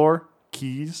 First floor,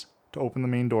 keys to open the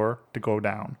main door to go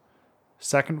down.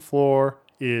 Second floor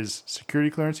is security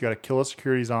clearance. You got to kill a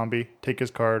security zombie, take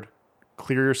his card,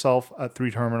 clear yourself at 3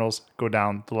 terminals, go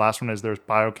down. The last one is there's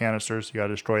bio canisters. You got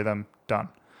to destroy them. Done.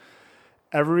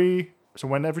 Every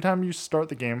time you start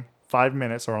the game, 5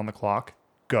 minutes are on the clock.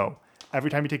 Go. Every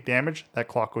time you take damage, that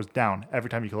clock goes down. Every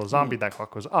time you kill a zombie, that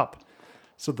clock goes up.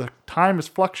 So the time is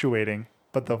fluctuating,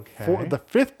 but the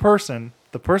 5th person,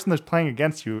 the person that's playing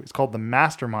against you, is called the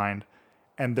mastermind.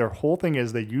 And their whole thing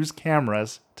is they use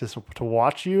cameras to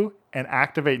watch you and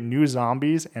activate new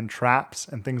zombies and traps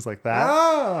and things like that.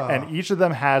 Ah. And each of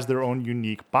them has their own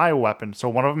unique bioweapon. So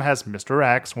one of them has Mr.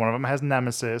 X, one of them has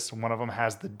Nemesis, one of them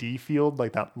has the D field,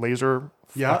 like that laser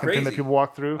fucking thing that people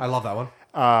walk through. I love that one.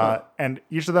 And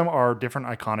each of them are different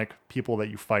iconic people that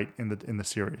you fight in the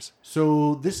series.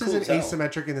 So this is an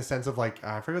asymmetric in the sense of like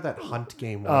I forget what that hunt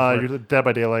game was. You're the Dead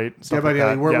by Daylight. Dead by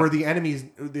Daylight, like where the enemies,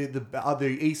 the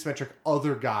asymmetric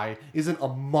other guy isn't a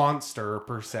monster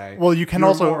per se. Well, you can You're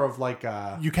also more of like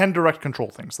you can direct control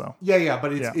things though. Yeah,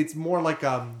 but it's more like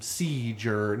Siege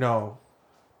or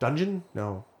Dungeon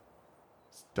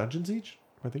Siege.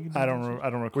 Am I thinking? I don't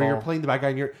recall. Where you're playing the bad guy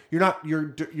and you're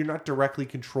not directly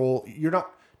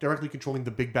controlling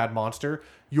the big bad monster.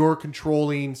 You're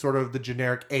controlling sort of the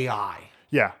generic AI.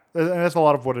 Yeah, and that's a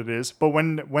lot of what it is. But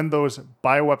when those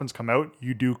bioweapons come out,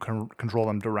 you do control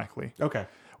them directly. Okay.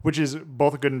 Which is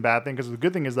both a good and bad thing, because the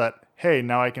good thing is that, hey,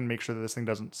 now I can make sure that this thing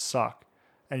doesn't suck,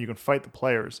 and you can fight the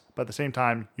players. But at the same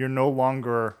time, you're no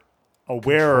longer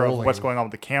aware of what's going on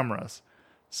with the cameras.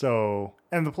 So,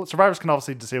 and the survivors can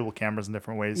obviously disable cameras in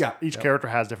different ways. Yeah. Each character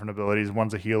has different abilities.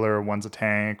 One's a healer, one's a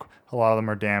tank. A lot of them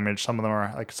are damage. Some of them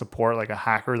are like support, like a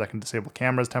hacker that can disable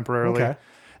cameras temporarily. Okay.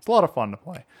 It's a lot of fun to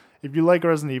play. If you like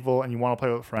Resident Evil and you want to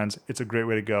play with friends, it's a great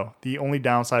way to go. The only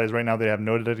downside is right now they have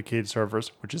no dedicated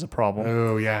servers, which is a problem.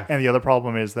 Oh, yeah. And the other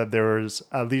problem is that there was,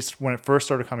 at least when it first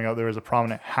started coming out, there was a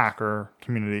prominent hacker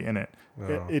community in it.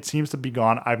 Oh. It seems to be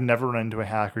gone. I've never run into a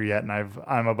hacker yet, and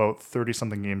I'm about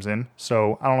 30-something games in,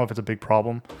 so I don't know if it's a big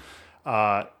problem.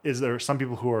 Is there some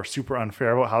people who are super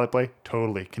unfair about how they play?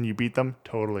 Totally. Can you beat them?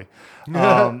 Totally.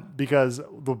 Because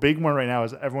the big one right now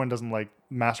is everyone doesn't like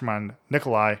Mastermind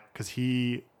Nikolai, because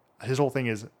his whole thing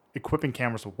is equipping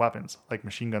cameras with weapons, like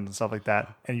machine guns and stuff like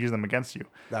that, and use them against you.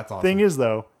 That's awesome. Thing is,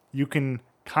 though, you can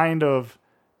kind of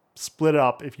split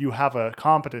up if you have a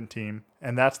competent team,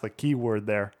 and that's the key word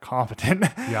there, competent.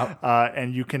 Yep.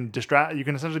 And you can you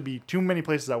can essentially be too many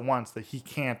places at once that he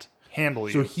can't handle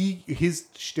you. So his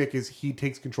shtick is he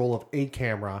takes control of a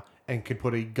camera and can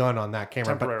put a gun on that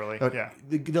camera. Temporarily, yeah.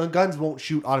 The guns won't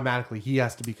shoot automatically. He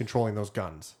has to be controlling those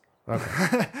guns.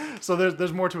 Okay. So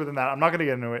there's more to it than that. I'm not going to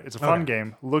get into it. It's a fun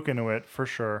game. Look into it for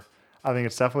sure. I think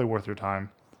it's definitely worth your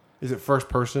time. Is it first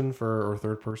person or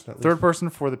third person at least? Third person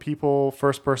for the people,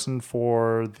 first person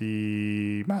for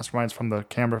the masterminds from the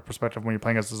camera perspective. When you're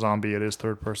playing as a zombie, it is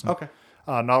third person. Okay.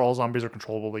 Not all zombies are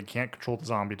controllable. You can't control the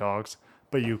zombie dogs,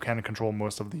 but you can control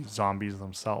most of the zombies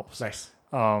themselves. Nice.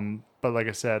 But like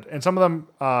I said, and some of them,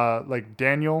 like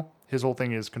Daniel, his whole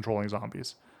thing is controlling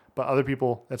zombies. But other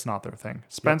people, that's not their thing.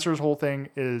 Spencer's whole thing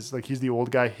is, like, he's the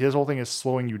old guy. His whole thing is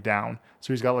slowing you down.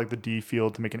 So he's got, like, the D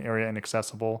field to make an area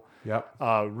inaccessible. Yep.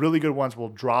 Really good ones will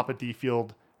drop a D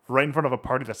field right in front of a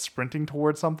party that's sprinting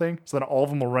towards something. So then all of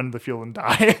them will run to the field and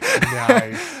die.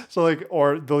 Nice. So, like,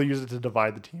 or they'll use it to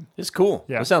divide the team. It's cool.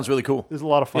 Yeah. That sounds really cool. There's a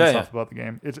lot of fun stuff about the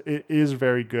game. It is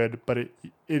very good, but it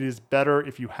is better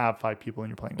if you have 5 people and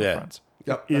you're playing with friends.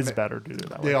 Yep. It is better to do it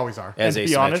that way. They always are. As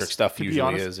asymmetric stuff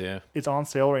usually is, yeah. It's on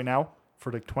sale right now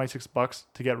for like $26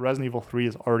 to get Resident Evil 3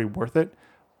 is already worth it.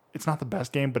 It's not the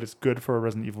best game, but it's good for a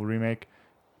Resident Evil remake.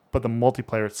 But the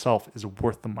multiplayer itself is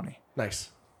worth the money. Nice.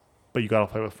 But you got to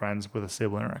play with friends with a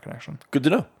stable internet connection. Good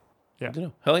to know. Yeah. Good to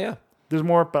know. Hell yeah. There's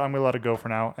more, but I'm going to let it go for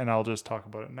now, and I'll just talk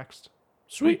about it next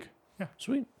week. Yeah.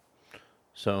 Sweet.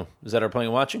 So, is that our playing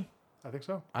and watching? I think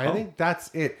so. I think that's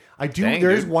it.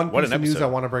 There is one piece of news I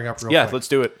want to bring up real quick. Yeah, let's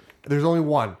do it. There's only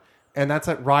one. And that's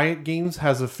that Riot Games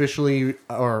has officially,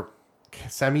 or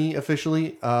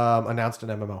semi-officially, announced an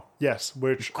MMO. Yes,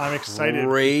 which I'm excited.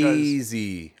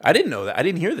 Crazy. I didn't know that. I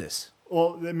didn't hear this.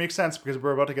 Well, it makes sense because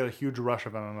we're about to get a huge rush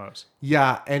of MMOs.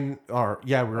 Yeah,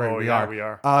 we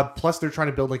are. Plus, they're trying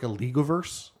to build like a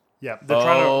Leagueverse. Yeah, they're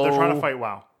trying to fight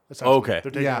WoW. Okay.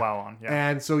 They're taking WoW on. Yeah.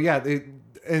 And so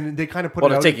they kind of put. Well,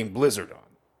 they're taking Blizzard on.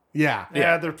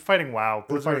 Yeah, they're fighting WoW.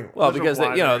 Blizzard because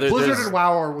Blizzard and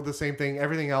WoW are the same thing.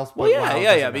 Everything else. Well,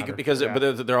 because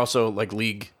but they're also like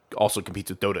League also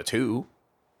competes with Dota 2.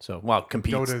 So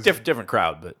competes different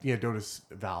crowd, but Dota's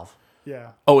Valve.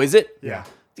 Yeah. Oh, is it? Yeah.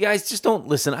 Guys, just don't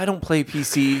listen. I don't play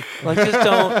PC. Like, just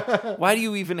don't. Why do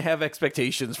you even have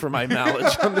expectations for my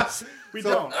knowledge on this? We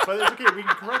don't, but it's okay. We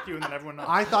can correct you, and then everyone knows.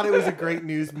 I thought it was a great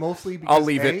news, mostly because I'll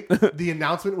leave it. The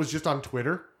announcement was just on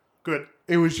Twitter. Good.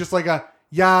 It was just like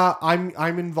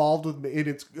I'm involved with it.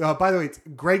 It's by the way, it's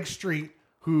Greg Street,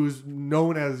 who's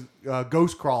known as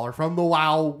Ghostcrawler from the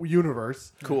WoW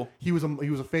universe. Cool. He was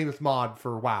a famous mod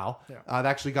for WoW. Yeah. That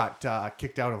actually got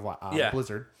kicked out of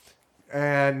Blizzard.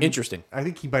 And interesting. I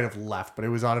think he might have left, but it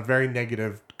was on a very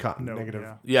negative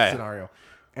scenario.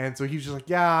 And so he was just like,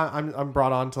 I'm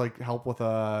brought on to like help with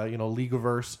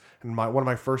Leagueverse, and one of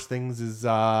my first things is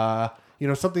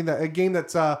something that a game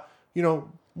that's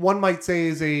one might say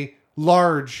is a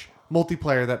large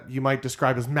multiplayer that you might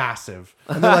describe as massive.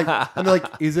 And they're like,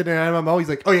 is it an MMO? He's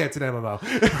like, oh yeah, it's an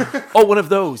MMO. Oh, one of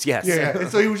those, yes. Yeah. And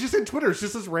so he was just in Twitter. It's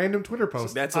just this random Twitter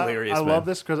post. That's hilarious. I love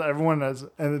this because everyone has,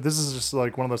 and this is just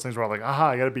like one of those things where I'm like,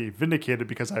 I got to be vindicated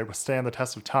because I stand the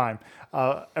test of time.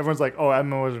 Everyone's like, oh,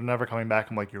 MMOs are never coming back.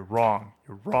 I'm like, you're wrong.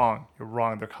 You're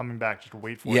wrong. They're coming back. Just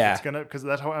wait for it. It's because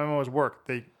that's how MMOs work.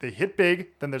 They hit big,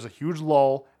 then there's a huge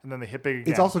lull, and then they hit big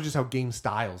again. It's also just how game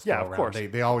styles go of around. Course.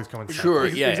 They always come in. Sure,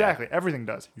 exactly. Everything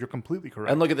does. You're completely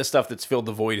correct. And look at the stuff that's filled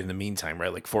the void in the meantime,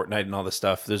 right? Like Fortnite and all this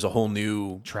stuff. There's a whole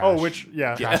new trash. Oh, which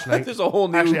Trash Night. There's a whole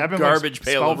new garbage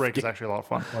pail. Spellbreak is actually a lot of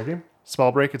fun. What game?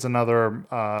 Spellbreak. It's another.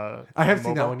 I have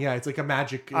seen that one. Yeah, it's like a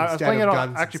magic. I was playing of it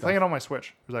guns playing it on my Switch.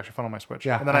 It was actually fun on my Switch.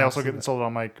 Yeah, and then I also installed it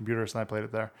on my computer, so I played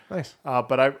it there. Nice.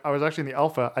 But I was actually in the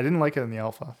alpha. I didn't like it in the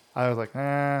alpha. I was like,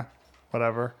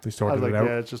 whatever. They sorted it out.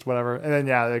 Yeah, it's just whatever. And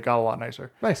then it got a lot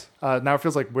nicer. Nice. Now it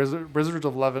feels like Wizards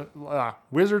of Legend,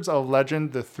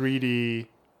 the 3D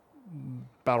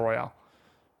Battle Royale.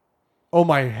 Oh,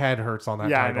 my head hurts on that.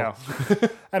 Yeah, title. I know.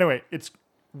 Anyway, it's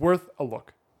worth a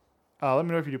look. Let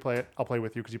me know if you do play it. I'll play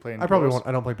with you because you play in I probably won't.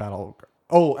 I don't play Battle.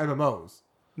 Oh, MMOs.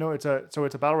 No, it's a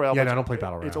Battle Royale. Yeah, no, I don't play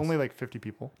Battle Royales. It's only like 50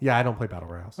 people. Yeah, I don't play Battle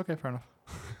Royales. Okay, fair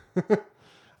enough.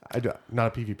 I do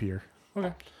not a PvPer.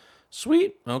 Okay.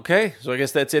 Sweet. Okay, so I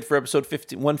guess that's it for episode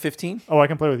 115. Oh, I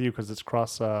can play with you because it's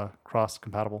cross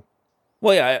compatible.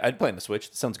 Well, yeah, I'd play on the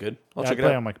Switch. That sounds good. I'll check it out. I'd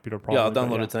play on my computer probably. Yeah, I'll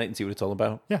download it tonight and see what it's all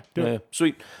about. Yeah, do it.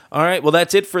 Sweet. All right, well,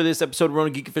 that's it for this episode of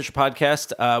Ronan Geek Official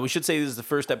Podcast. We should say this is the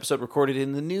first episode recorded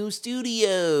in the new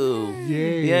studio.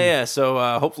 Yay. Yeah. So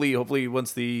hopefully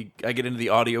once I get into the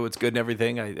audio, it's good and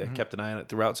everything. I kept an eye on it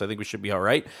throughout, so I think we should be all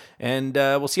right. And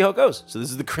we'll see how it goes. So this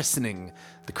is the christening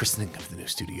of the new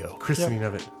studio. Christening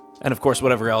of it. And of course,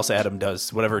 whatever else Adam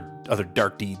does, whatever other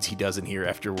dark deeds he does in here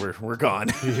after we're gone.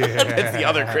 Yeah. That's the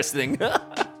other christening.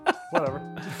 Whatever.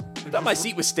 I thought my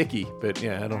seat was sticky, but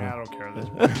yeah, I don't know. I don't care.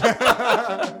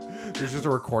 There's just a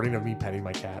recording of me petting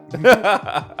my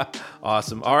cat.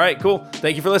 Awesome. All right, cool.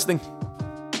 Thank you for listening.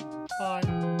 Bye.